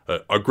times, he's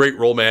a great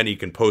role man. He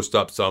can post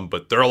up some,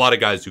 but there are a lot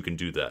of guys who can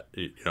do that.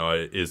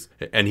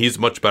 And he's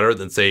much better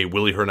than, say,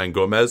 Willy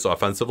Hernangomez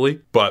offensively.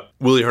 But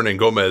Willy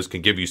Hernangomez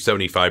can give you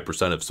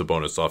 75% of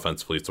Sabonis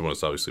offensively.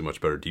 Sabonis obviously much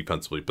better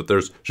defensively, but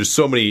there's just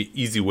so many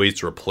easy ways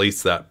to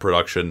replace that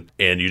production,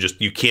 and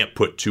you can't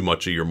put too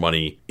much of your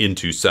money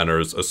into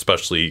centers,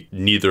 especially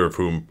neither of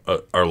whom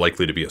are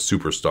likely to be a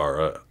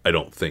superstar, I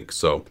don't think.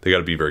 So they got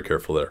to be very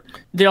careful there.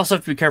 They also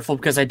have to be careful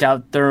because I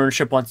doubt their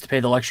ownership wants to pay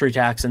the luxury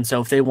tax. And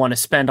so if they want to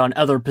spend on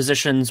other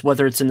positions,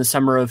 whether it's in the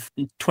summer of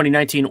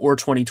 2019 or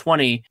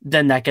 2020,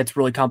 then that gets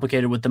really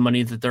complicated with the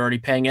money that they're already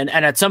paying. And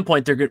at some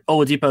point,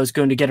 Oladipo is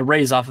going to get a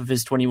raise off of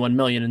his $21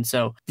 million. And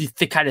so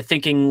the kind of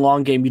thinking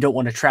long game, you don't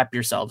want to trap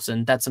yourselves.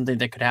 And that's something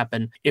that could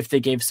happen if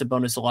they gave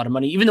Sabonis a lot of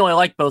money. Even though I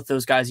like both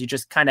those guys, you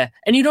just kind of,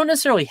 and you don't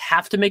necessarily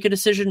have to make a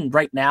decision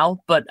right now,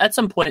 but at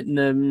some point in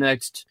the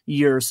next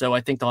year or so,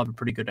 I think they'll have a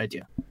pretty good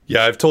idea.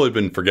 Yeah, I've totally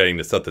been forgetting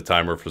to set the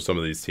timer for some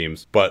of these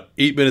teams, but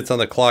 8 minutes on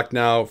the clock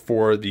now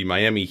for the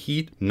Miami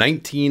Heat,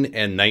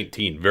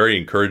 19-19. Very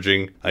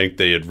encouraging. I think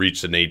they had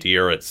reached an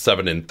nadir at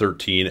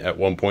 7-13 at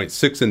one point,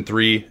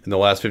 6-3 in the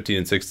last 15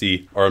 and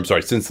 60, or I'm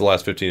sorry, since the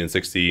last 15 and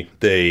 60.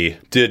 They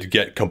did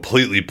get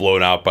completely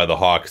blown out by the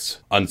Hawks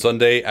on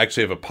Sunday.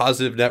 Actually have a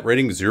positive net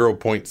rating,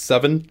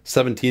 0.7,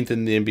 17th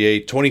in the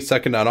NBA,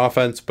 22nd on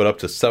offense, but up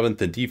to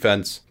 7th in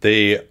defense.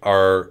 They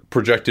are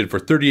projected for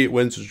 38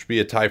 wins, which would be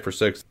a tie for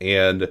 6th,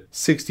 and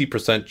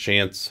 60%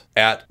 chance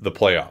at the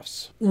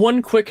playoffs.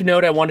 One quick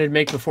note I wanted to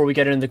make before we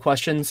get into the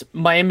questions.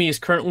 Miami is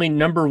currently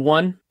number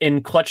 1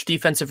 in clutch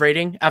defensive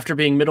rating after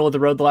being middle of the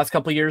road the last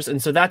couple of years.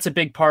 And so that's a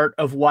big part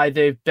of why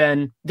they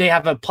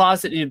have a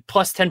positive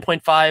plus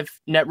 10.5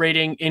 net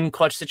rating in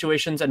clutch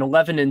situations and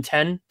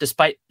 11-10,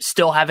 despite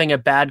still having a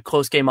bad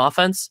close game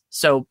offense.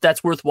 So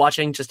that's worth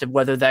watching just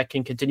whether that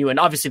can continue. And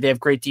obviously they have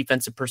great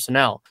defensive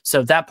personnel.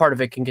 So that part of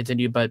it can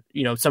continue. But,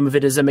 some of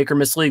it is a make or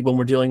miss league when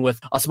we're dealing with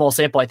a small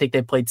sample. I think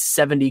they played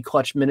 70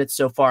 clutch minutes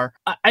so far.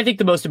 I think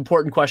the most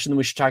important question that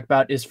we should talk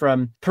about is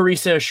from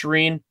Parisa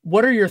Shireen.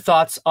 What are your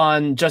thoughts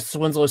on Justice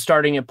Winslow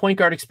starting a point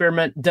guard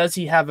experiment? Does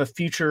he have a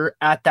future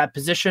at that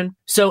position?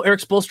 So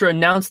Eric Spoelstra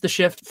announced the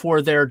shift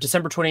for their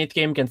December 28th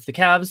game against the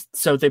Cavs.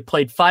 So they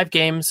played 5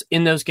 games.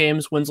 In those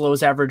games, Winslow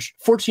has averaged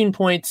 14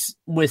 points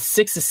with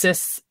 6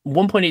 assists,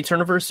 1.8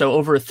 turnovers, so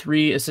over a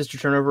 3 assist to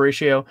turnover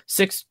ratio,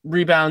 6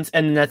 rebounds,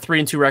 and that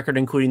 3-2 record,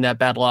 including that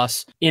bad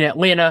loss in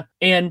Atlanta.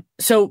 And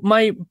so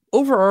my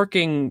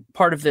overarching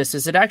part of this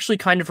is it actually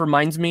kind of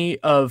reminds me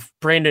of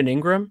Brandon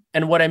Ingram.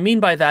 And what I mean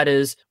by that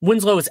is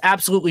Winslow is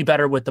absolutely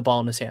better with the ball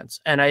in his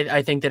hands. And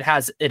I think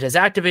that it has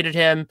activated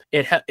him.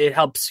 It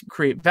helps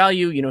create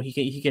value.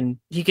 He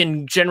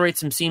can generate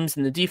some seams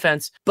in the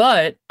defense,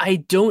 but I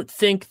don't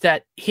think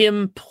that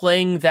him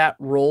playing that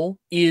role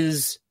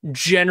is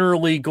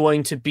generally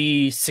going to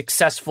be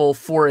successful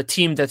for a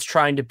team that's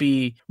trying to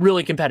be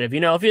really competitive.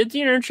 If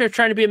you're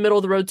trying to be a middle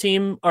of the road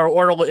team,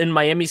 or in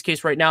Miami's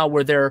case right now,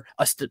 where they're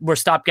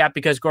stopgap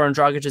because Goran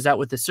Dragic is out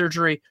with his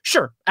surgery,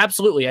 sure,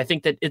 absolutely. I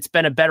think that it's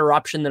been a better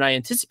option than I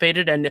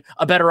anticipated, and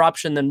a better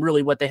option than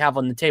really what they have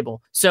on the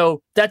table.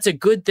 So that's a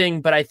good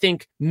thing. But I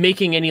think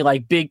making any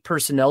big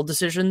personnel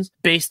decisions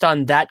based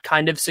on that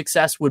kind of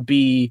success would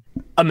be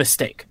a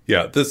mistake.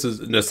 Yeah, this is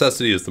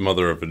necessity is the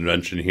mother of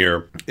invention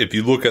here. If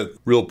you look at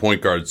real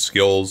point guard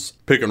skills,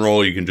 pick and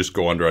roll, you can just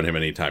go under on him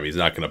anytime. He's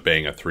not going to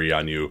bang a 3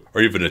 on you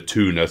or even a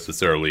 2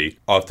 necessarily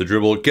off the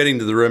dribble. Getting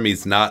to the rim,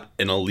 he's not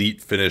an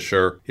elite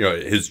finisher.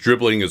 His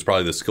dribbling is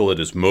probably the skill that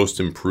is most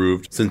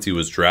improved since he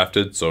was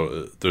drafted.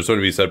 So there's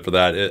something to be said for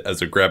that.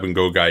 As a grab and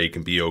go guy, he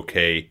can be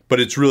okay. But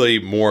it's really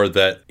more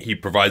that he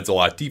provides a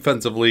lot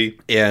defensively.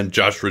 And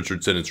Josh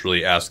Richardson is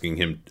really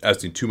asking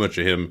too much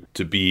of him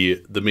to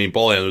be the main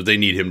ball handler. They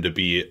need him to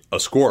be a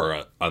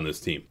scorer on this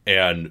team.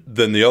 And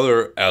then the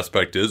other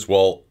aspect is,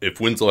 well, if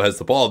Winslow has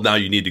the ball, now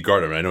you need to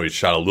guard him. I know he's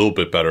shot a little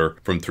bit better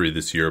from 3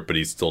 this year, but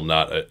he's still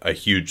not a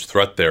huge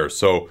threat there.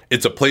 So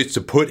it's a place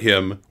to put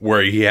him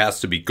where he has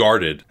to be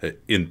guarded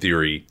in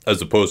theory,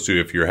 as opposed to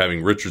if you're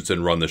having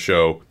Richardson run the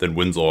show, then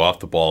Winslow off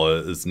the ball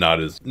is not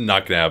going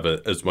to have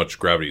as much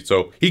gravity.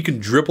 So he can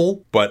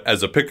dribble, but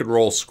as a pick and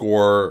roll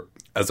scorer,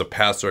 as a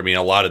passer, I mean,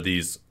 a lot of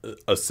these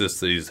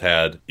assists that he's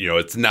had,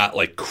 it's not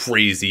like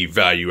crazy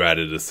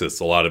value-added assists.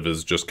 A lot of it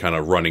is just kind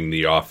of running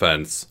the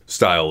offense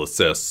style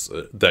assists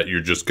that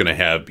you're just going to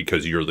have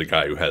because you're the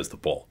guy who has the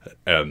ball.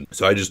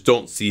 So I just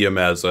don't see him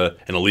as an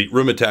elite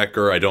rim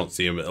attacker. I don't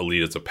see him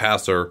elite as a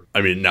passer. I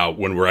mean, now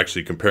when we're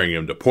actually comparing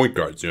him to point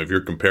guards, if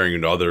you're comparing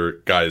him to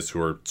other guys who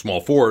are small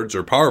forwards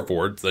or power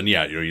forwards, then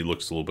yeah, he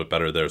looks a little bit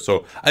better there.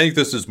 So I think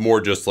this is more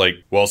just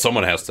like, well,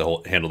 someone has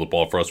to handle the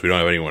ball for us. We don't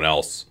have anyone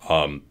else.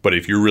 But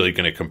if you're really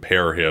going to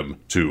compare him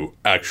to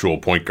actual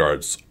point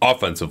guards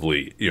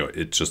offensively,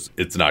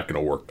 it's not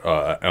going to work.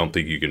 I don't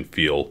think you can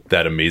feel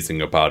that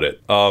amazing about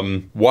it.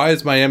 Why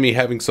is Miami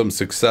having some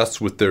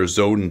success with their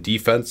zone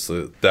defense?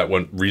 That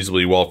went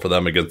reasonably well for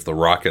them against the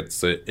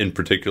Rockets in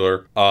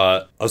particular.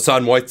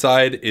 Hassan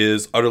Whiteside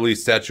is utterly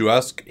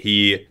statuesque.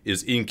 He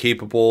is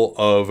incapable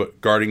of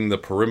guarding the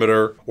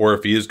perimeter, or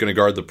if he is going to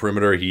guard the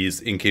perimeter,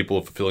 he's incapable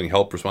of fulfilling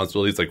help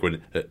responsibilities. Like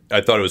when I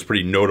thought it was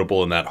pretty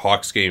notable in that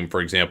Hawks game, for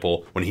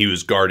example, when he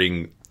was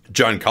guarding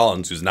John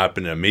Collins, who's not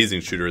been an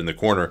amazing shooter in the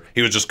corner,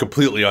 he was just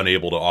completely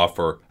unable to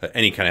offer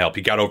any kind of help.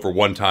 He got over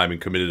one time and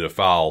committed a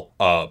foul,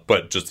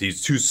 but just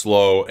he's too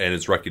slow and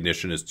his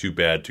recognition is too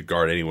bad to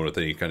guard anyone with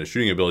any kind of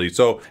shooting ability.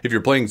 So if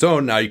you're playing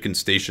zone, now you can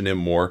station him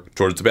more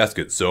towards the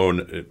basket.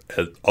 Zone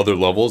at other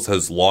levels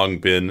has long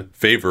been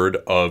favored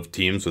of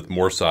teams with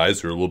more size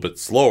who are a little bit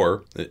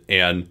slower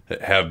and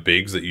have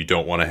bigs that you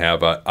don't want to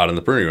have out on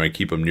the perimeter. You want to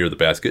keep them near the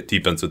basket.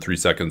 Defense at 3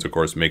 seconds, of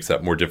course, makes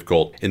that more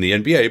difficult in the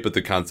NBA, but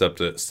the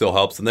concept still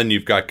helps. And then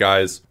you've got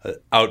guys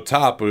out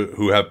top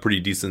who have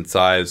pretty decent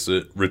size,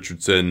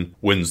 Richardson,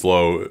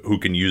 Winslow, who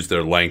can use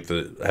their length.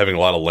 Having a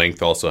lot of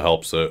length also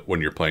helps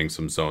when you're playing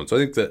some zone. So I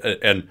think that,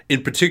 and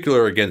in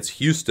particular against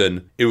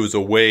Houston, it was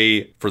a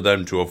way for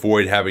them to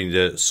avoid having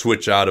to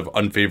switch out of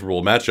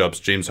unfavorable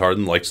matchups. James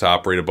Harden likes to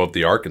operate above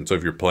the arc, and so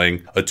if you're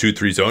playing a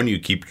 2-3 zone, you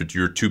keep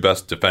your 2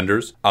 best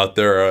defenders out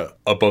there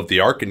above the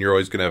arc, and you're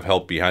always going to have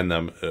help behind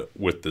them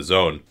with the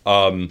zone.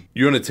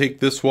 You want to take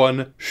this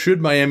one? Should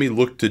Miami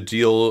look to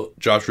deal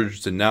Josh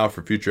Richardson now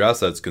for future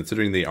assets,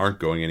 considering they aren't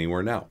going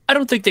anywhere now? I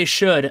don't think they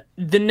should.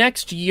 The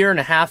next year and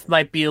a half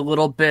might be a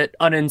little bit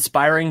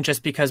uninspiring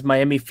just because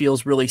Miami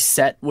feels really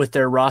set with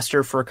their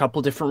roster for a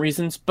couple different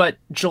reasons. But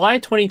July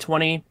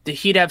 2020, the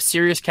Heat have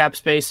serious cap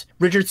space.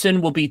 Richardson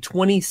will be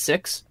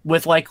 26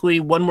 with likely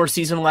one more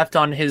season left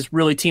on his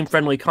really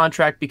team-friendly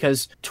contract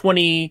because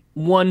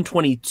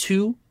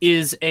 21-22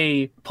 is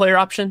a player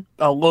option,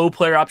 a low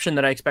player option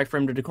that I expect for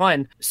him to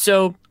decline.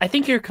 So I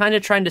think you're kind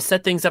of trying to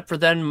set things up for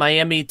them,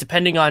 Miami,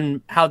 depending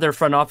on how their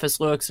front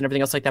office looks and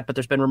everything else like that, but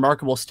there's been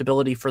remarkable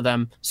stability for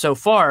them so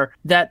far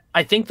that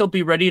I think they'll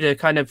be ready to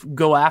kind of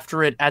go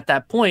after it at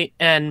that point,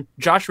 and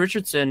Josh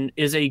Richardson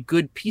is a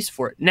good piece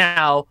for it.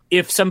 Now,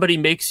 if somebody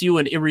makes you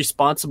an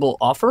irresponsible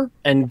offer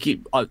and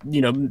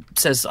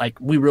says, like,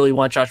 we really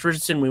want Josh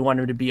Richardson, we want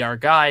him to be our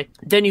guy,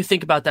 then you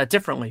think about that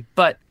differently.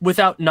 But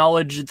without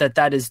knowledge that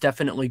that is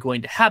definitely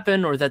going to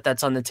happen or that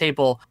that's on the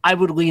table, I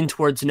would lean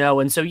towards no.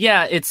 And so,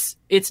 yeah, it's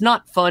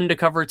not fun to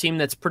cover a team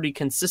that's pretty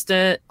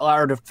consistent,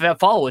 or to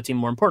follow a team,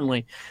 more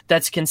importantly,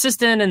 that's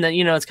consistent. And that,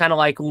 it's kind of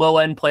like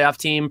low-end playoff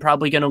team,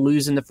 probably going to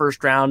lose in the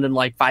first round in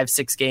like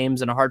 5-6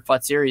 games in a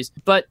hard-fought series.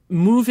 But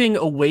moving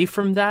away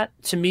from that,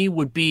 to me,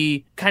 would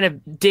be kind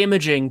of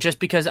damaging, just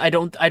because I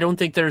don't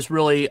think there's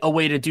really a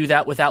way to do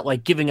that without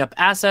like giving up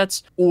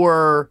assets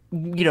or,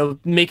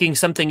 making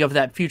something of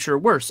that future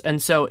worse.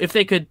 And so if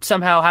they could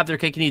somehow have their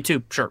cake and eat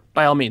too, sure,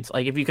 by all means.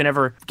 Like if you can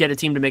ever get a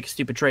team to make a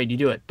stupid trade, you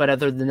do it. But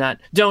other than that,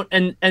 don't.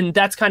 And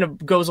that's kind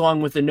of goes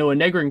along with the Noah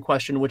Negrin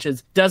question, which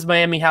is, does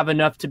Miami have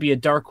enough to be a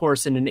dark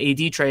horse in an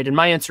AD trade? And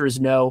my answer is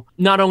no.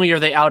 Not only are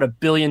they out $1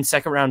 billion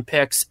second-round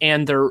picks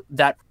and they're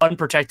that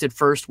unprotected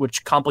first,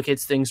 which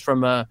complicates things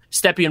from a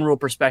Stepien rule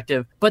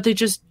perspective, but they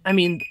just,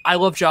 I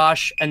love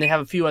Josh and they have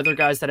a few other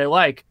guys that I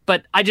like,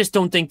 but I just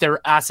don't think their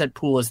asset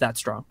pool is that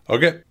strong.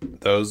 Okay,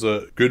 that was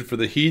good for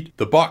the Heat.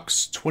 The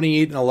Bucks,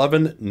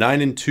 28-11,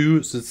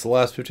 9-2 since the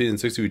last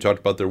 15-60. We talked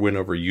about their win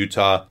over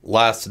Utah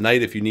last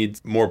night. If you need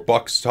more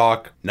Bucks talk,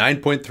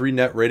 9.3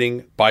 net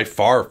rating, by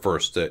far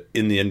first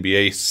in the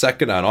NBA,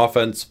 second on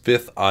offense,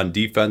 fifth on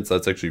defense.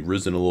 That's actually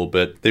risen a little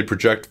bit. They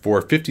project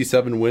for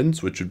 57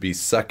 wins, which would be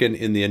second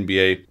in the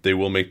NBA. They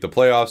will make the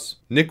playoffs.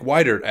 Nick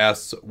Weidert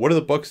asks, what do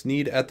the Bucks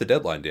need at the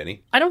deadline,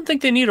 Danny? I don't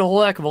think they need a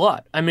whole heck of a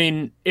lot. I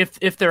mean, if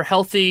they're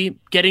healthy,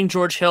 getting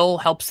George Hill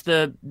helps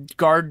the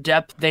guard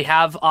depth. They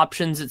have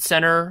options at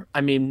center. I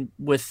mean,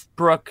 with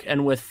Brook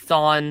and with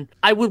Thon,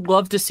 I would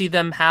love to see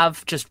them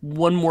have just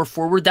one more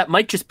forward. That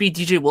might just be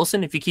DJ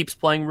Wilson if he keeps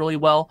playing really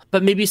well,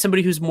 but maybe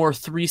somebody who's more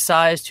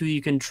three-sized who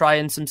you can try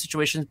in some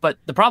situations. But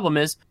the problem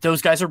is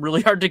those guys are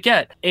really hard to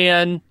get.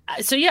 And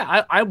so,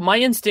 yeah, my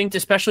instinct,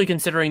 especially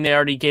considering they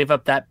already gave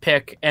up that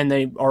pick and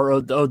they are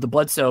owed the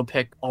Bledsoe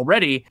pick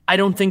already, I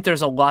don't think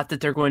there's a lot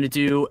that they're going to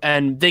do.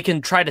 And they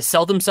can try to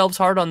sell themselves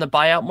hard on the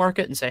buyout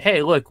market and say,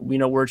 hey, look,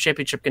 we're a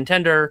championship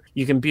contender.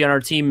 You can be on our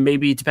team.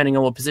 Maybe depending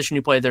on what position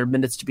you play, there are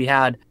minutes to be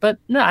had. But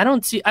no, I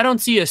don't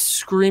see a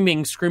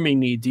screaming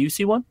need. Do you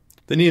see one?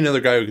 They need another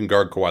guy who can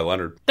guard Kawhi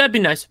Leonard. That'd be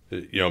nice.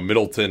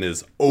 Middleton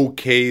is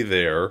okay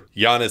there.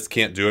 Giannis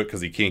can't do it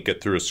because he can't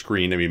get through a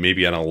screen. I mean,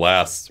 maybe on a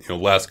last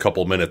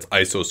couple minutes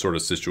ISO sort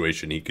of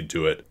situation, he could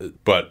do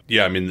it. But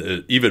yeah, I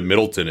mean, even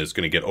Middleton is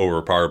going to get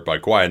overpowered by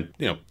Kawhi.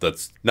 And,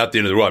 that's not the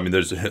end of the world. I mean,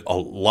 there's a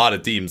lot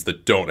of teams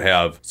that don't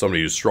have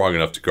somebody who's strong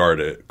enough to guard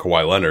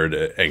Kawhi Leonard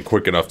and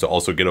quick enough to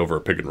also get over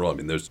a pick and roll. I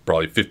mean, there's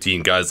probably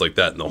 15 guys like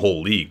that in the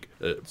whole league.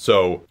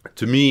 So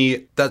to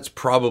me, that's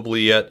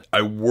probably it.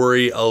 I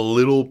worry a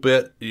little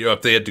bit,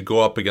 if they had to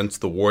go up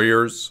against the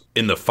Warriors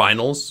in the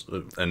finals,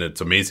 and it's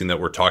amazing that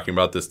we're talking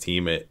about this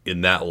team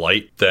in that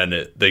light,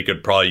 then they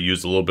could probably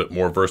use a little bit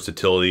more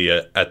versatility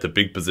at the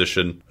big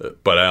position,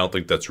 but I don't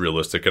think that's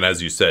realistic. And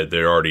as you said,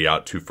 they're already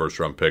out 2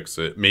 first-round picks.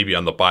 Maybe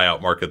on the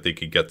buyout market, they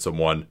could get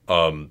someone.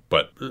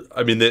 But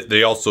I mean,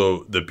 they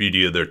also, the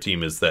beauty of their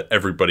team is that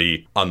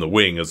everybody on the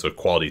wing is a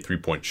quality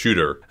three-point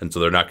shooter, and so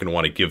they're not going to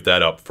want to give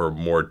that up for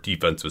more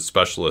defensive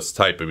specialist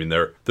type. I mean,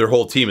 their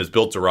whole team is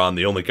built around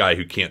the only guy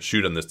who can't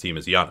shoot on this team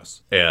is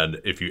Giannis.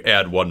 And if you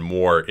add one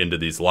more into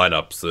these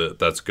lineups,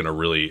 that's going to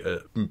really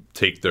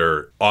take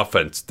their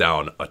offense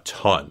down a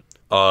ton.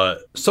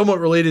 Somewhat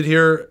related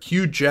here,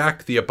 Hugh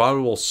Jack, the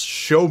abominable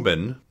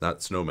showman,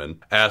 not snowman,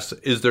 asks,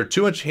 is there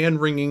too much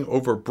hand-wringing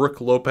over Brook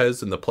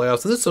Lopez in the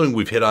playoffs? And this is something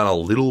we've hit on a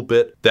little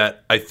bit,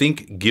 that I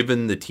think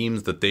given the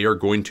teams that they are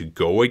going to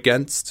go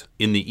against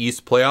in the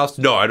East playoffs,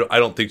 no, I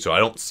don't think so. I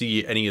don't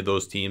see any of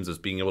those teams as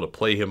being able to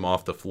play him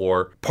off the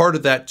floor. Part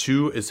of that,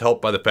 too, is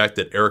helped by the fact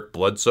that Eric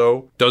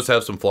Bledsoe does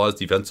have some flaws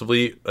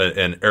defensively,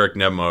 and Eric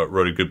Nema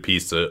wrote a good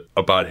piece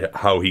about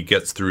how he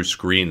gets through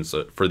screens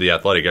for The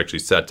Athletic. I actually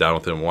sat down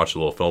with him and watched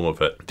a little film of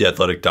it.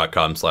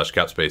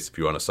 theathletic.com/capspace if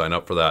you want to sign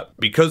up for that.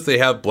 Because they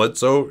have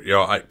Bledsoe,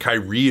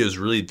 Kyrie is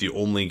really the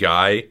only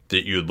guy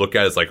that you would look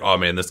at as like, oh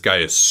man, this guy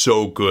is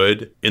so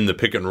good in the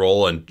pick and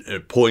roll and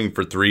pulling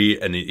for three,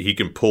 and he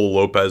can pull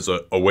Lopez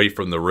away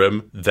from the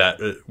rim, that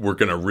we're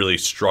going to really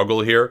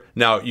struggle here.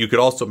 Now, you could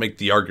also make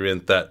the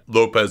argument that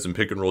Lopez in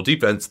pick and roll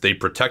defense, they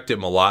protect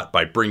him a lot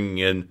by bringing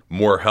in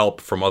more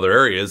help from other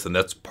areas, and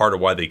that's part of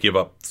why they give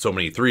up so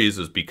many threes,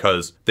 is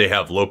because they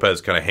have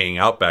Lopez kind of hanging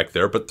out back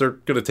there, but they're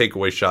going to take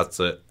away shots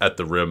at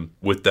the rim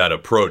with that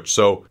approach.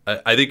 So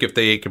I think if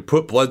they can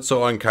put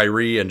Bledsoe on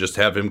Kyrie and just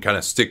have him kind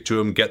of stick to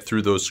him, get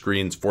through those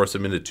screens, force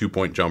him into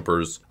 2-point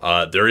jumpers,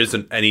 there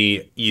isn't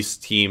any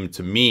East team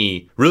to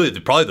me. Really,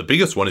 probably the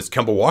biggest one is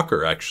Kemba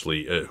Walker,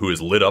 actually, who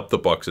has lit up the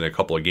Bucks in a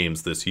couple of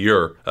games this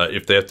year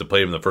if they have to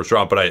play him in the first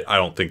round. But I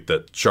don't think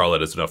that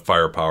Charlotte has enough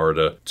firepower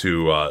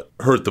to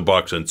hurt the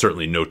Bucks, and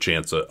certainly no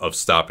chance of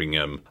stopping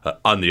him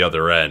on the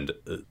other end.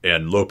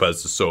 And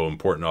Lopez is so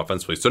important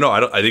offensively. So no,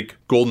 I think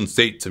Golden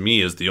State to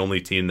me is the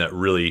only team that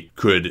really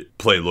could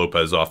play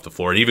Lopez off the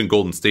floor. And even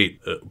Golden State,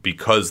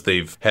 because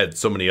they've had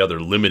so many other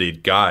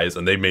limited guys,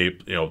 and they may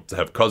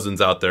have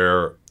Cousins out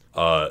there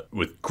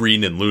with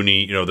Green and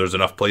Looney, there's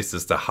enough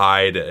places to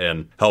hide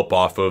and help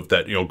off of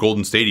that.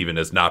 Golden State even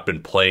has not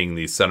been playing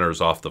these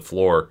centers off the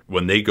floor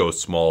when they go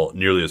small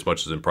nearly as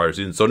much as in prior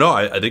seasons. So no,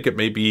 I think it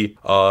may be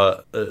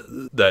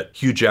that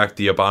Hugh Jack,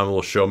 the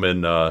abominable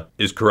showman,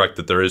 is correct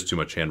that there is too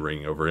much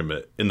hand-wringing over him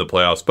in the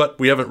playoffs, but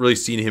we haven't really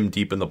seen him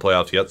deep in the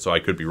playoffs yet, so I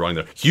could be wrong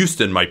there.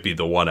 Houston might be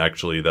the one,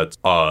 actually, that's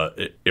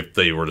if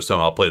they were to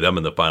somehow play them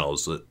in the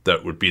finals,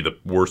 that would be the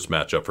worst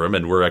matchup for him.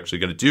 And we're actually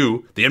going to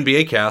do the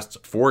NBA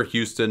cast for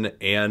Houston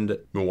and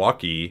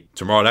Milwaukee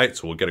tomorrow night,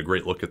 so we'll get a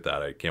great look at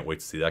that. I can't wait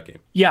to see that game.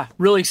 Yeah,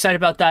 really excited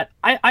about that.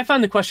 I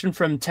found the question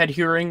from Ted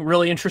Hearing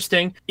really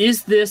interesting.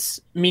 Is this,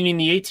 meaning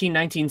the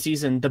 18-19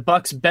 season, the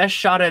Bucks' best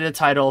shot at a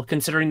title,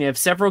 considering they have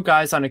several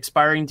guys on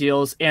expiring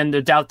deals and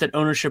the doubt that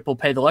ownership will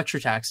pay the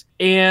luxury tax?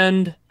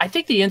 And I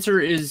think the answer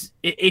is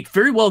it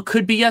very well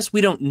could be yes.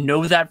 We don't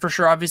know that for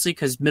sure, obviously,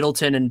 because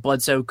Middleton and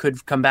Bledsoe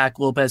could come back.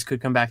 Lopez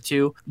could come back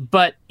too.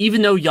 But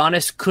even though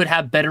Giannis could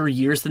have better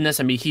years than this,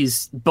 I mean,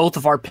 he's both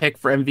of our pick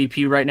for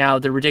MVP right now.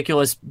 The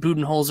ridiculous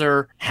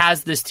Budenholzer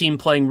has this team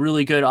playing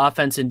really good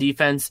offense and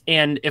defense.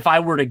 And if I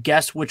were to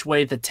guess which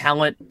way the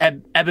talent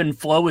ebb and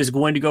flow is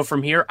going to go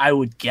from here, I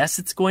would guess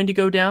it's going to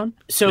go down.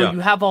 So you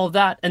have all of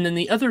that. And then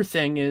the other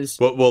thing is...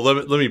 Well,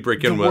 let me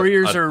break in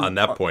on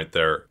that point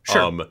there.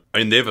 Sure. I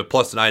mean, they have a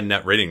 +9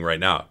 net rating right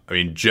now. I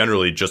mean,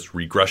 generally just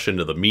regression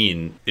to the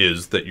mean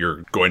is that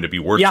you're going to be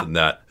worse than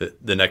that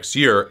the next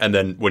year. And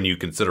then when you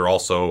consider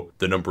also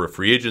the number of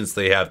free agents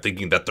they have,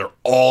 thinking that they're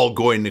all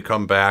going to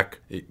come back,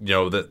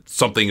 that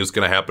something is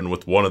going to happen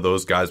with one of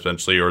those guys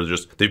eventually, or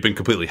just they've been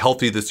completely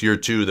healthy this year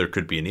too. There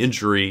could be an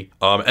injury.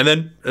 And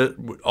then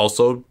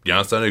also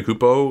Giannis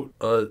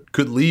Antetokounmpo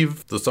could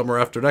leave the summer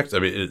after next. I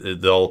mean,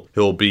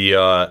 he'll be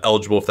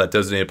eligible for that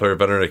designated player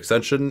veteran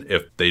extension.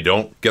 If they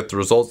don't get the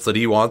results that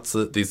he wants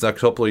these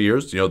next couple of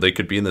years, they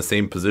could be in the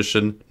same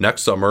position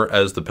next summer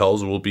as the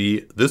Pels will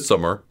be this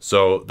summer.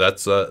 So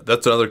that's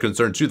another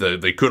concern too,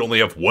 that they could only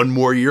have one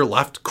more year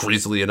left,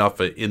 crazily enough,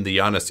 in the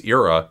Giannis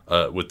era,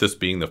 with this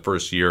being the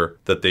first year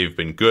that they've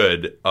been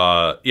good.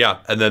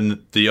 And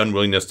then the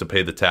unwillingness to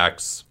pay the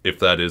tax, if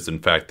that is in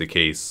fact the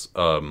case,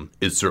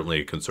 is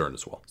certainly a concern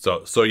as well.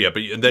 So yeah,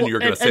 but then you're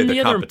going to say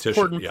the competition.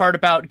 Other important part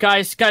about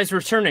guys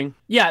returning.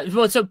 Yeah,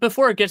 well, so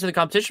before it gets to the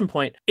competition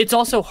point, it's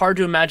also hard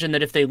to imagine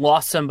that if they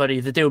lost somebody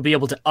that they would be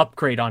able to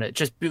upgrade on it.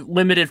 Just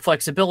limited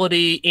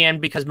flexibility,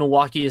 and because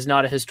Milwaukee is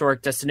not a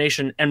historic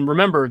destination. And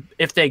remember,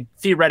 if they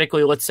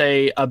theoretically, let's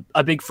say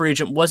a big free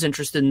agent was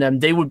interested in them,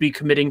 they would be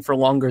committing for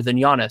longer than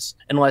Giannis,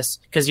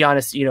 because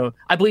Giannis,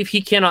 I believe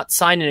he cannot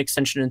sign an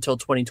extension until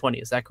 2020.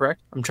 Is that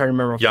correct? I'm trying to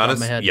remember off the top of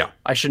my head. Yeah.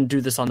 I shouldn't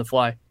do this on the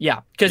fly.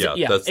 Yeah, because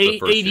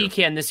AD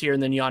can this year,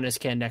 and then Giannis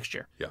can next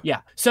year.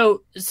 Yeah.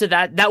 So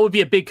that would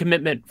be a big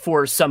commitment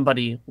for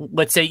somebody,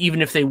 let's say,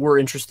 even if they were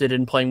interested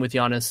in playing with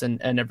Giannis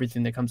and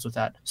everything that comes with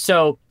that.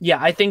 So yeah,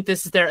 I think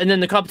this is there. And then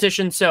the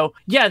competition. So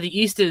yeah, the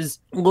East is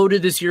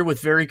loaded this year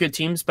with very good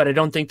teams, but I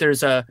don't think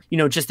there's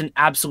just an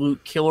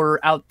absolute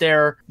killer out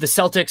there. The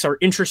Celtics are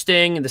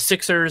interesting, and the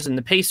Sixers and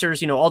the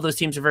Pacers, all those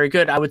teams are very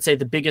good. I would say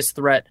the biggest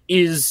threat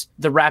is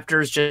the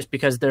Raptors, just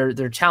because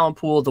their talent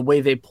pool, the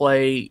way they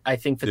play, I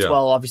think fits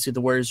well. Obviously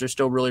the Warriors are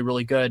still really,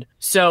 really good.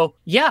 So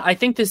yeah, I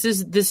think this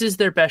is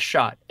their best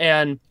shot.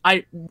 And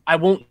I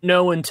won't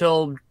know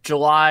until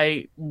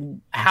July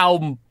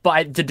how,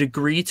 by the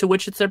degree to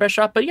which it's their best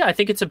shot. But yeah, I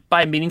think it's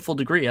by a meaningful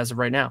degree as of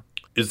right now.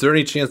 Is there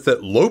any chance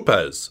that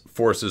Lopez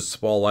forces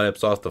small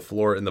lineups off the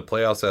floor in the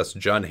playoffs? Asked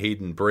John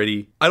Hayden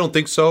Brady. I don't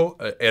think so,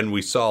 and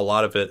we saw a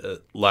lot of it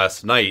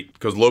last night,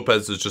 because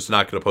Lopez is just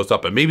not going to post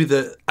up. And maybe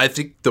I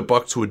think the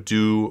Bucks would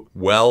do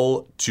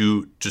well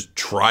to just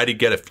try to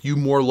get a few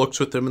more looks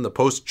with him in the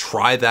post.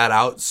 Try that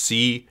out.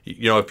 See,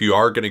 if you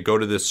are going to go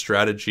to this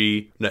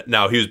strategy.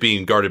 Now, he was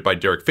being guarded by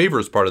Derek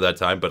Favors part of that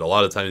time, but a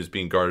lot of time he's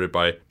being guarded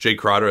by Jay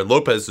Crowder. And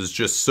Lopez is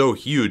just so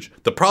huge.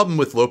 The problem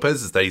with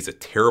Lopez is that he's a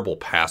terrible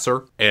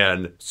passer,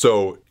 and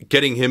so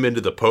getting him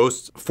into the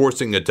post,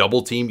 forcing a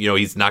double team,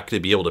 he's not going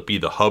to be able to be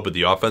the hub of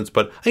the offense.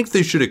 But I think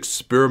they should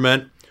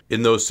experiment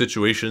in those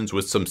situations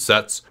with some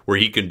sets where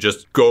he can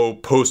just go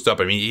post up.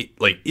 I mean,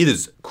 it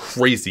is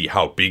crazy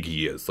how big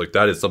he is.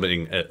 That is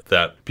something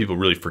that people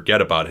really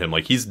forget about him.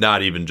 He's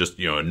not even just,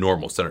 a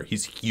normal center.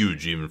 He's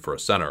huge even for a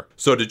center.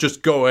 So to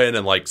just go in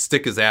and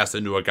stick his ass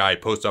into a guy,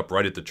 post up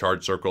right at the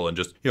charge circle, and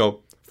just,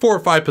 4 or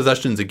 5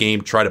 possessions a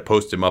game, try to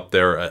post him up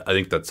there. I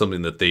think that's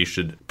something that they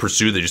should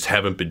pursue. They just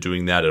haven't been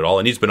doing that at all.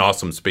 And he's been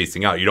awesome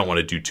spacing out. You don't want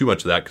to do too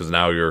much of that, because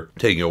now you're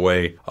taking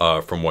away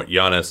from what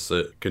Giannis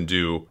can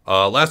do.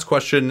 Last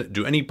question.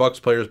 Do any Bucks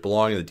players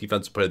belong in the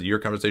Defensive Player of the Year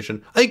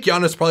conversation? I think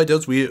Giannis probably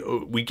does.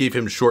 We gave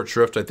him short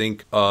shrift, I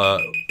think,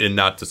 in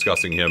not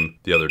discussing him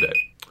the other day.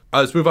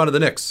 Let's move on to the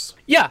Knicks.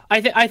 Yeah,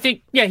 I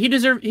think he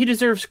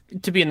deserves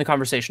to be in the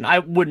conversation. I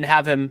wouldn't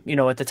have him,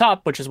 at the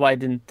top, which is why I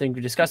didn't think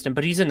we discussed him,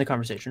 but he's in the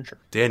conversation, sure.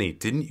 Danny,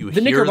 didn't you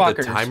hear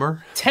the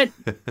timer?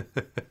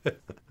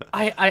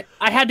 I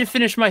had to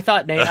finish my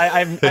thought, Nate.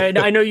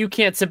 I know you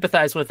can't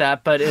sympathize with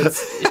that, but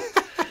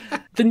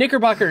the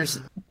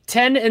Knickerbockers.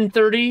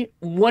 10-30,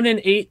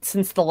 1-8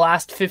 since the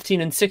last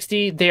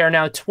 15-60. They are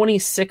now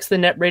 26th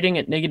in net rating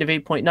at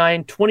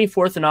 -8.9,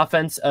 24th in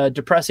offense,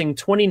 depressing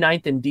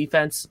 29th in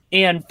defense,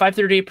 and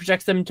 538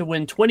 projects them to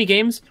win 20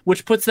 games,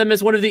 which puts them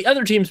as one of the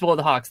other teams below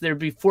the Hawks. They would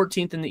be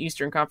 14th in the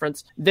Eastern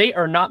Conference. They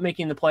are not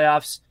making the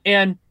playoffs,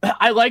 and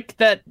I like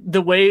that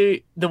the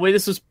way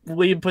this was,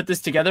 Liam put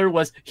this together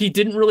was he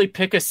didn't really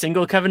pick a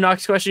single Kevin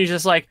Knox question. He's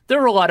just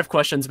there were a lot of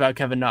questions about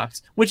Kevin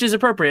Knox, which is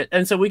appropriate,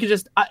 and so we could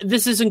just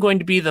this isn't going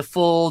to be the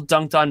full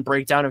dunked on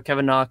breakdown of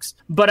Kevin Knox,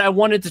 but I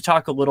wanted to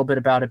talk a little bit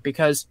about it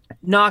because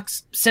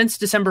Knox, since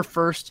December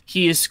 1st,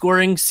 he is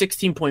scoring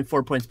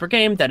 16.4 points per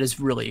game. That is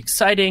really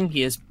exciting.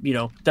 He is,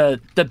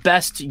 the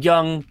best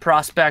young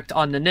prospect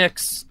on the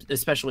Knicks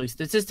especially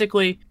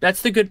statistically.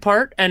 That's the good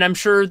part. And I'm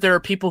sure there are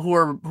people who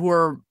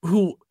were,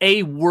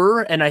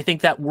 and I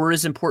think that were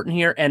is important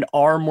here, and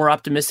are more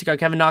optimistic on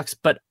Kevin Knox,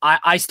 but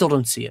I still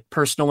don't see it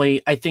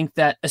personally. I think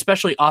that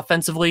especially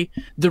offensively,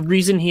 the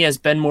reason he has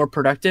been more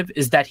productive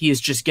is that he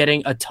is just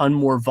getting a ton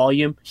more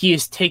volume. He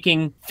is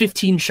taking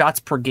 15 shots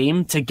per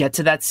game to get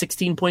to that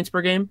 16 points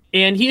per game.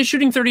 And he is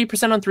shooting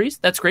 30% on threes.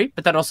 That's great.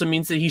 But that also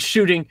means that he's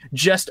shooting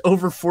just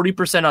over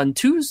 40% on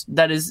twos.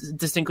 That is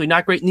distinctly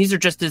not great. And these are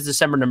just his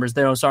December numbers.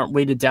 They also aren't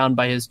weighted down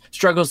by his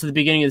struggles at the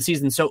beginning of the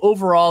season. So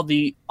overall,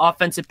 the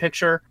offensive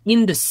picture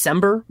in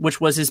December, which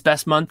was his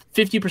best month,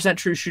 50%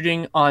 true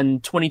shooting on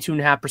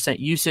 22.5%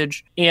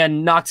 usage.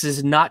 And Knox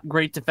is not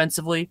great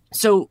defensively.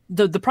 So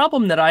the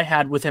problem that I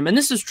had with him, and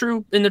this is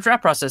true in the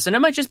draft process, and it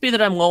might just be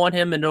that I'm low on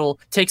him and it'll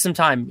take some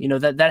time.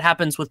 That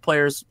happens with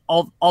players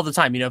all the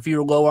time. If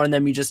you're low on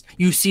them,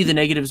 you see the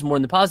negatives more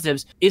than the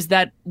positives, is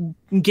that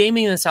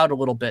gaming this out a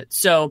little bit.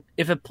 So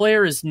if a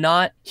player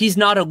he's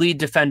not a lead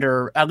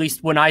defender, at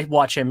least when I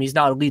watch him, he's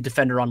not a lead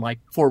defender on like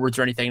forwards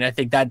or anything. And I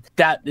think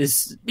that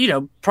is,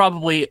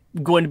 probably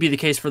going to be the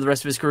case for the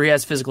rest of his career. He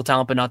has physical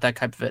talent, but not that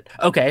type of it.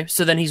 Okay.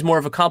 So then he's more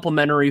of a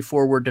complementary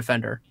forward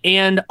defender.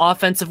 And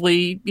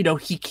offensively,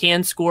 he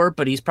can score,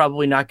 but he's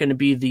probably not going to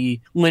be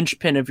the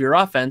linchpin of your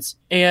offense.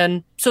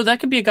 And so that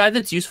could be a guy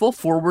that's useful.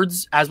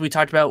 Forwards, as we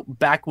talked about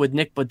back with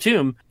Nick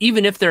Batum,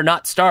 even if they're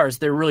not stars,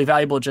 they're really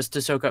valuable just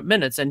to soak up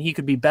minutes, and he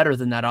could be better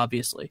than that,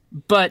 obviously.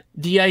 But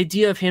the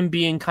idea of him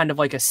being kind of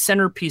like a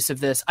centerpiece of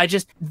this,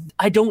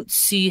 I don't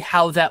see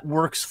how that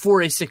works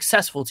for a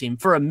successful team.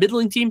 For a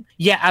middling team,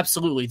 yeah,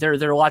 absolutely. There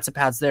are lots of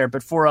paths there.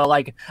 But for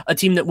a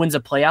team that wins a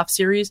playoff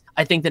series,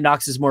 I think that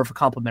Knox is more of a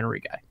complimentary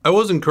guy. I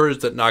was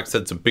encouraged that Knox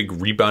had some big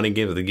rebounding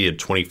games. I think he had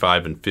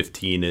 25 and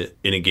 15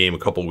 in a game a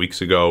couple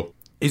weeks ago.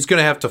 He's going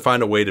to have to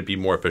find a way to be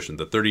more efficient.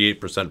 The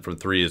 38% from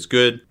three is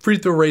good. Free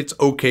throw rate's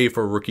okay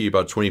for a rookie,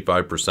 about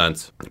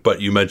 25%.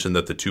 But you mentioned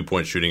that the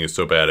 2-point shooting is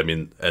so bad.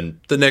 And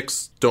the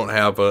Knicks don't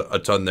have a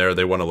ton there.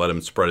 They want to let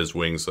him spread his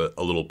wings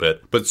a little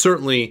bit. But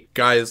certainly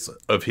guys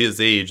of his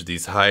age,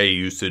 these high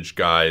usage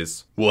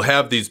guys, will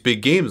have these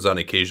big games on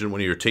occasion when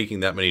you're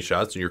taking that many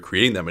shots and you're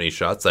creating that many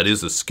shots. That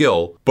is a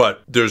skill.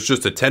 But there's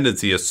just a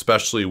tendency,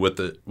 especially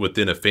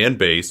within a fan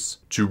base,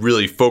 to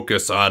really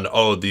focus on,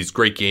 these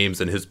great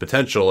games and his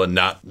potential and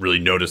not really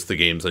notice the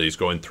games that he's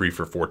going 3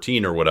 for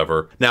 14 or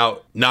whatever. Now,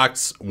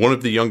 Knox, one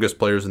of the youngest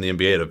players in the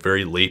NBA, had a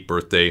very late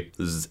birthday.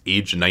 This is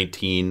age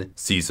 19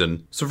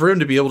 season. So for him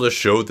to be able to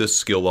show this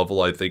skill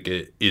level, I think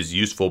it is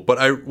useful.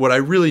 But what I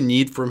really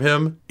need from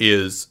him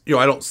is,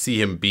 I don't see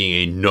him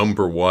being a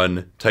number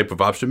one type of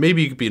option.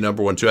 Maybe he could be a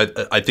number one too.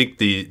 I think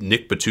the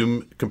Nick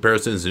Batum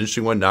comparison is an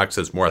interesting one. Knox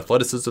has more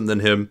athleticism than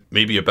him,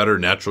 maybe a better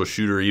natural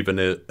shooter even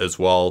as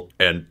well,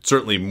 and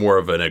certainly more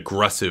of an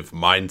aggressive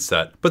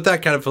mindset. But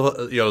that kind of,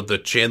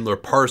 the Chandler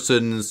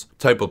Parsons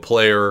type of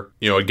player,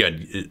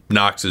 again,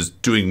 Knox is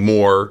doing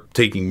more,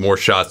 taking more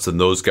shots than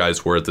those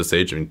guys were at this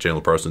age.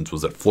 Chandler Parsons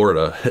was at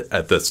Florida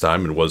at this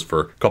time and was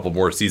for a couple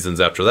more seasons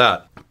after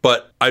that.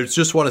 But I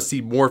just want to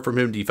see more from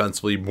him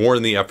defensively, more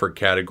in the effort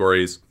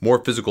categories,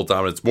 more physical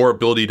dominance, more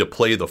ability to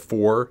play the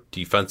four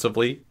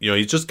defensively.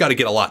 He's just got to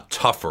get a lot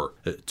tougher,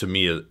 to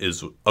me,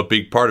 is a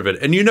big part of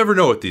it. And you never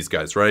know with these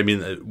guys, right?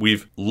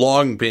 We've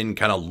long been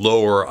kind of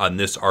lower on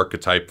this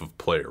archetype of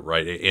player,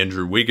 right?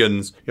 Andrew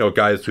Wiggins,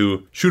 guys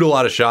who shoot a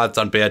lot of shots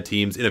on bad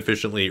teams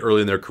inefficiently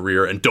early in their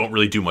career and don't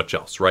really do much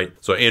else, right?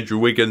 So Andrew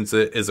Wiggins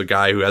is a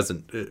guy who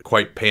hasn't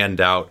quite panned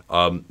out.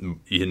 And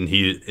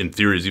he, in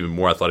theory, is even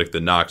more athletic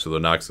than Knox, although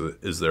Knox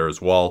is there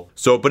as well.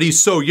 So, but he's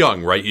so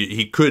young, right?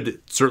 He could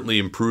certainly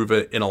improve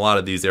it in a lot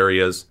of these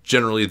areas.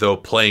 Generally, though,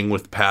 playing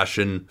with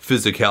passion,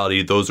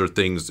 physicality, those are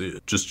things,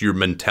 just your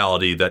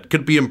mentality that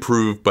could be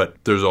improved, but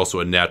there's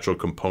also a natural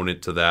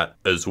component to that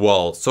as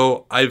well.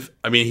 So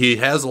he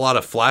has a lot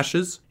of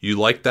flashes. You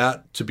like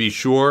that, to be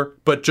sure.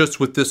 But just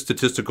with this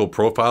statistical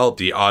profile,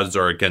 the odds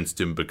are against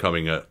him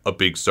becoming a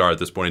big star at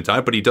this point in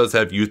time. But he does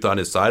have youth on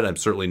his side. I'm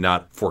certainly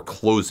not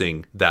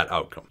foreclosing that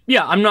outcome.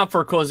 Yeah, I'm not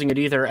foreclosing it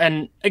either.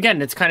 And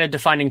again, it's kind of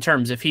defining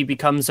terms. If he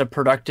becomes a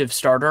productive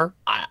starter,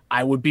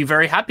 I would be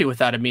very happy with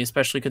that.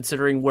 Especially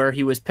considering where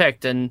he was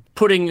picked, and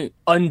putting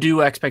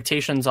undue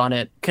expectations on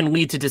it can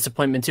lead to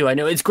disappointment too. I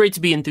know it's great to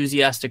be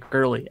enthusiastic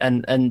early,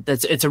 and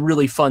it's a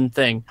really fun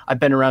thing. I've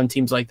been around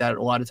teams like that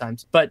a lot of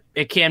times, but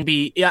it can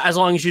be, as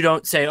long as you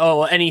don't say,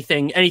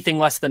 anything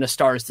less than a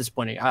star is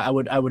disappointing. I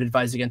would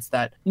advise against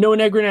that. Noah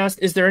Negrin asked,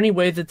 is there any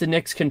way that the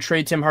Knicks can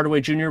trade Tim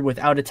Hardaway Jr.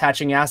 without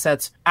attaching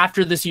assets?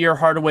 After this year,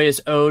 Hardaway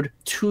is owed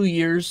 2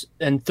 years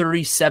and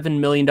 $37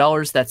 million.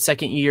 That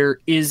second year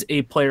is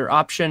a player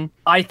option.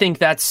 I think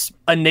that's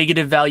a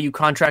negative value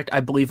contract.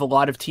 I believe a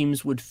lot of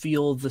teams would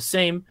feel the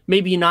same.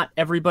 Maybe not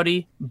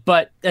everybody,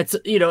 but that's,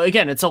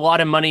 again, it's a lot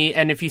of money.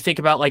 And if you think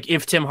about like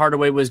if Tim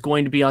Hardaway was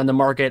going to be on the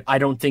market, I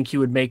don't think he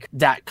would make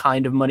that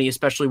kind of money,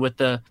 especially with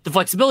the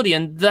flexibility.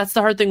 And that's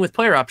the hard thing with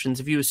player options.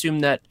 If you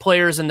assume that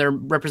players and their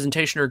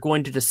representation are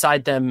going to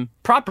decide them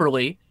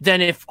properly,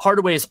 then if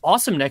Hardaway is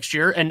awesome next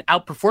year and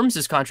outperforms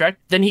his contract,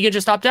 then he can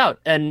just opt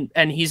out and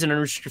he's an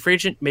unrestricted free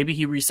agent. Maybe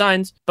he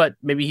resigns, but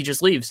maybe he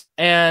just leaves.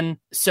 And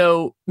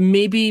so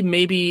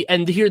maybe,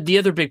 and here, the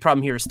other big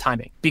problem here is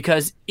timing,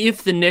 because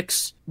if the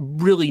Knicks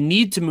really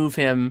need to move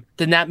him,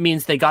 then that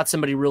means they got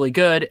somebody really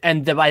good.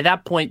 And by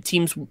that point,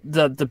 teams,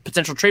 the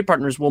potential trade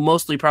partners will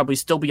mostly probably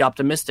still be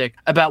optimistic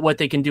about what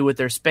they can do with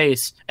their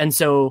space. And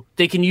so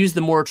they can use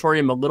the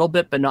moratorium a little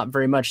bit, but not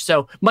very much.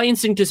 So my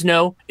instinct is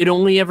no, it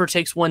only ever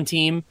takes one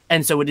team.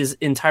 And so it is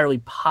entirely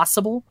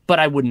possible, but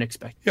I wouldn't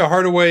expect. Yeah,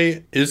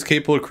 Hardaway is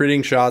capable of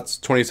creating shots,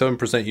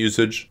 27%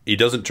 usage. He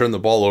doesn't turn the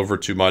ball over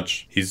too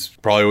much. He's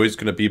probably always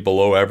going to be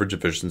below average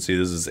efficiency.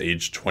 This is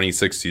age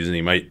 26 season.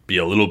 He might be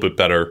a little bit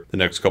better the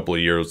next couple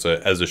of years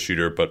as a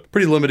shooter, but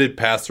pretty limited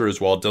passer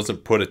as well.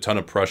 Doesn't put a ton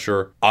of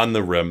pressure on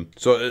the rim.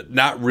 So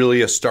not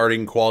really a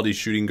starting quality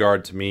shooting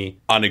guard to me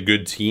on a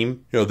good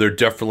team. There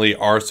definitely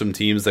are some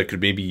teams that could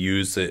maybe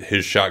use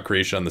his shot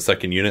creation on the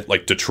second unit,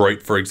 like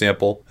Detroit, for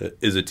example,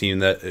 is a team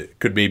that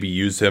could maybe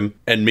use him.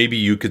 And maybe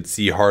you could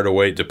see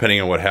Hardaway, depending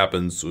on what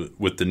happens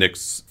with the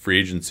Knicks free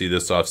agency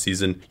this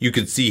offseason, you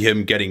could see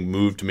him getting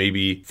moved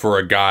maybe for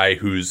a guy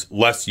who's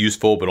less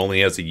useful but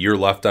only has a year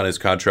left on his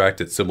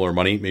contract at similar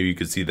money. Maybe you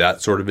could see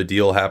that sort of a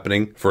deal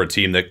happening for a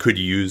team that could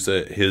use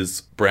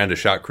his brand of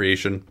shot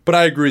creation. But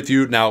I agree with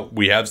you. Now,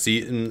 we have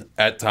seen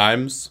at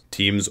times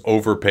teams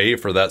overpay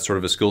for that sort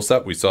of a skill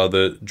set. We saw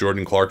the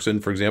Jordan Clarkson,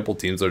 for example,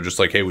 teams that are just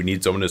like, hey, we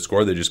need someone to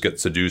score. They just get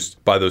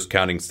seduced by those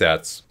counting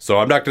stats. So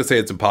I'm not going to say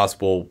it's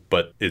impossible,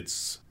 but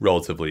it's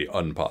relatively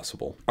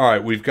impossible. All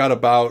right, we've got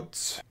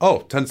about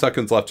 10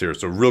 seconds left here.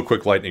 So real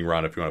quick lightning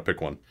round if you want to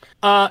pick one.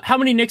 How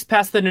many Knicks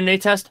passed the Nene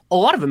test? A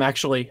lot of them,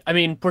 actually. I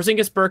mean,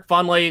 Porzingis, Burke,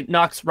 Vonleh,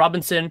 Knox,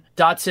 Robinson,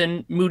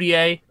 Dotson,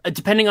 Moutier.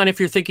 Depending on if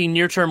you're thinking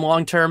near-term,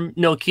 long-term,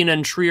 Ntilikina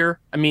and Trier.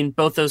 I mean,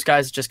 both those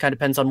guys, just kind of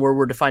depends on where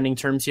we're defining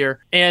terms here.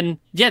 And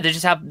yeah,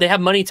 they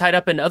have money tied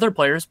up in other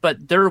players,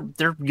 but their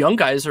young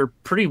guys are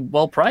pretty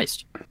well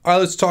priced. All right,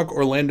 let's talk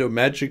Orlando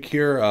Magic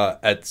here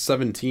at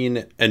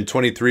 17 and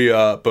 23.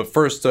 But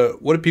first,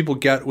 what do people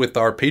get with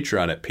our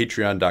Patreon at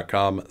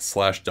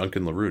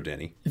patreon.com/Duncan LaRue,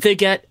 Danny? They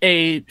get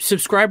a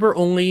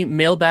subscriber-only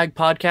mailbag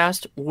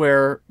podcast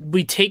where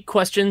we take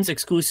questions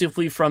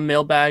exclusively from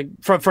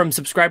from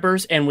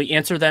subscribers and we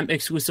answer them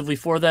exclusively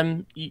for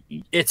them.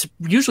 It's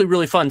usually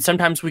really fun.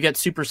 Sometimes we get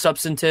super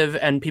substantive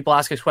and people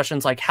ask us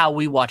questions like how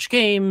we watch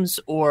games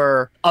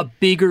or a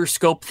bigger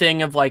scope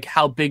thing of like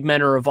how big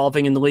men are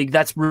evolving in the league.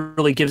 That's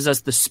really gives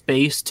us the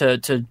space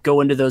to go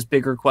into those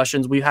bigger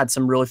questions. We've had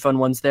some really fun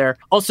ones there.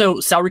 Also,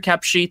 salary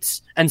cap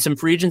sheets and some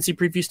free agency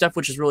preview stuff,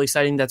 which is really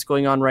exciting. That's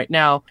going on right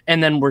now.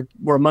 And then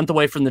we're a month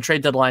away from the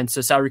trade deadline,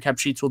 so salary cap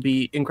sheets will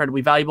be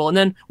incredibly valuable. And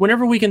then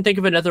whenever we can think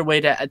of another way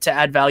to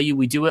add value,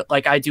 we do it.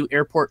 Like I do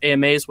airport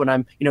AMAs when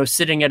I'm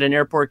sitting at an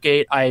airport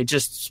gate. I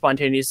just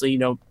spontaneously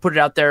put it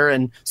out there,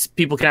 and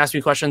people can ask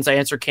me questions. I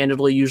answer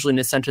candidly, usually in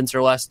a sentence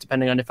or less,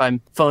 depending on if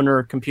I'm phone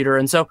or computer.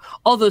 And so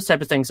all those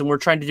type of things. And we're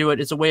trying to do it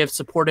as a way of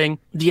supporting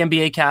the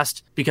NBA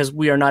cast because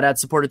we are not at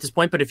support at this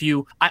point. But if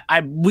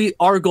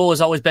our goal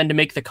has always been to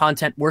make the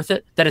content worth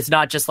it. That it's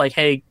not just like,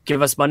 hey,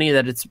 give us money.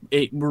 That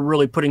we're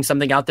really putting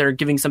something out there,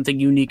 giving something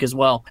unique as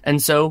well.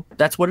 And so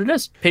that's what it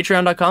is.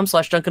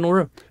 Patreon.com/Duncan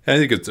LaRue. I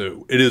think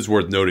it is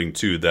worth noting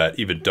too that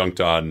even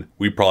Dunked On,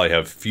 we probably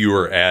have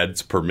fewer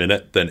ads per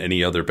minute than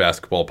any other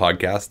basketball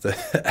podcast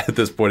at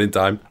this point in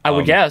time. I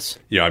would guess.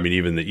 I mean,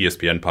 even the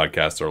ESPN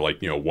podcasts are like,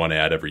 one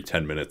ad every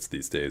 10 minutes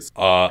these days.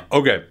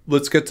 Okay,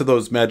 let's get to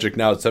those Magic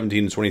now at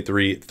 17 and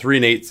 23,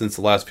 3-8 since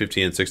the last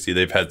 15 and 60.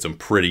 They've had some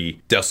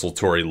pretty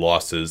desultory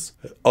losses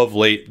of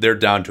late. They're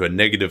down to a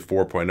negative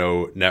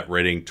 4.0 net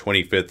rating,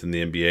 25th in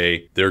the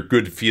NBA. Their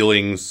good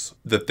feelings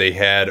that they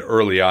had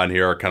early on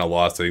here are kind of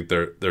lost. I think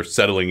they're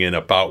settling in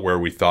about where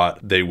we thought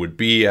they would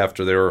be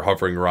after they were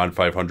hovering around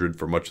 500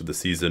 for much of the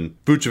season.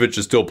 Vucevic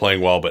is still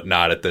playing well, but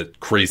not at the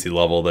crazy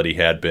level that he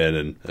had been.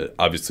 And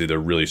obviously they're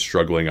really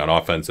struggling on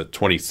offense at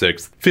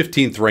 26th,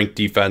 15th ranked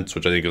defense,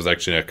 which I think is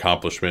actually an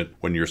accomplishment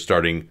when you're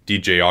starting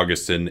DJ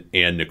Augustin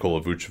and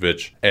Nikola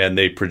Vucevic. And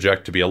they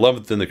project to be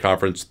 11th in the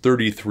conference,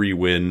 33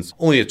 wins,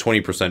 only a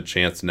 20%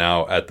 chance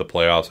now at the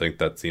playoffs. I think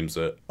that seems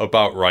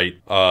about right.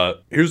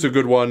 Here's a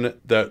good one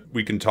that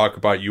we can talk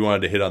about. You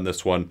wanted to hit on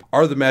this one.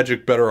 Are the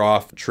Magic better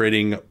off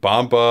trading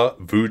Bamba,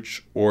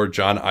 Vooch, or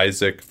John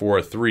Isaac for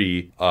a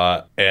 3?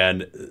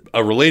 And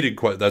a related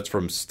question, that's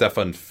from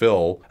Stefan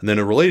Phil. And then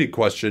a related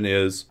question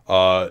is,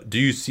 do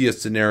you see a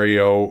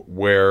scenario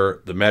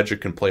where the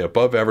Magic can play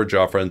above average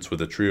offense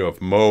with a trio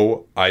of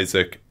Mo,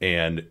 Isaac,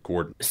 and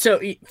Gordon? So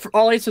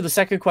I'll answer the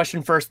second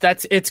question first.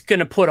 It's going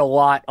to put a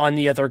lot on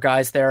the other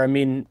guys there. I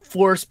mean,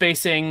 floor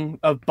spacing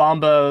of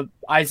Bamba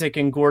Isaac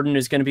and Gordon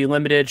is going to be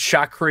limited.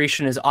 Shot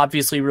creation is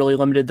obviously really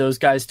limited. Those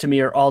guys to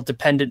me are all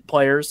dependent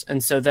players.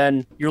 And so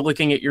then you're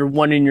looking at your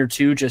 1 and your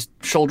 2 just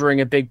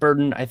shouldering a big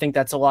burden. I think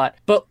that's a lot.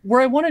 But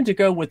where I wanted to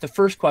go with the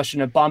first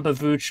question of Bamba,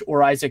 Vooch,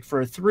 or Isaac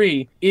for a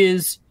 3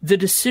 is the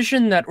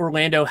decision that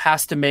Orlando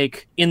has to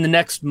make in the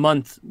next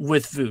month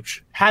with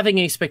Vooch. Having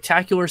a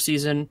spectacular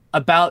season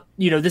about,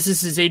 this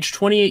is his age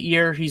 28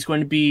 year. He's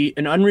going to be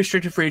an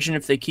unrestricted free agent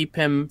if they keep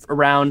him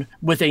around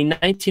with a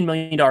 $19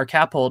 million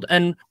cap hold.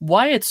 And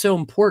why it's so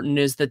important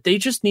is that they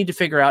just need to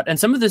figure out, and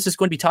some of this is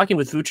going to be talking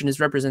with Vooch and his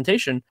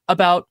representation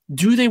about,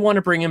 do they want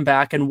to bring him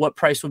back and what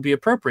price would be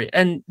appropriate?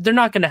 And they're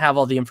not going to have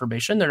all the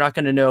information. They're not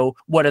going to know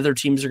what other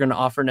teams are going to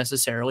offer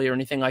necessarily or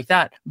anything like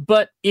that.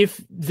 But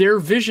if their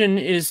vision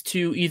is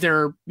to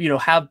either,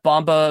 have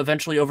Bamba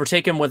eventually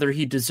overtake him, whether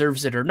he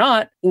deserves it or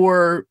not,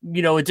 or,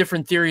 a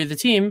different theory of the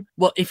team,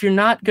 well, if you're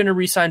not going to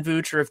re-sign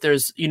Vooch, or if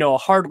there's, a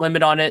hard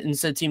limit on it and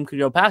said team could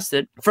go past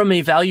it, from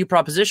a value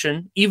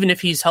proposition, even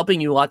if he's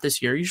helping you a lot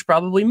this year, you should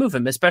probably move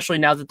him, especially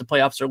now that the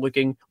playoffs are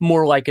looking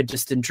more like a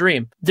distant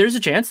dream. There's a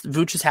chance that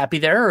Vooch is happy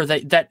there, or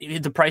that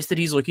the price that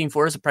he's looking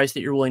for is a price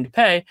that you're willing to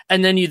pay.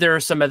 And then there are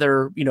some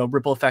other,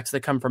 ripple effects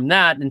that come from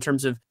that in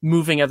terms of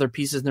moving other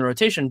pieces in the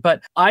rotation.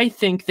 But I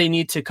think they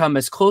need to come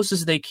as close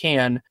as they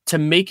can to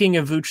making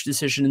a Vooch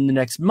decision in the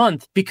next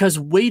month, because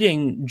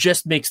waiting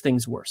just makes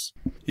things worse.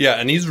 Yeah,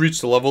 and he's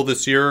reached a level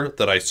this year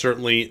that I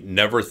certainly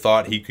never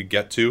thought he could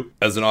get to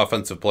as an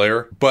offensive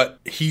player. But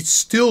he's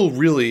still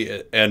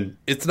really, and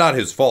it's not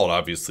his fault,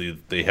 obviously,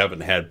 they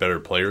haven't had better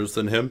players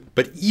than him.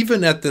 But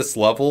even at this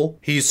level,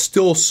 he's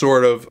still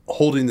sort of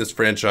holding this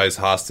franchise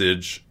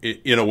hostage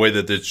in a way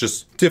that it's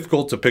just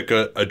difficult to pick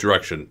a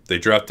direction. They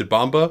drafted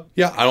Bamba.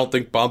 Yeah, I don't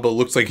think Bamba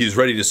looks like he's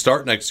ready to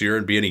start next year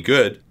and be any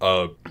good.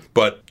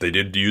 But they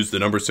did use the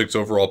number 6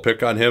 overall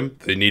pick on him.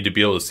 They need to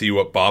be able to see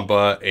what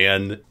Bamba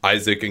and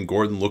Isaac and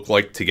Gordon look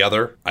like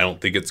together. I don't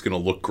think it's going to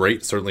look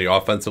great, certainly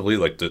offensively.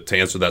 Like to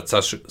answer that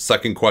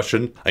second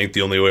question, I think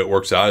the only way it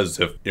works out is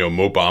if,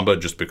 Mo Bamba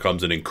just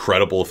becomes an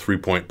incredible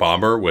 3-point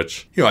bomber,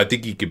 which, I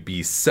think he could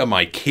be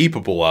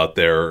semi-capable out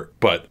there,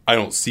 but I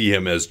don't see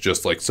him as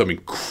just like some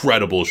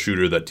incredible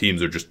shooter that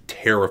teams are just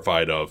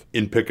terrified of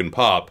in pick and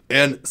pop.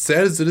 And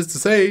sad as it is to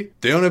say,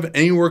 they don't have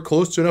anywhere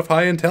close to enough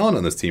high-end talent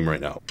on this team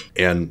right now.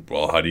 And,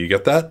 well, how do you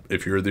get that?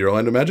 If you're the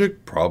Orlando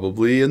Magic,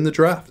 probably in the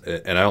draft.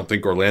 And I don't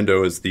think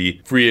Orlando is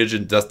the free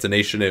agent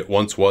destination it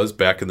once was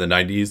back in the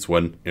 90s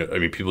when,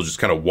 people just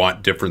kind of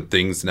want different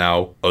things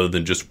now other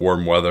than just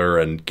warm weather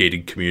and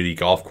gated community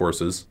golf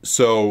courses.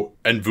 So,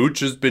 and Vooch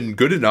has been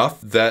good enough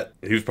that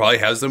he probably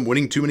has them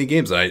winning too many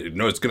games. And I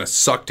know it's going to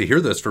suck to hear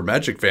this for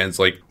Magic fans.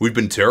 Like, we've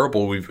been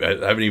terrible. We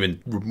haven't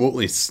even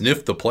remotely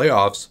sniffed the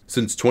playoffs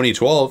since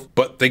 2012,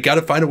 but they got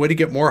to find a way to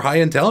get more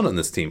high-end talent on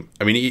this team.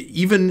 I mean,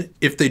 even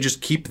if they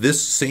just keep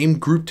this same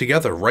group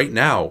together right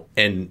now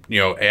and,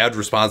 add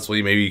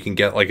responsibly, maybe you can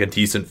get like a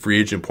decent free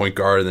agent point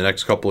guard in the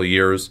next couple of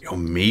years.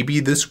 Maybe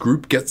this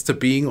group gets to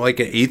being like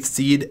an 8th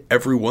seed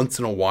every once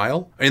in a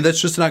while. I mean,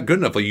 that's just not good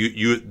enough. Like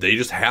they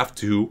just have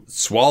to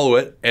swallow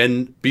it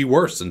and be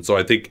worse. And so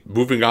I think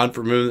moving on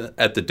from him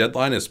at the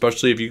deadline,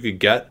 especially if you could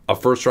get a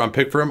first round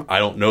pick for him, I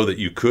don't know that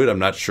you could. I'm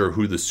not sure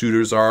who the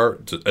suitors are,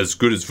 as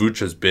good as Vooch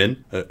has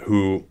been,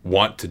 who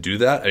want to do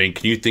that. I mean,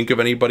 can you think of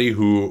anybody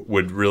who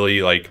would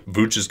really like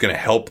Vooch is going to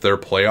help their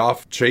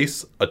playoff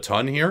chase a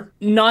ton here?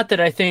 Not that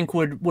I think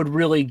would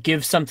really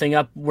give something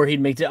up where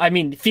he'd make it. I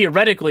mean,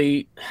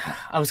 theoretically,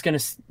 I was going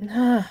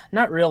to,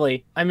 not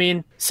really. I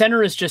mean,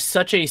 center is just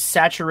such a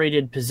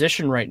saturated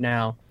position right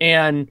now.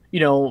 And,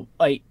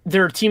 like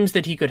there are teams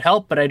that he could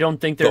help, but I don't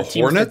think there are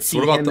teams Hornets? that see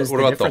him as the difference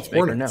maker. What about the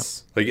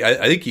Hornets? Like,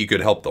 I think he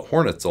could help the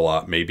Hornets a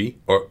lot, maybe,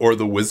 or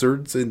the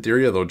Wizards in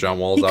theory. Although John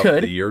Wall's out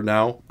for the year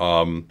now.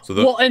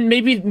 And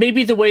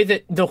maybe the way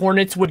that the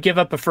Hornets would give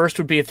up a first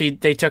would be if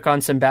they took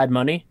on some bad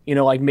money.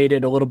 Like made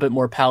it a little bit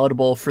more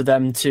palatable for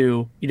them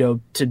to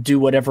to do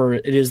whatever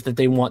it is that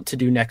they want to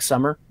do next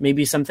summer.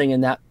 Maybe something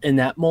in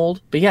that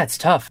mold. But yeah, it's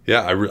tough.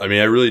 Yeah, I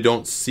really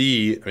don't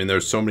see. I mean,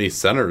 there's so many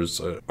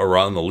centers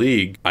around the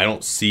league. I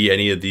don't see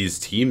any of these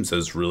teams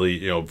as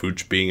really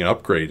Vooch being an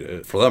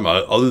upgrade for them.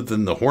 Other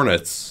than the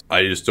Hornets,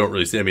 I just don't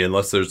really see. I mean,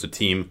 unless there's a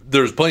team,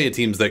 there's plenty of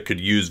teams that could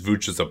use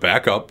Vooch as a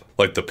backup.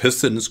 Like the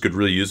Pistons could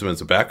really use him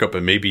as a backup,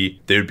 and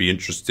maybe they would be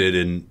interested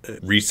in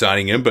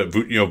re-signing him. But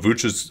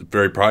Vooch is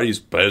very proud. He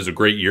has a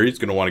great year. He's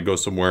going to want to go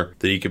somewhere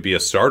that he could be a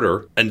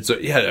starter. And so,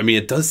 yeah, I mean,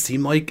 it does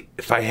seem like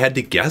if I had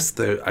to guess,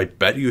 I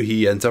bet you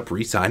he ends up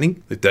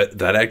re-signing. Like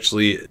that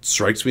actually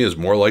strikes me as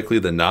more likely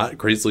than not.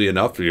 Crazily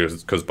enough,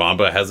 because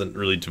Bamba hasn't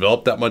really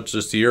developed that much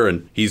this year,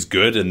 and he's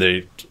good,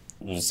 and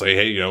will say,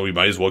 hey, we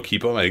might as well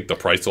keep him. I think the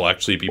price will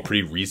actually be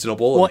pretty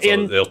reasonable. Well,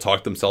 and so they'll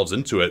talk themselves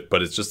into it.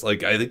 But it's just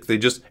like, I think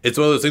it's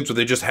one of those things where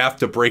they just have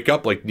to break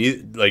up like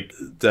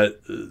that.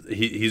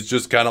 He's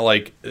just kind of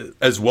like,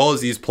 as well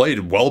as he's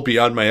played well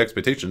beyond my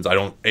expectations. I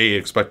don't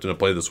expect him to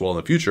play this well in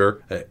the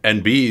future,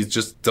 and B, he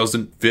just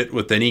doesn't fit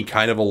with any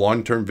kind of a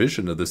long-term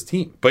vision of this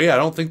team. But yeah, I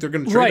don't think they're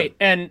going to trade him.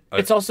 And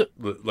it's also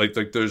like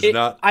there's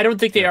not. I don't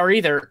think they are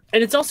either.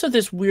 And it's also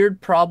this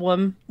weird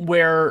problem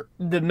where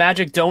the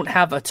Magic don't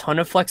have a ton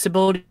of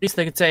flexibility. So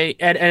they could say,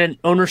 and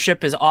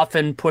ownership is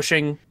often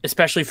pushing,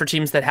 especially for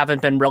teams that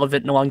haven't been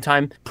relevant in a long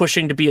time,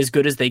 pushing to be as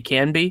good as they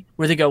can be.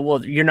 Where they go,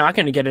 well, you're not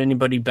going to get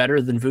anybody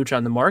better than Vooch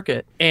on the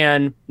market,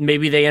 and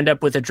maybe they end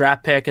up with a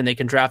draft pick and they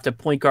can draft a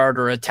point guard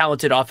or a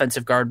talented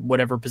offensive guard,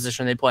 whatever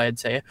position they play, and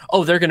say,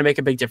 oh, they're going to make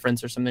a big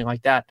difference or something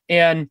like that.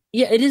 And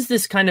yeah, it is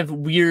this kind of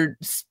weird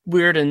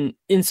and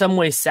in some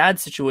ways sad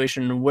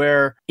situation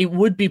where it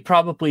would be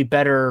probably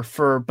better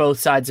for both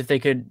sides if they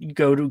could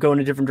go in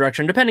a different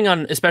direction, depending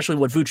on especially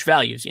what Vooch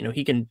values.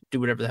 He can do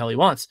whatever the hell he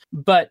wants,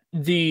 but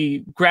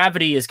the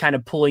gravity is kind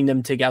of pulling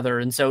them together.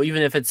 And so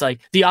even if it's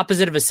like the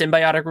opposite of a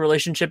symbiotic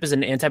relationship is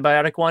an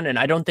antibiotic one, and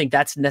I don't think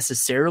that's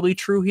necessarily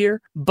true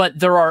here, but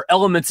there are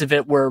elements of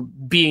it where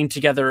being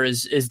together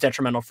is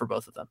detrimental for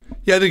both of them.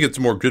 Yeah, I think it's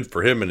more good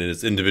for him and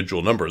his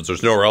individual numbers.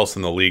 There's nowhere else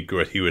in the league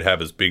where he would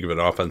have as big of an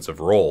offensive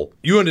role.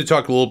 You wanted to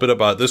talk a little bit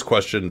about this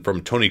question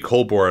from Tony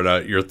Colborn,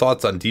 your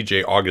thoughts on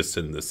DJ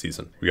Augustin this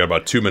season. We got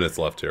about 2 minutes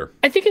left here.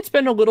 I think it's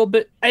been a little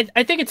bit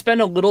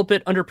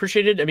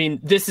underappreciated. I mean,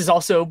 this is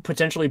also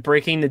potentially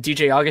breaking the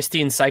DJ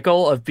Augustin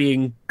cycle of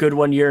being good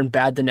one year and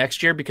bad the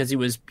next year, because he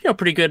was,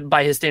 pretty good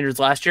by his standards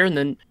last year and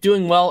then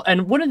doing well.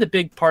 And one of the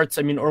big parts,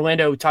 I mean,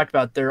 Orlando talked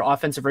about their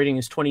offensive rating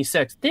is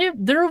 26.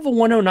 They're of a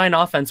 109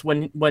 offense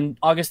when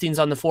Augustin's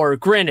on the floor.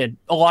 Granted,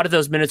 a lot of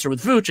those minutes are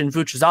with Vooch, and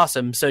Vooch is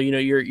awesome. So,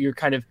 you're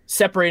kind of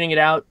separating it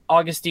out.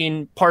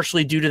 Augustin,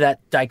 partially due to that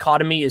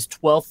dichotomy, is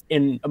 12th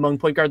among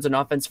point guards in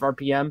offensive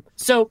RPM.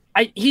 So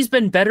he's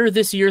been better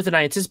this year than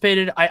I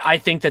anticipated. I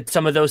think that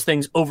some of those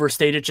things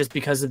overstated just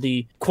because of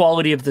the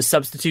quality of the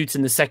substitutes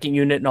in the second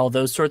unit and all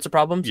those sorts of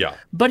problems. Yeah.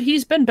 But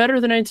he's been better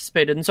than I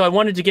anticipated. And so I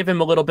wanted to give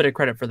him a little bit of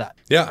credit for that.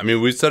 Yeah. I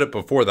mean, we said it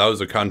before. That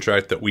was a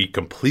contract that we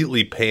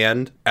completely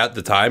panned at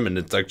the time. And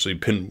it's actually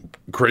been,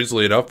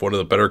 crazily enough, one of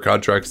the better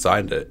contracts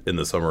signed in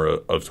the summer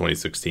of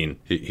 2016.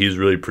 He's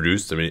really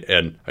produced. I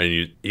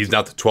mean, he's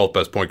not the 12th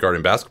best point guard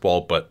in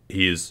basketball, but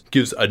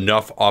gives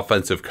enough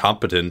offensive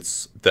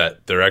competence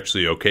that they're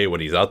actually okay when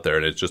he's out there,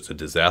 and it's just a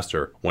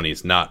disaster when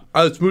he's not.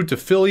 Let's move to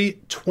Philly.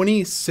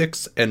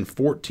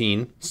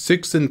 26-14,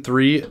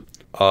 6-3.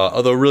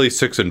 Although really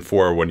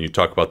 6-4 when you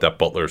talk about that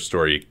Butler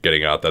story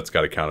getting out, that's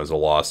got to count as a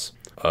loss.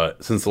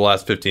 Since the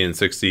last 15 and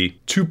 60,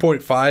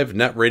 2.5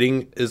 net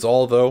rating is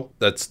all, though.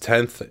 That's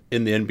 10th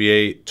in the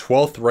NBA,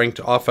 12th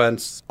ranked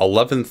offense,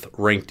 11th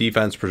ranked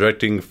defense,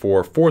 projecting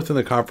for 4th in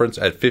the conference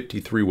at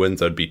 53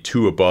 wins. That'd be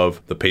 2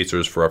 above the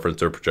Pacers. For reference,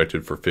 they're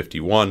projected for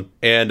 51.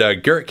 And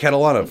Garrett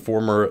Catalana,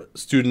 former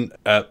student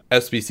at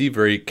SBC,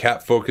 very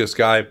cap-focused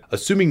guy.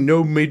 Assuming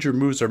no major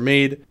moves are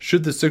made,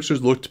 should the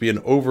Sixers look to be an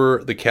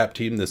over-the-cap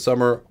team this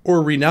summer,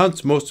 or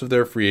renounce most of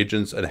their free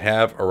agents and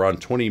have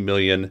around $20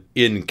 million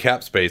in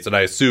cap space? And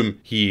I assume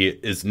he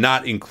is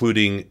not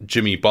including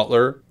Jimmy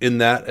Butler in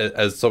that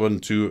as someone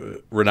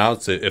to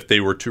renounce. If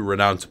they were to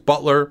renounce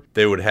Butler,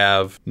 they would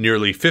have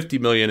nearly $50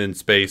 million in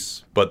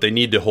space, but they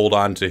need to hold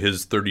on to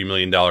his $30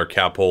 million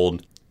cap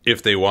hold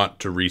if they want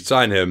to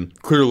re-sign him.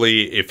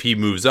 Clearly, if he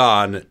moves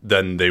on,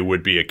 then they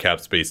would be a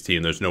cap space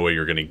team. There's no way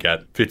you're going to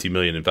get $50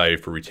 million in value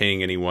for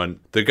retaining anyone.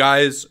 The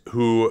guys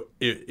who,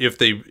 if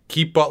they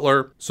keep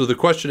Butler, so the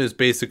question is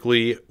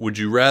basically, would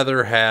you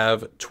rather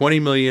have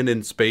 $20 million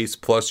in space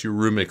plus your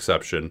room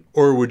exception,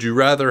 or would you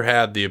rather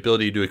have the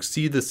ability to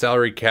exceed the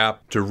salary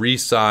cap to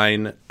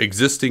re-sign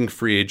existing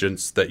free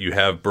agents that you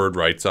have bird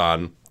rights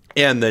on,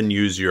 and then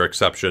use your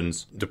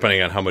exceptions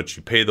depending on how much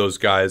you pay those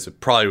guys?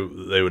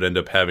 Probably they would end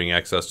up having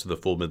access to the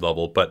full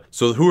mid-level. But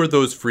so who are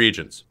those free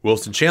agents?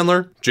 Wilson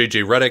Chandler,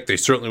 JJ Redick. They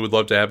certainly would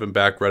love to have him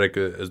back. Redick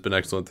has been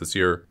excellent this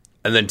year.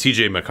 And then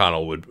TJ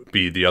McConnell would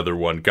be the other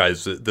one,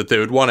 guys that they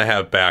would want to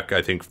have back,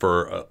 I think,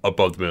 for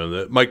above the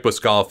minimum. Mike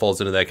Muscala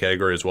falls into that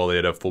category as well.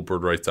 They'd have full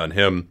bird rights on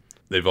him.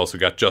 They've also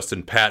got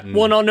Justin Patton.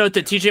 Well, and I'll note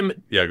that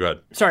TJ... Yeah, go ahead.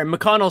 Sorry,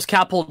 McConnell's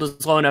cap hold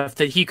is low enough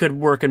that he could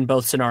work in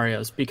both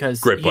scenarios because...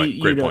 Great point.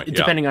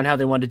 Depending on how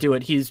they want to do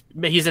it, he's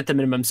at the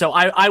minimum. So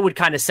I would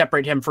kind of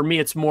separate him. For me,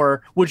 it's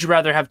more, would you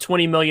rather have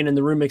 $20 million in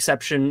the room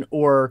exception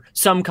or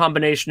some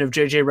combination of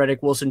JJ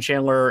Redick, Wilson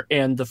Chandler,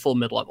 and the full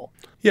mid-level?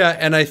 Yeah,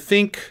 and I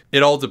think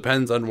it all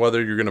depends on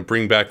whether you're going to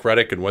bring back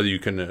Redick and whether you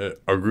can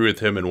agree with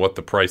him and what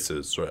the price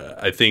is.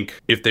 I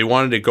think if they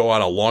wanted to go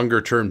on a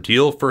longer-term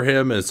deal for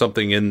him and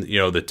something in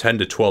the 10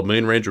 to 12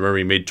 million range, remember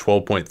he made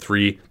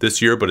 12.3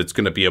 this year, but it's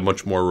going to be a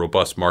much more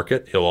robust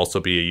market. He'll also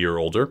be a year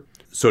older.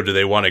 So do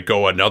they want to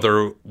go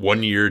another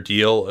 1-year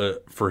deal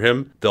for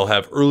him? They'll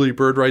have early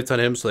bird rights on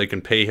him, so they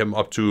can pay him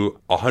up to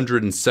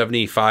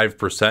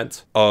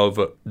 175% of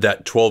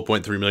that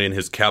 12.3 million.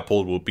 His cap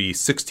hold will be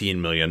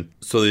 16 million.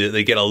 So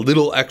they get a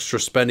little extra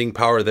spending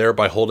power there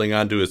by holding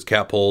on to his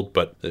cap hold.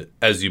 But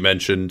as you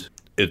mentioned,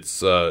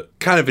 it's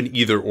kind of an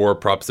either-or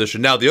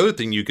proposition. Now, the other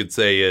thing you could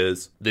say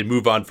is they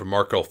move on from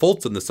Markelle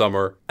Fultz in the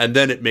summer, and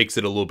then it makes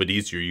it a little bit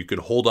easier. You can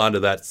hold on to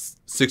that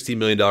 $60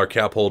 million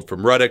cap hold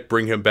from Redick,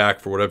 bring him back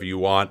for whatever you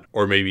want,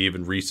 or maybe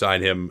even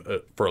re-sign him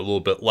for a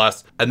little bit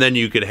less. And then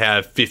you could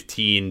have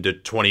 15 to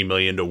 20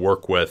 million to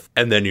work with.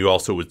 And then you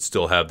also would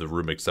still have the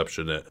room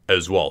exception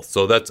as well.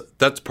 So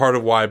that's part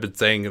of why I've been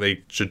saying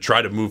they should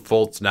try to move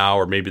Fultz now,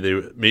 or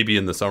maybe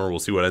in the summer we'll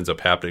see what ends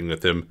up happening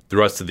with him the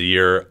rest of the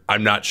year.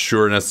 I'm not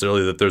sure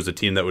necessarily that there's a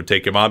team that would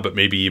take him on, but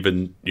maybe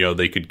even,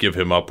 they could give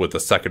him up with a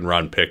second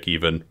round pick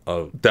even.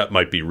 That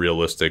might be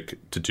realistic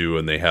to do.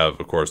 And they have,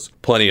 of course,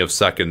 plenty of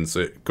seconds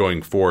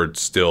going forward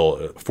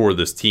still for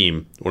this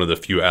team. One of the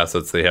few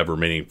assets they have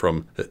remaining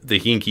from the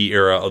Hinkie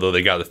era, although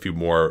they got a few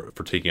more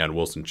for taking on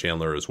Wilson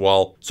Chandler as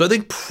well. So I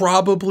think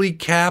probably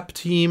cap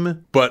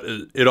team, but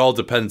it all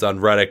depends on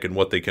Redick and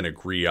what they can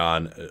agree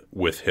on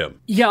with him.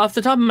 Yeah, off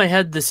the top of my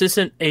head, this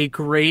isn't a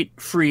great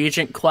free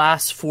agent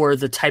class for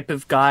the type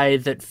of guy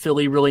that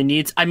Philly really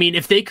needs. I mean,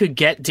 if they could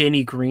get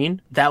Danny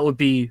Green, that would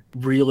be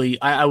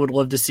really, I would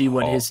love to see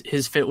what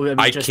his fit would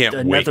be. I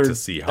can't wait to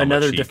see how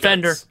another much he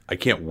defender. Gets. I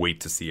can't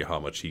wait to see how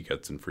much he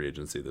gets in free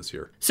agency this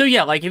year. So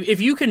yeah, like if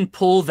you can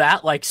pull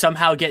that, like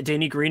somehow get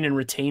Danny Green and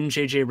retain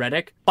JJ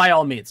Redick, by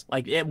all means,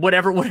 like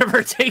whatever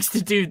it takes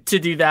to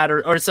do that, or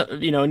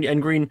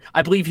and Green,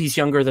 I believe he's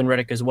younger than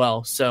Redick as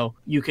well, so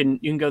you can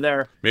go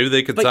there. Maybe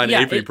they could sign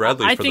Avery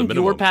Bradley for the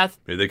minimum. Your path.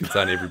 Maybe they could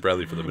sign Avery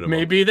Bradley for the minimum.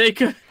 Maybe they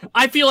could.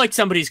 I feel like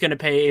somebody's going to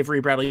pay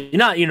Avery Bradley,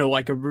 not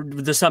like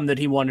the sum that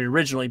he wanted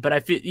originally, but I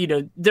feel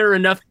there are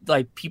enough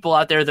like people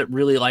out there that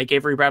really like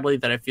Avery Bradley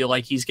that I feel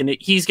like he's gonna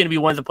be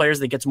one of the players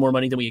that gets more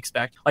money than we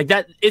expect. Like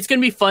that, it's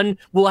gonna be fun.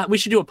 We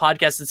should do a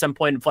podcast at some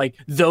point of like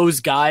those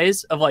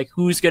guys of like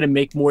who's gonna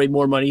make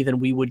more money than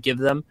we would give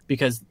them,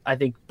 because I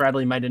think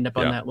Bradley might end up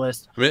on that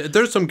list. I mean,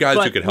 there's some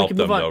guys who could help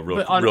them though,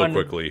 real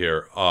quickly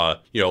here.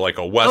 Like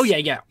a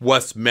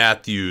Wes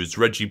Matthews,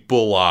 Reggie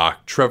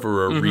Bullock,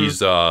 Trevor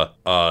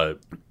Ariza,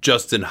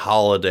 Justin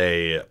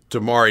Holiday,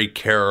 Damari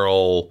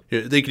Carroll.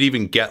 They could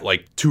even get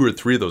like 2 or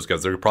 3 of those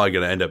guys. They're probably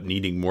going to end up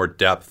needing more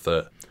depth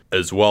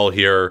as well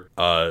here.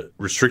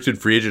 Restricted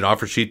free agent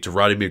offer sheet to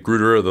Rodney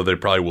McGruder, although they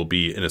probably will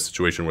be in a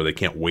situation where they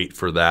can't wait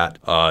for that.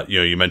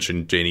 You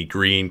mentioned Danny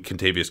Green,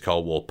 Kentavious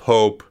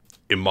Caldwell-Pope,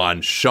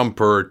 Iman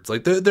Shumpert.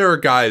 Like there are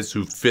guys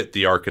who fit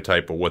the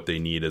archetype of what they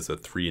need as a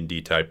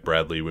 3-and-D type.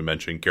 Bradley, we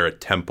mentioned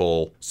Garrett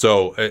Temple.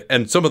 So,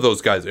 and some of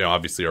those guys,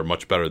 obviously are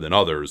much better than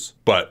others.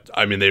 But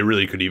I mean, they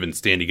really could even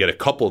stand to get a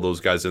couple of those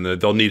guys in there.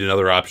 They'll need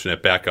another option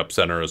at backup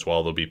center as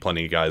well. There'll be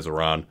plenty of guys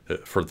around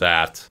for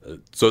that.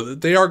 So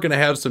they are going to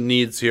have some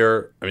needs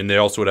here. I mean, they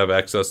also would have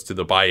access to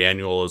the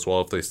biannual as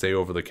well if they stay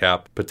over the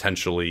cap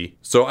potentially.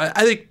 So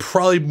I think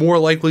probably more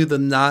likely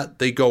than not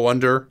they go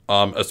under.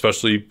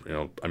 Especially,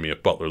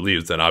 if Butler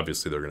leaves, then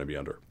obviously they're going to be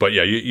under. But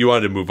yeah, you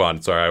wanted to move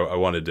on. Sorry, I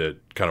wanted to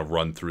kind of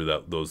run through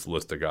those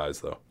list of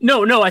guys though.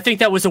 No, I think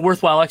that was a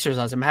worthwhile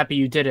exercise. I'm happy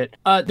you did it.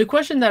 The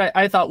question that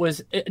I thought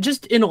was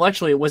just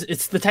intellectually,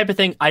 it's the type of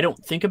thing I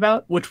don't think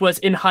about, which was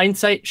in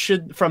hindsight,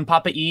 from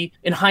Papa E,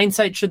 in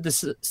hindsight, should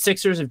the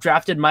Sixers have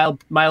drafted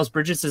Miles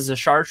Bridges as a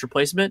Saric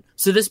replacement?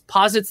 So this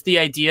posits the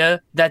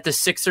idea that the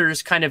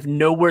Sixers kind of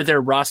know where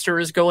their roster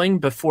is going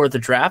before the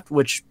draft,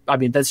 which, I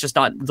mean, that's just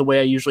not the way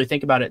I usually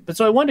think about it. But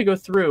so I wanted to go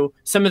through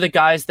some of the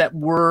guys that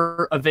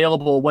were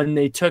available when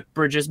they took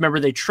Bridges. Remember,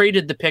 they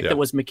traded the pick that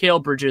was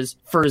Mikal Bridges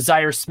for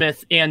Zaire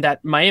Smith and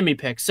that Miami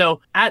pick.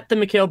 So at the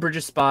Mikal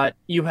Bridges spot,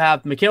 you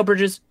have Mikal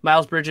Bridges,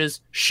 Miles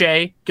Bridges,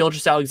 Shea,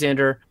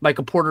 Gilgeous-Alexander,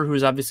 Michael Porter,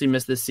 who's obviously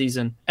missed this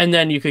season. And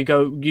then you could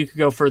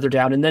go further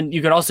down. And then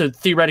you could also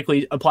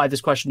theoretically apply this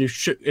question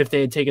to if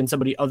they had taken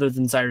somebody other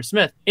than Zaire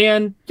Smith.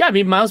 And yeah, I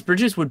mean, Miles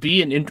Bridges would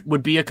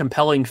be a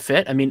compelling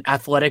fit. I mean,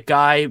 athletic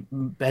guy,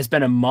 has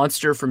been a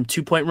monster from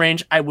 2-point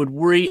range. I would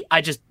worry.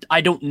 I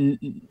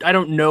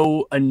don't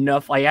know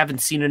enough. I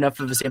haven't seen enough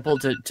of a sample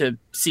to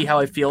see how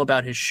I feel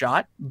about his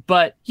shot.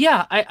 But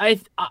yeah,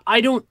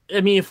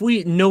 if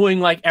we knowing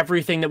like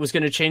everything that was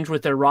going to change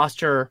with their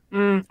roster,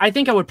 I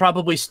think I would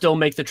probably still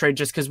make the trade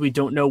just because we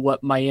don't know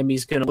what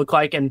Miami's going to look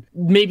like. And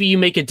maybe you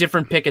make a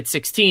different pick at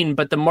 16,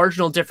 but the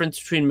marginal difference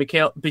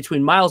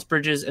between Miles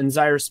Bridges and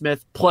Zaire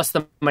Smith plus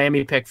the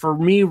Miami pick, for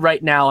me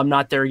right now, I'm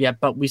not there yet,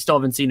 but we still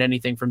haven't seen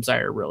anything from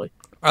Zaire really.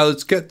 All right,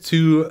 let's get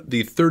to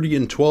the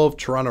 30-12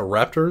 Toronto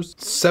Raptors.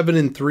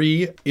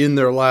 7-3 in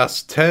their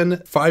last 10.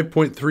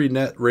 5.3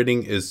 net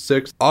rating is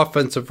 6th.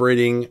 Offensive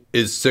rating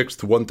is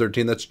 6th,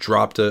 113. That's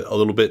dropped a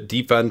little bit.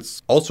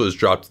 Defense also has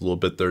dropped a little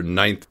bit. They're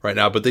 9th right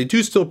now, but they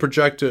do still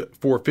project it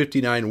for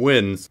 59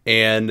 wins,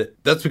 and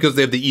that's because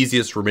they have the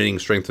easiest remaining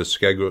strength of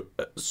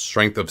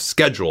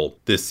schedule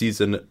this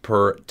season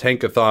per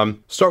Tankathon.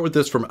 Start with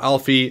this from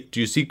Alfie. Do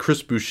you see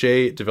Chris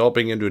Boucher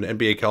developing into an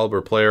NBA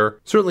caliber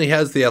player? Certainly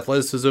has the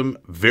athleticism,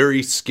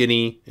 very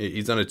skinny.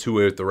 He's on a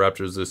two-way with the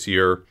Raptors this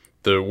year.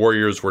 The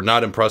Warriors were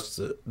not impressed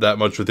that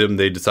much with him.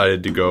 They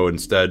decided to go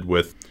instead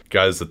with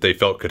guys that they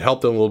felt could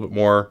help them a little bit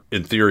more.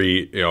 In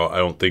theory, I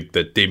don't think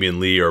that Damian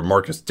Lee or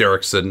Marcus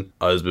Derrickson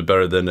has been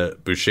better than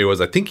Boucher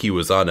was. I think he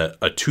was on a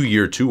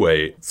 2-year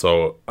two-way,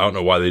 so I don't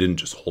know why they didn't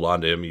just hold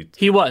on to him.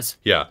 He was.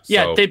 Yeah.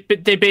 Yeah,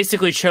 they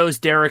basically chose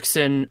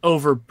Derrickson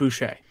over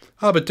Boucher.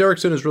 But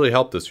Derrickson has really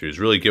helped this year. He's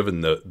really given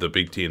the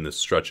big team this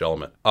stretch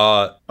element.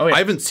 Yeah. I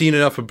haven't seen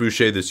enough of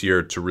Boucher this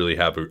year to really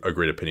have a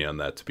great opinion on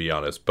that, to be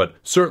honest. But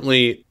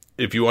certainly,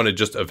 if you want to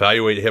just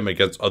evaluate him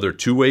against other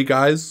two-way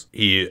guys,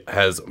 he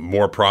has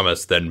more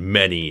promise than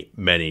many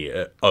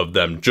of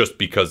them just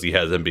because he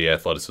has NBA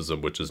athleticism,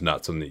 which is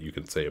not something that you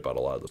can say about a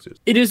lot of those dudes.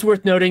 It is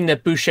worth noting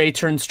that Boucher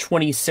turns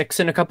 26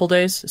 in a couple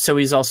days, so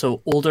he's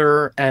also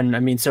older,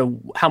 and so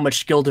how much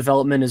skill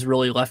development is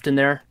really left in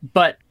there.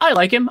 But I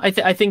like him. I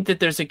think that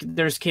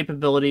there's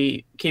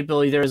capability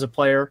there as a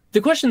player.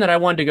 The question that I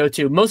wanted to go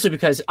to, mostly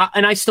because,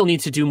 I still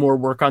need to do more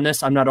work on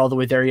this, I'm not all the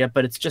way there yet,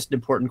 but it's just an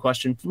important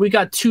question. We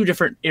got two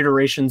different iterations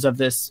of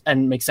this,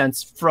 and makes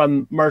sense,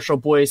 from Marshall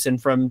Boyce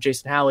and from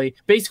Jason Halley.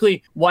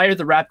 Basically, why are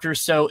the Raptors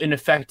so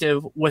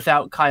ineffective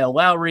without Kyle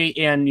Lowry,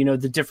 and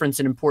the difference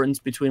in importance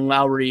between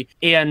Lowry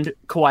and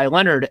Kawhi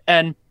Leonard?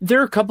 And there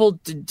are a couple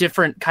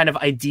different kind of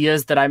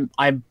ideas that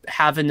I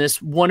have in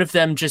this. One of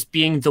them just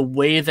being the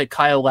way that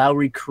Kyle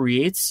Lowry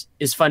creates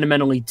is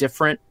fundamentally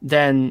different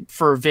than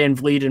for Van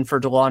Vliet and for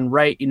DeLon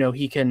Wright.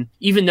 He can,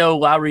 even though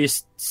Lowry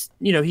is,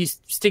 he's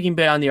sticking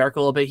behind the arc a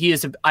little bit, he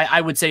is, I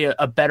would say,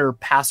 a better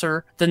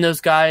passer than those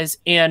guys.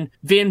 And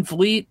Van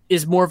Vliet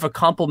is more of a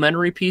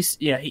complementary piece.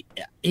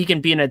 He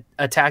can be an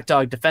attack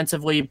dog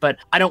defensively, but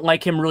I don't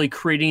like him really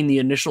creating the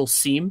initial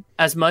seam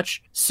as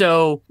much.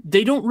 So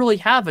they don't really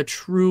have a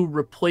true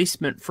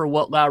replacement for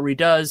what Lowry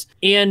does,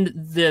 and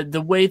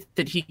the way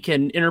that he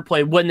can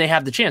interplay when they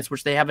have the chance,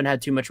 which they haven't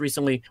had too much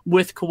recently,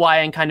 with Kawhi,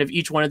 and kind of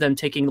each one of them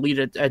taking lead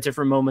at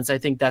different moments. I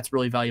think that's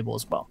really valuable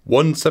as well.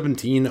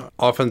 117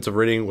 offensive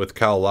rating with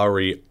Kyle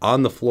Lowry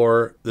on the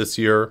floor this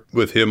year.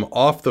 With him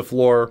off the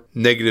floor,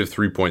 negative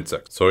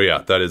 3.6. So yeah,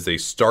 that is a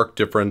stark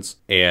difference,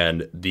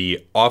 and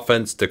the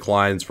offense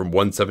declines from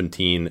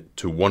 117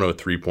 to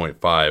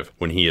 103.5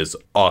 when he is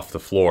off the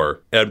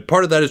floor. And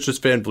part of that is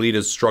just Van Vliet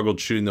has struggled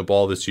shooting the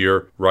ball this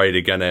year, right?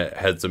 Again, it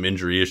had some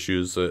injury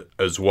issues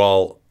as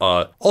well.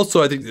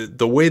 Also, I think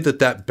the way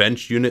that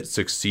bench unit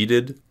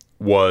succeeded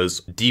was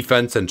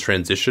defense and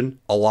transition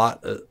a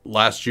lot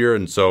last year,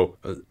 and so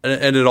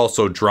and it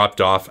also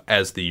dropped off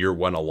as the year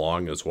went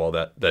along as well,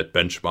 that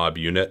bench mob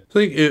unit. So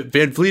I think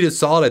Van Vliet is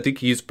solid. I think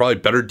he's probably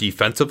better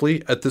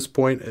defensively at this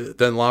point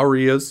than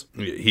Lowry is.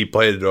 He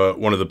played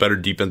one of the better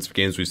defensive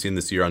games we've seen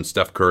this year on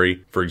Steph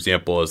Curry, for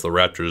example, as the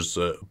Raptors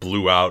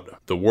blew out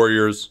the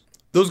Warriors.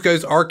 Those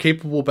guys are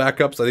capable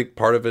backups. I think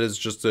part of it is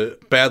just a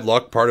bad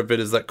luck. Part of it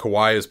is that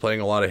Kawhi is playing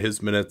a lot of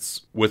his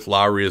minutes with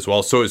Lowry as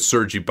well. So is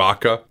Serge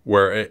Ibaka,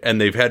 and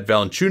they've had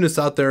Valanciunas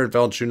out there, and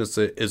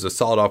Valanciunas is a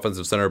solid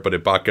offensive center, but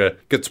Ibaka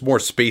gets more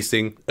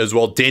spacing as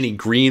well. Danny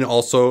Green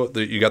also,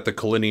 you got the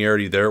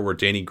collinearity there where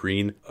Danny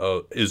Green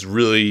is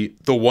really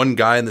the one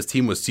guy in this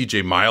team with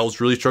CJ Miles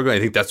really struggling.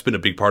 I think that's been a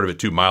big part of it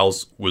too.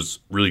 Miles was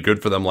really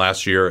good for them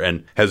last year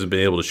and hasn't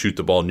been able to shoot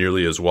the ball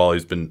nearly as well.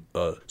 He's been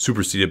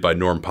superseded by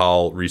Norm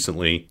Powell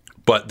recently.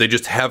 But they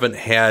just haven't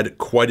had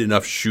quite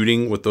enough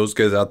shooting with those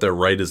guys out there.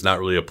 Wright is not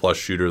really a plus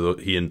shooter.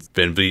 He and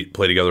Van Vliet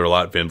play together a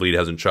lot. Van Vliet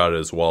hasn't shot it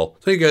as well.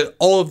 So you get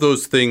all of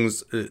those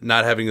things,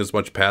 not having as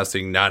much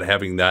passing, not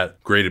having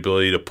that great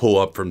ability to pull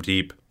up from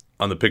deep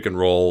on the pick and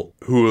roll,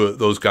 who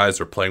those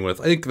guys are playing with.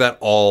 I think that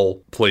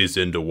all plays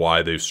into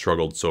why they've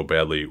struggled so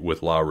badly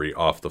with Lowry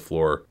off the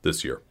floor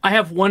this year. I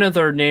have one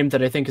other name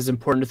that I think is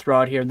important to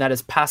throw out here, and that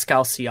is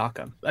Pascal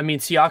Siakam. I mean,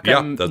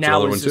 Siakam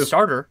now is a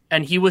starter,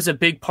 and he was a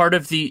big part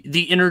of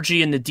the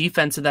energy and the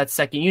defense of that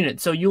second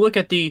unit. So you look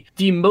at the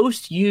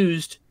most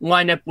used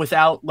lineup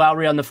without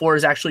Lowry on the floor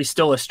is actually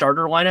still a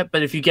starter lineup,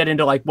 but if you get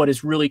into like what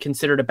is really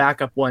considered a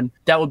backup one,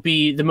 that would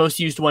be the most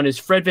used one is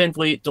Fred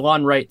VanVleet,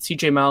 DeLon Wright,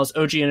 CJ Miles,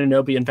 OG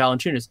Anunoby, and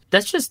Valanciunas.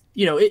 That's just,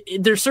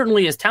 there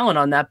certainly is talent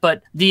on that,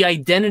 but the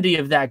identity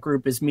of that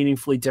group is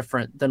meaningfully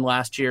different than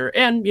last year.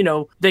 And,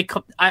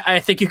 I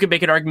think you could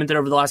make an argument that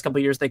over the last couple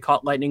of years, they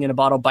caught lightning in a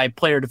bottle by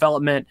player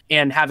development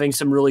and having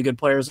some really good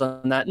players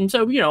on that. And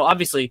so,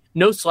 obviously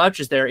no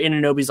slouches there.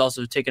 Anunoby's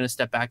also taken a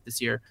step back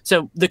this year.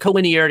 So the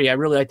collinearity, I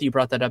really like that you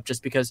brought that up,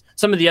 just because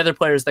some of the other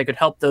players that could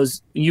help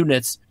those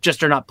units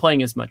just are not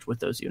playing as much with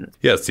those units.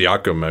 Yeah,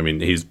 Siakam, I mean,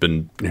 he's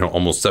been,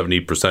 almost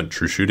 70%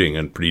 true shooting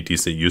and pretty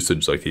decent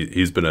usage. Like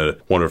he's been a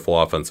wonderful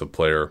offensive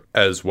player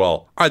as well.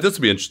 All right, this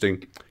will be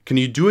interesting. Can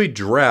you do a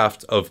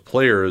draft of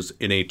players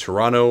in a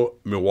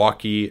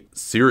Toronto-Milwaukee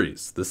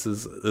series? This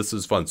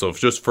is fun. So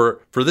just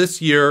for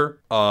this year,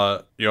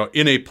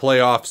 in a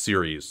playoff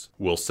series,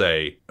 we'll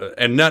say,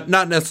 and not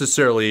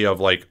necessarily of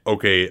like,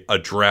 okay, a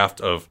draft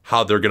of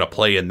how they're going to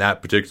play in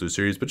that particular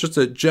series, but just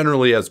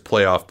generally as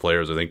playoff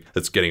players. I think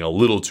that's getting a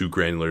little too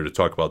granular to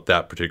talk about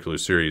that particular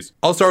series.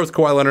 I'll start with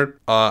Kawhi Leonard.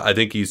 I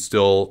think he's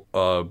still,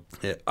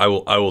 I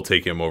will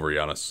take him over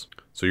Giannis.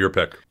 So your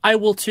pick. I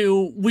will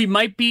too. We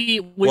might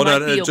be.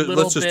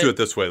 Let's just do it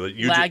this way.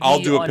 I'll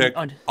do a pick.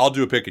 I'll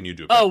do a pick, and you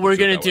do a pick. Oh, we're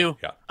gonna do.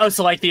 Yeah. Oh,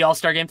 so like the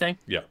All-Star game thing.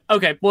 Yeah.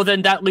 Okay. Well,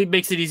 then that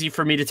makes it easy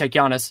for me to take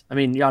Giannis. I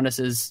mean,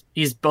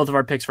 he's both of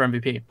our picks for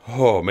MVP.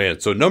 Oh man.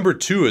 So number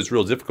 2 is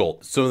real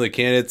difficult. Some of the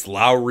candidates: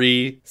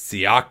 Lowry,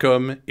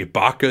 Siakam,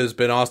 Ibaka has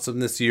been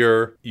awesome this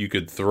year. You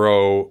could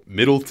throw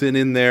Middleton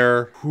in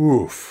there.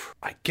 Oof.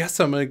 I guess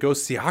I'm going to go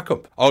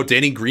Siakam. Oh,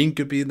 Danny Green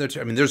could be in there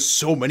too. I mean, there's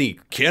so many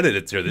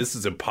candidates here. This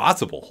is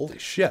impossible. Holy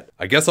shit.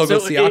 I guess I'll go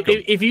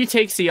Siakam. If you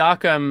take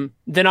Siakam,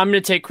 then I'm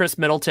going to take Chris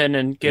Middleton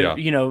and get,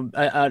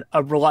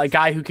 a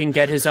guy who can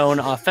get his own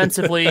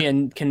offensively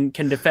and can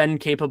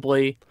defend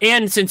capably.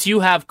 And since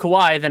you have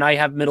Kawhi, then I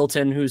have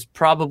Middleton, who's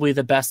probably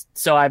the best.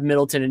 So I have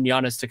Middleton and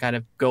Giannis to kind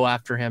of go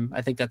after him.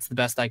 I think that's the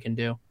best I can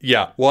do.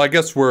 Yeah. Well, I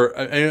guess we're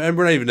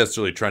not even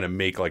necessarily trying to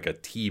make like a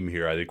team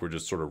here. I think we're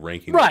just sort of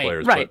ranking the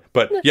players. Right.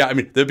 But yeah, I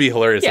mean, that'd be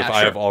hilarious if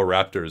I have all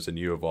Raptors and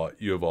you have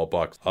all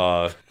Bucks.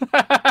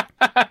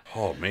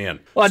 Oh man.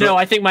 Well, no,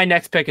 I think my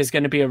next pick is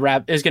going to be a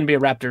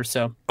Raptor.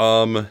 So.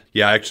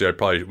 Yeah,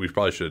 actually, we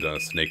probably should have done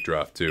a snake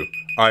draft too.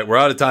 All right, we're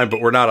out of time,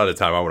 but we're not out of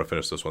time. I want to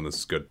finish this one. This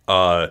is good.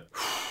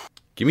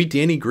 Give me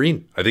Danny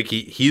Green. I think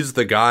he's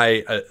the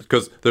guy,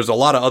 because there's a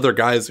lot of other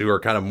guys who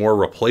are kind of more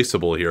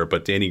replaceable here,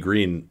 but Danny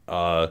Green,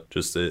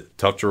 just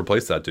tough to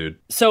replace that dude.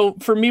 So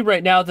for me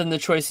right now, then the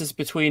choice is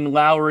between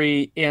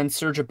Lowry and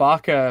Serge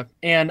Ibaka,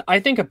 and I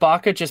think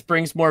Ibaka just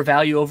brings more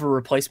value over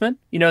replacement.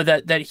 You know,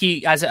 that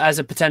he, as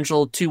a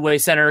potential two-way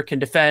center, can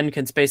defend,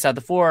 can space out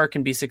the floor,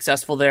 can be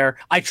successful there.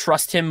 I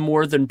trust him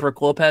more than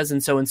Brook Lopez,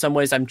 and so in some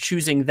ways I'm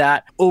choosing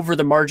that over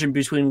the margin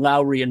between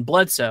Lowry and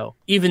Bledsoe,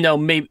 even though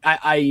maybe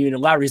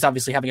Lowry's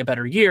obviously having a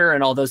better year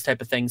and all those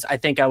type of things. I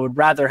think I would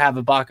rather have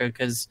Ibaka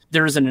because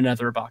there isn't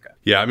another Ibaka.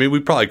 Yeah, I mean, we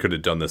probably could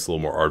have done this a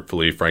little more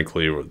artfully,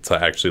 frankly,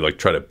 to actually like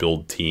try to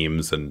build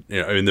teams. And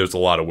I mean, there's a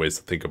lot of ways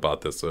to think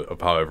about this,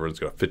 of how everyone's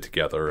going to fit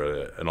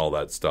together and all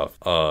that stuff.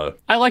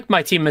 I like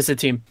my team as a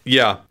team.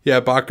 Yeah,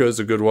 Ibaka is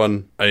a good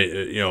one.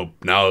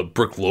 Now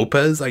Brook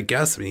Lopez, I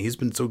guess. I mean, he's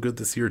been so good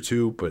this year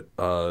too. But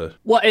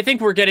well, I think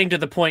we're getting to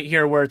the point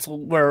here where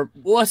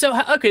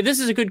this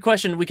is a good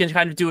question. We can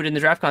kind of do it in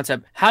the draft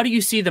concept. How do you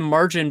see the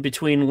margin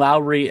between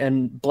Lowry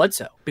and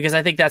Bledsoe? Because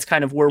I think that's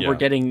kind of where we're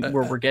getting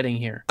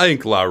here. I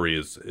think Lowry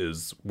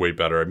is way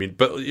better. I mean,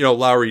 but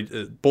Lowry,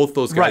 both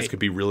those guys could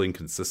be really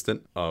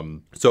inconsistent.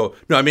 So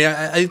no, I mean,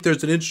 I think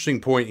there's an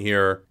interesting point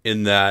here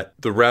in that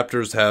the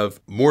Raptors have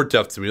more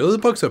depth to me. The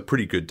Bucks have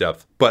pretty good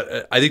depth,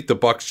 but I think the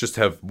Bucks just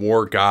have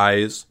more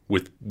guys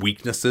with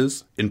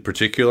weaknesses in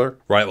particular,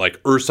 right?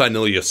 Like Ersan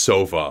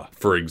Ilyasova,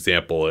 for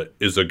example,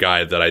 is a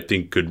guy that I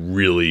think could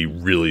really,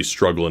 really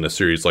struggle in a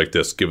series like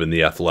this, given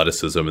the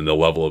athleticism and the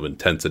level of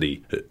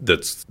intensity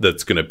that's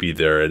going to be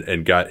there.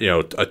 And got,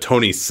 a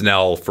Tony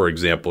Snell, for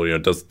example,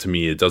 it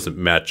doesn't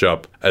match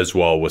up as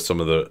well with some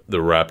of the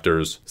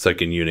Raptors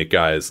second unit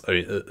guys. I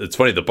mean, it's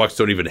funny, the Bucks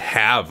don't even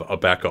have a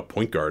backup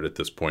point guard at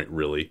this point,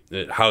 really.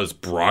 How is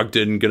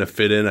Brogdon going to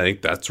fit in? I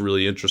think that's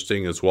really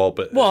interesting as well.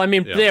 But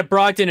they have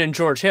Brogdon and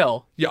George Hill.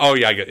 Yeah. Oh,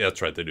 yeah.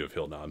 That's right. They do have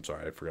Hill now. I'm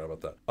sorry, I forgot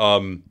about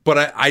that.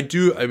 But I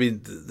do. I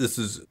mean,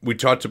 we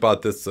talked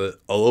about this a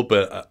little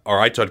bit, or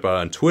I talked about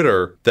it on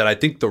Twitter, that I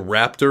think the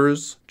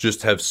Raptors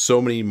just have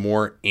so many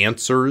more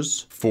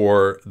answers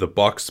for the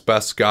Bucks'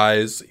 best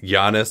guys,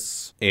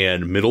 Giannis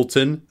and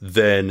Middleton,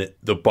 than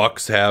the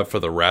Bucks have for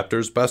the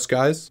Raptors' best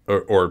guys,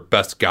 or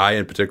best guy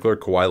in particular,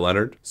 Kawhi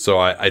Leonard. So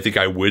I think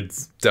I would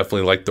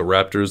definitely like the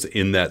Raptors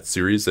in that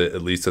series,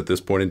 at least at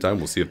this point in time.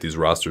 We'll see if these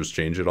rosters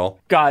change at all.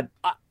 God,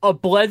 a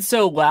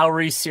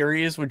Bledsoe-Lowry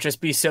series would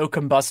just be so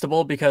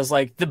combustible because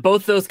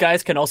both those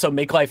guys can also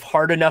make life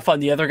hard enough on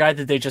the other guy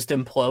that they just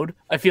implode.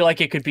 I feel like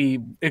it could be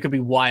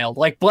wild.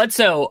 Like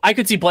Bledsoe, I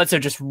could see Bledsoe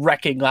just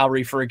wrecking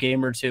Lowry for a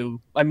game or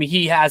two. I mean,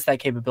 he has that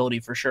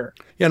capability for sure.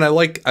 Yeah, and I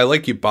like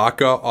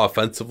Ibaka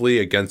offensively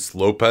against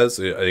Lopez.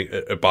 I think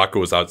Ibaka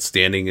was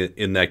outstanding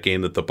in that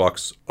game that the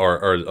Bucks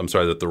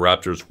that the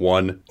Raptors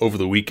won over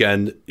the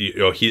weekend.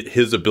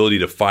 His ability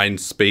to find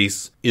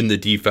space in the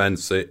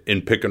defense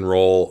in pick and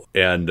roll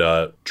and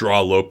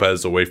draw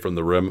Lopez away from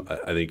the rim,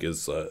 I think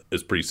is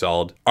pretty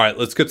solid. All right,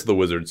 let's get to the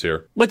Wizards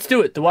here. Let's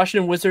do it. The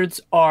Washington Wizards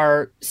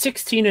are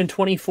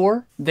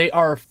 16-24. They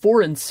are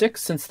 4-6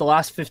 since the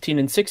last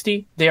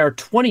 15-60. They are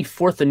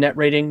 24th in net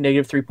rating,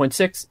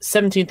 -3.6,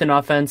 17th in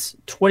offense,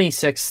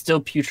 26th, still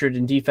putrid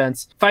in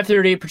defense.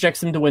 538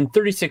 projects them to win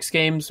 36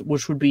 games,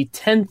 which would be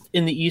 10th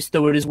in the East,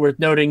 though it is worth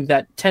noting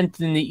that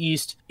 10th in the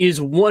East is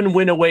one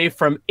win away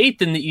from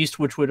 8th in the East,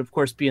 which would, of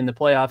course, be in the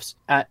playoffs.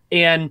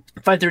 And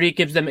 538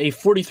 gives them a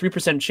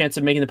 43% chance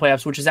of making the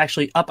playoffs, which is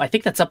actually up. I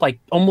think that's up like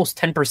almost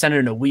 10%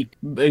 in a week,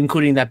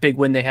 including that big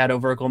win they had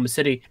over Oklahoma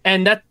City.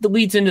 And that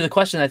leads into the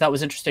question I thought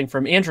was interesting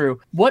from Andrew.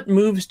 What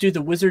moves do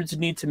the Wizards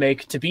need to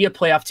make to be a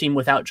playoff team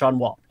without John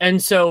Wall?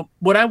 And so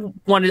what I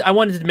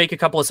wanted to make a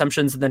couple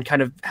assumptions and then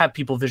kind of have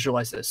people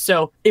visualize this.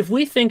 So if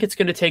we think it's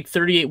going to take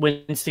 38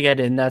 wins to get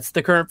in, that's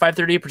the current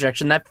 538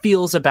 projection. That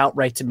feels about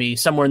right to me,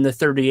 somewhere in the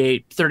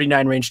 38,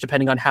 39 range,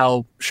 depending on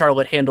how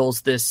Charlotte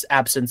handles this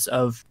absence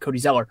of Cody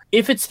Zeller.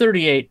 If it's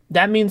 38, that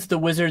that means the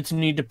Wizards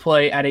need to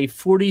play at a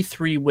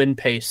 43 win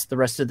pace the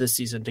rest of the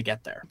season to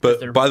get there.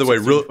 But by the way,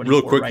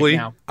 real quickly,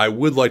 right, I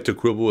would like to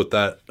quibble with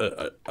that.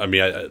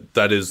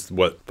 That is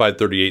what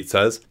 538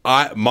 says.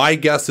 My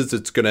guess is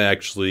it's going to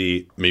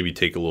actually maybe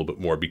take a little bit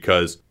more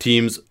because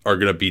teams are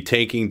going to be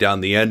tanking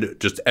down the end.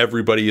 Just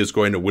everybody is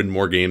going to win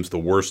more games. The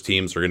worst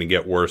teams are going to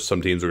get worse.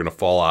 Some teams are going to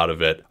fall out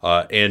of it.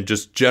 And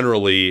just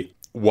generally,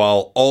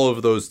 while all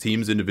of those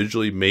teams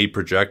individually may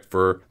project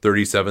for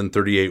 37,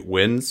 38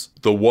 wins,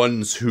 the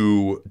ones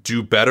who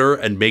do better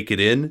and make it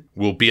in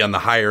will be on the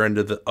higher end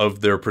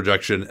of their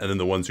projection, and then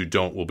the ones who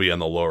don't will be on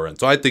the lower end.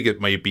 So I think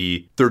it might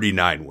be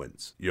 39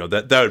 wins.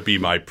 That would be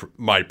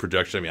my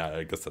projection. I mean,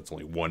 I guess that's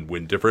only one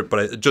win different,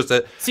 but just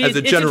as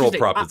a general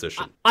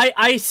proposition.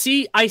 I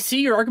see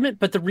your argument,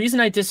 but the reason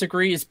I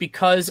disagree is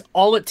because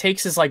all it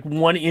takes is like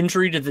one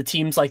injury to the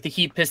teams like the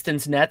Heat,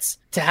 Pistons, Nets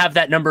to have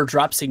that number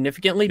drop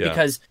significantly. Yeah.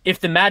 Because if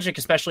the Magic,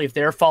 especially if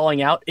they're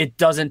falling out, it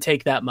doesn't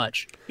take that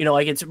much.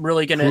 It's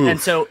really going to, and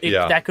so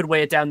that could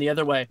weigh it down the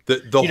other way.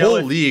 The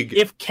whole league.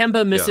 If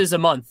Kemba misses a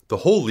month. The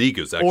whole league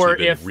has actually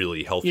been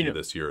really healthy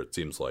this year, it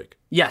seems like.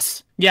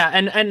 Yes. Yeah,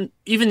 and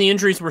even the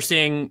injuries we're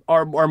seeing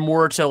are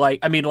more to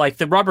like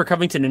the Robert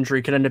Covington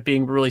injury could end up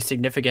being really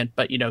significant,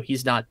 but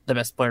he's not the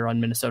best player on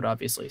Minnesota,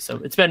 obviously. So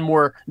it's been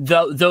more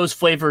those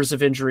flavors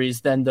of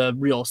injuries than the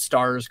real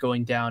stars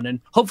going down, and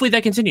hopefully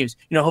that continues.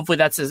 Hopefully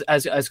that's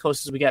as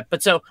close as we get.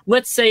 But so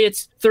let's say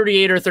it's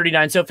 38 or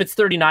 39. So if it's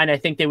 39, I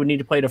think they would need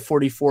to play at a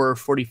 44 or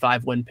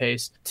 45 win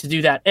pace to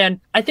do that, and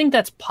I think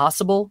that's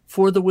possible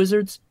for the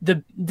Wizards.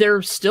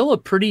 They're still a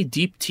pretty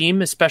deep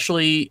team,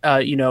 especially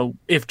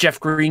if Jeff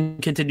Green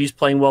continues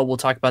playing well. We'll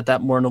talk about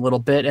that more in a little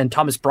bit. And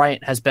Thomas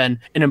Bryant has been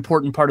an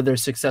important part of their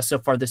success so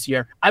far this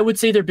year. I would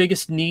say their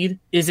biggest need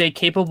is a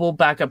capable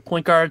backup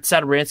point guard.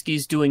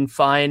 Satoransky's doing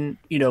fine,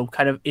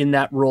 kind of in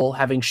that role,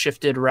 having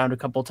shifted around a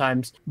couple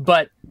times.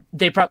 But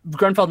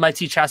Grunfeld might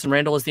see Chasson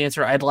Randall as the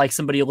answer. I'd like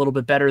somebody a little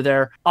bit better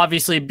there.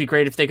 Obviously, it'd be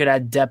great if they could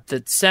add depth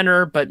at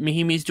center, but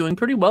Mahimi's doing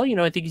pretty well.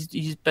 I think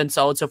he's been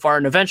solid so far,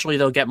 and eventually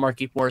they'll get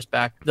Markieff Morris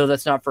back, though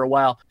that's not for a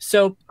while.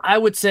 So I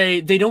would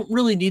say they don't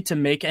really need to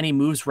make any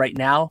moves right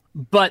now,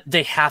 but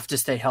they have to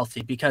stay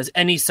healthy because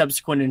any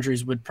subsequent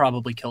injuries would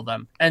probably kill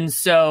them. And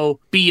so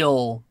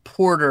Beal,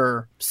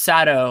 Porter,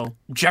 Sato,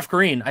 Jeff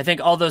Green, I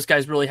think all those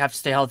guys really have to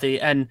stay healthy,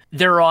 and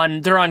they're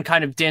on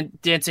kind of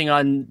dancing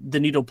on the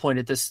needle point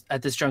at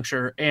this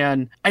juncture.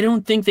 And I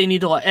don't think they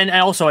need to, and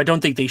also I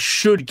don't think they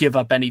should give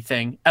up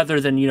anything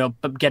other than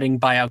getting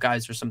buyout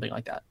guys or something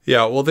like that.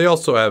 Yeah, well, they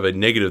also have a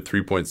negative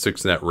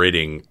 3.6 net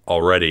rating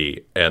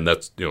already, and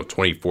that's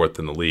 24th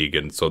in the league,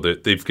 and so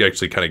they've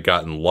actually kind of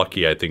gotten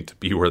lucky, I think, to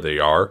be where they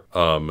are.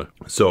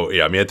 So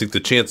yeah, I mean, I think the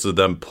chances of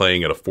them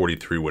playing at a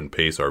 43 win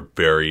pace are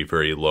very,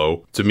 very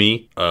low to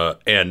me.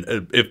 And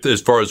if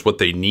as far as what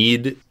they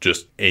need,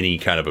 just any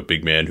kind of a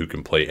big man who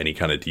can play any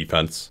kind of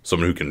defense,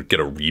 someone who can get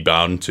a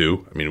rebound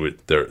too. I mean,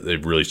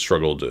 they've really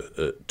struggled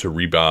to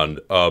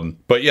rebound.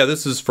 But yeah,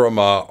 this is from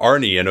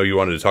Arnie. I know you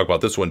wanted to talk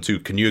about this one too.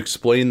 Can you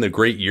explain the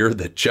great year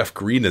that Jeff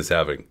Green is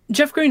having?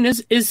 Jeff Green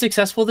is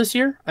successful this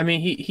year. I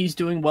mean, he's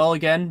doing well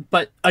again,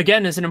 but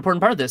again, is an important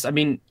part of this. I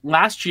mean,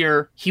 last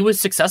year he was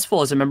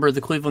successful as a member of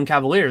the Cleveland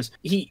Cavaliers.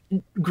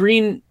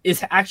 Green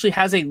actually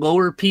has a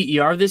lower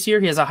PER this year.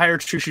 He has a higher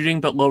true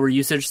shooting, but lower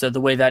usage. So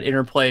the way that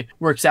interplay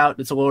works out,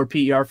 it's a lower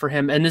PER for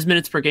him. And his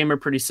minutes per game are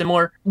pretty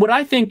similar. What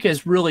I think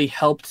has really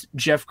helped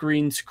Jeff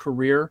Green's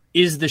career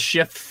is the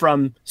shift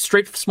from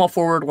straight small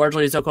forward,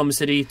 largely as Oklahoma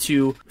City,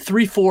 to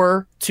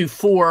 3-4 to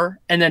 4.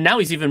 And then now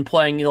he's even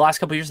playing, in the last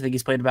couple of years, I think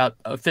he's played about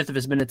a fifth of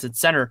his minutes at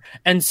center.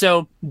 And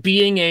so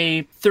being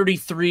a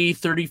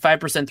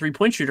 35%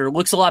 three-point shooter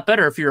looks a lot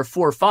better if you're a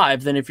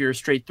 4-5 than if you're a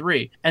straight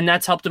 3. And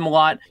that's helped him a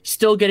lot.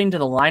 Still getting to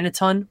the line a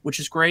ton, which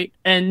is great.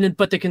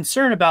 But the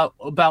concern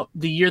about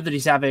the year that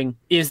he's having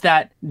is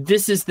that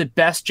this is the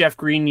best Jeff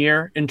Green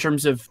year in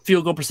terms of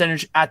field goal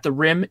percentage at the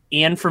rim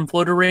and from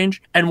floater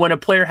range. And when a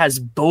player has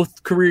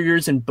both career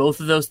years in both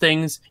of those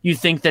things, you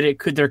think that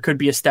there could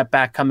be a step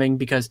back coming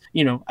because,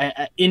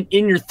 in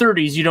your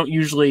 30s, you don't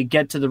usually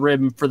get to the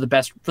rim for the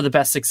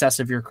best success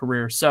of your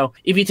career. So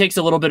if he takes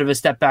a little bit of a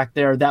step back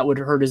there, that would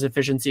hurt his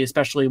efficiency,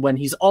 especially when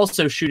he's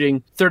also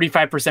shooting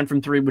 35%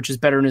 from 3, which is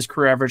better than his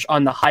career average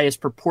on the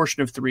highest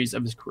proportion of threes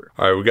of his career.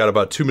 All right, we got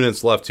about 2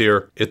 minutes left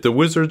here. If the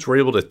Wizards were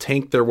able to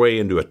tank their way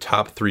into a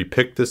top 3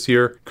 pick this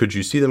year, could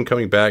you see them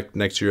coming back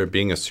next year and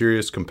being a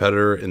serious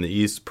competitor in the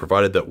East,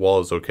 provided that Wall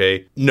is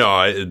okay?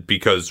 No,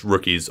 because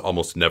rookies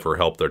almost never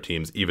help their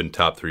teams, even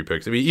top 3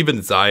 picks. I mean,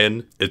 even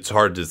Zion, it's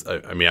hard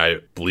to, I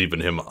believe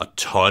in him a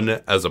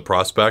ton as a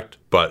prospect,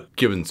 but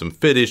given some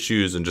fit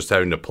issues and just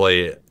having to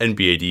play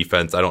NBA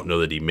defense, I don't know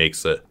that he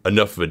makes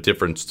enough of a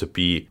difference to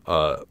be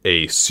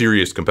a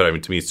serious competitor. I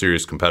mean, to me,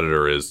 serious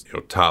competitor is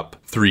top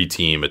 3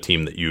 team, a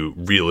team that you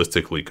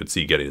realistically could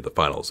see getting to the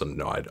finals. And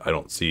no, I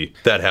don't see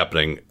that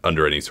happening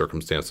under any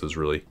circumstances,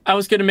 really. I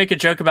was going to make a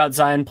joke about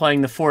Zion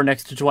playing the 4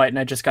 next to Dwight, and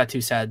I just got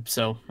too sad.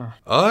 So, yeah,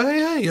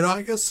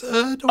 I guess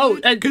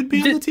Dwight could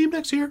be on the team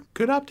next year.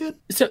 Could opt in.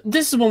 So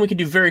this is one we can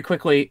do very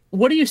quickly.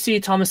 What do you see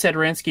Thomas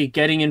Satoransky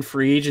getting in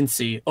free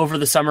agency over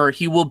the summer.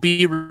 He will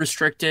be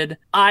restricted.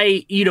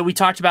 We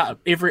talked about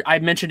I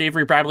mentioned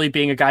Avery Bradley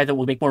being a guy that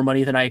will make more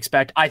money than I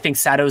expect. I think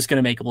Sato is going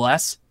to make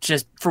less.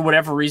 Just for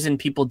whatever reason,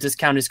 people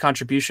discount his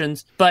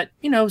contributions. But,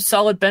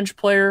 solid bench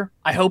player.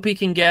 I hope he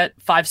can get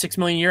 $5-6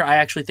 million a year. I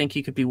actually think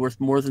he could be worth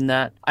more than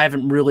that. I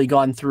haven't really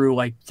gone through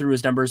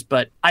his numbers,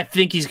 but I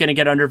think he's going to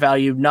get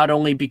undervalued, not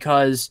only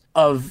because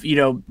of,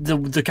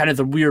 the kind of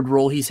the weird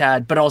role he's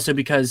had, but also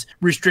because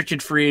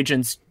restricted free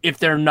agents, if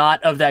they're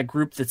not of that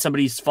group that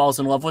somebody falls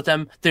in love with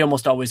them, they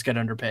almost always get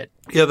underpaid.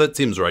 Yeah, that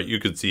seems right. You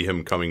could see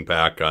him coming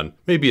back on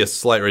maybe a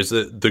slight raise.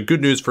 The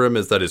good news for him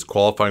is that his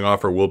qualifying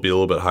offer will be a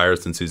little bit higher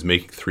since he's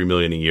making $3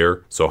 million a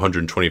year. So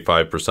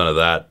 125% of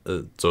that.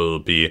 So it'll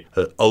be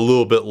a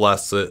little bit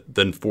less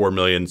than $4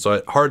 million.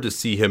 So hard to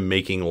see him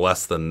making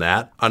less than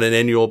that on an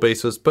annual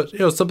basis. But,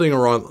 something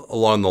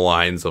along the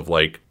lines of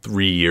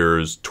 3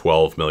 years,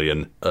 $12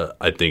 million,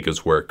 I think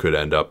is where it could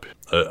end up.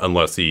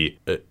 Unless he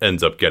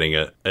ends up getting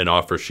an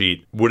offer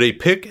sheet. Would a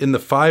pick in the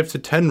 5 to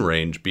 10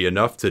 range be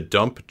enough to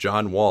dump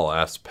John Wall,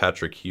 asks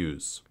Patrick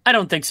Hughes. I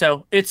don't think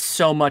so. It's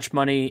so much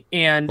money.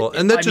 And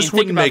that just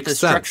wouldn't make sense.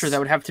 Structure that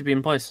would have to be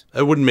in place.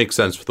 It wouldn't make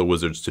sense for the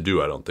Wizards to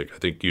do, I don't think. I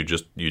think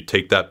you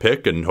take that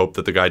pick and hope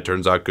that the guy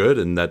turns out good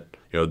and that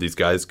these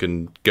guys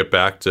can get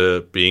back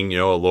to being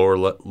a lower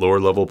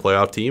level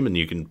playoff team and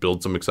you can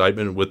build some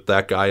excitement with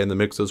that guy in the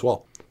mix as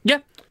well. Yeah.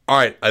 All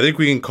right, I think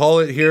we can call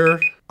it here.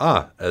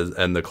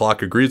 And the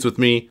clock agrees with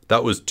me.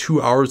 That was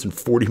 2 hours and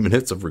 40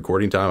 minutes of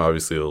recording time.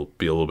 Obviously, it'll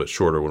be a little bit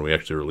shorter when we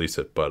actually release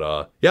it.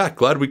 But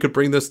glad we could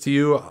bring this to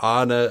you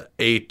on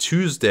a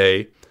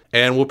Tuesday.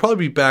 And we'll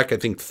probably be back, I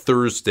think,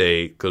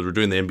 Thursday, because we're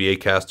doing the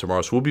NBA cast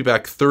tomorrow. So we'll be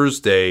back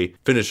Thursday,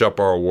 finish up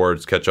our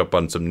awards, catch up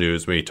on some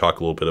news, maybe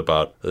talk a little bit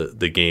about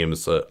the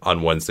games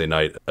on Wednesday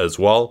night as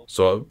well.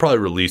 So I'll probably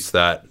release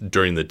that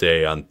during the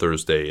day on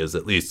Thursday is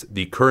at least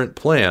the current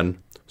plan.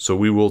 So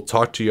we will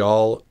talk to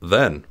y'all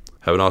then.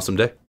 Have an awesome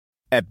day.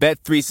 At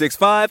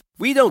Bet365,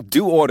 we don't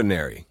do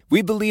ordinary.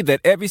 We believe that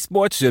every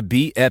sport should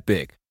be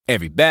epic.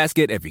 Every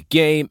basket, every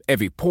game,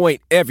 every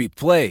point, every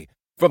play.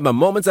 From the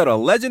moments that are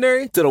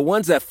legendary to the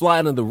ones that fly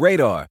under the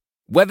radar.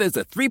 Whether it's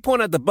a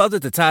three-pointer at the buzzer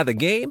to tie the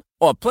game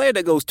or a player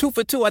that goes 2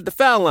 for 2 at the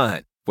foul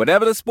line.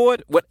 Whatever the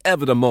sport,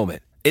 whatever the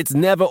moment. It's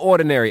never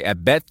ordinary at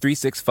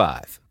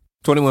Bet365.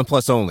 21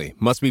 plus only.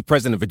 Must be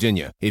present in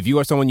Virginia. If you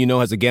or someone you know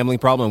has a gambling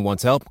problem and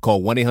wants help,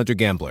 call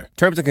 1-800-GAMBLER.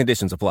 Terms and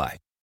conditions apply.